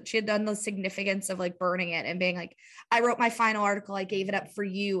she had done the significance of like burning it and being like, I wrote my final article, I gave it up for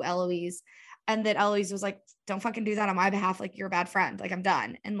you, Eloise. And then Eloise was like, don't fucking do that on my behalf. Like, you're a bad friend. Like, I'm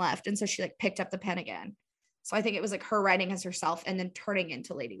done, and left. And so she like picked up the pen again. So I think it was like her writing as herself and then turning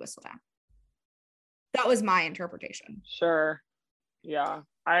into Lady Whistledown. That was my interpretation. Sure. Yeah.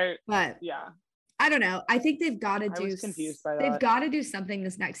 Yeah. I don't know. I think they've got to I was confused by that. They've got to do something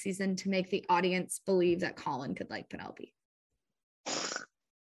this next season to make the audience believe that Colin could like Penelope.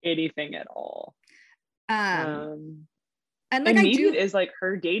 Anything at all. And like, and maybe it is like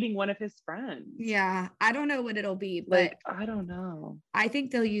her dating one of his friends. Yeah, I don't know what it'll be, but like, I don't know. I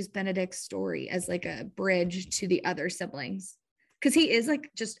think they'll use Benedict's story as like a bridge to the other siblings, because he is like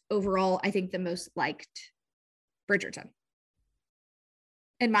just overall, I think, the most liked Bridgerton,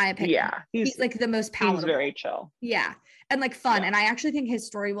 in my opinion. Yeah, he's like the most palatable. He's very chill. Yeah, and like fun. Yeah. And I actually think his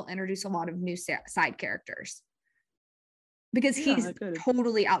story will introduce a lot of new side characters because he's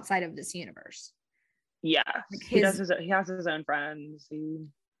totally outside of this universe. Yeah, like he has his own friends.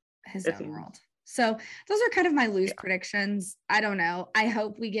 His own world. So those are kind of my loose predictions. I don't know. I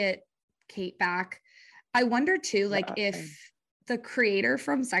hope we get Kate back. I wonder too, like if the creator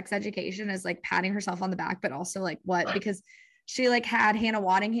from Sex Education is like patting herself on the back, but also like what? Because she like had Hannah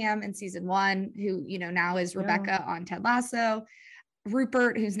Waddingham in season 1, who, you know, now is Rebecca on Ted Lasso.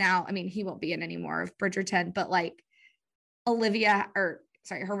 Rupert, who's now, I mean, he won't be in any more of Bridgerton, but like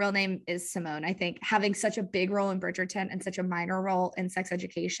her real name is Simone, I think, having such a big role in Bridgerton and such a minor role in Sex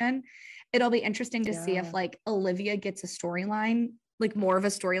Education. It'll be interesting to see if like Olivia gets a storyline, like more of a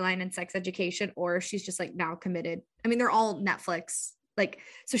storyline in Sex Education, or if she's just like now committed. I mean, they're all Netflix, like,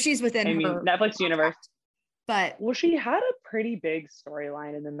 so she's within her Netflix universe. But well, she had a pretty big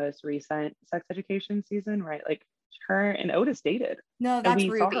storyline in the most recent Sex Education season, right? Like her and Otis dated. No, that's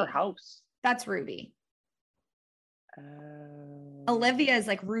we Ruby. Saw her house. That's Ruby. Olivia is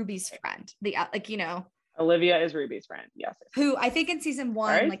like Ruby's friend. The like, you know, Olivia is Ruby's friend. Yes. Who I think in season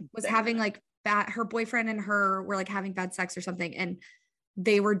 1 like was having like her boyfriend and her were like having bad sex or something, and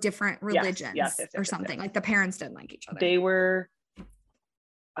they were different religions or something. Like the parents didn't like each other. They were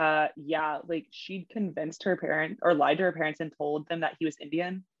like she'd convinced her parents or lied to her parents and told them that he was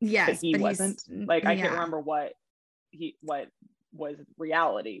Indian. Yes, but he wasn't. Like I can't remember what was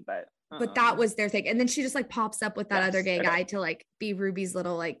reality, but that was their thing. And then she just like pops up with that other gay guy to like be Ruby's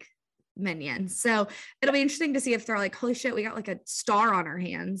little like minion. So it'll be interesting to see if they're like, holy shit, we got like a star on our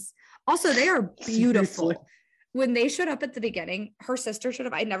hands. Also, they are beautiful. When they showed up at the beginning, her sister showed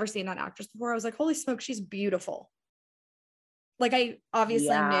up. I'd never seen that actress before. I was like, holy smoke, she's beautiful. Like I obviously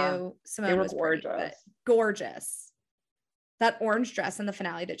knew Simone was gorgeous. Pretty, but gorgeous. That orange dress in the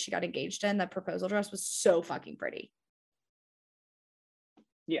finale that she got engaged in, that proposal dress, was so fucking pretty.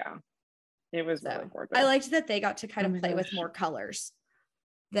 Yeah. It was really gorgeous. I liked that they got to kind of play with more colors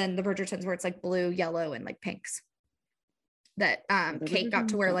than the Bridgertons, where it's like blue, yellow, and like pinks. That Kate got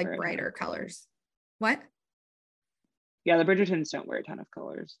to wear like brighter colors. What? Yeah, the Bridgertons don't wear a ton of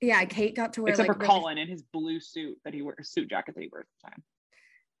colors. Yeah, Kate got to wear except for Colin in his blue suit that he wears, suit jacket that he wears at the time.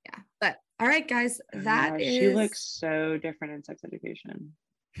 Yeah, but all right, guys, she looks so different in Sex Education.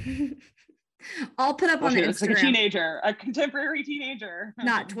 I'll put up on the Instagram. Looks like a teenager, a contemporary teenager.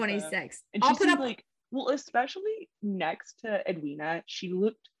 Not 26. And I'll put up like, well, especially next to Edwina, she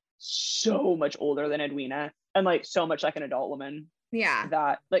looked so much older than Edwina and like so much like an adult woman. Yeah.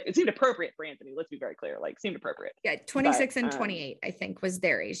 that like it seemed appropriate for Anthony. Let's be very clear. Like seemed appropriate. Yeah. 26 But, and 28, I think, was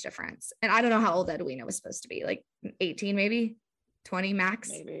their age difference. And I don't know how old Edwina was supposed to be, like 18, maybe 20 max.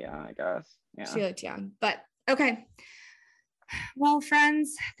 Maybe, yeah, I guess. Yeah. She looked young, but okay. Well,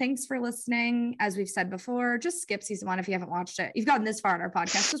 friends, thanks for listening. As we've said before, just skip season 1 if you haven't watched it. You've gotten this far in our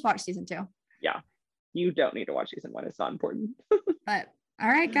podcast, just watch season 2. Yeah. You don't need to watch season 1. It's not important. But all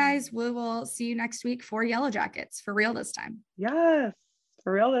right, guys, we will see you next week for Yellow Jackets, for real this time. Yes.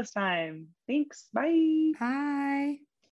 For real this time. Thanks. Bye. Bye.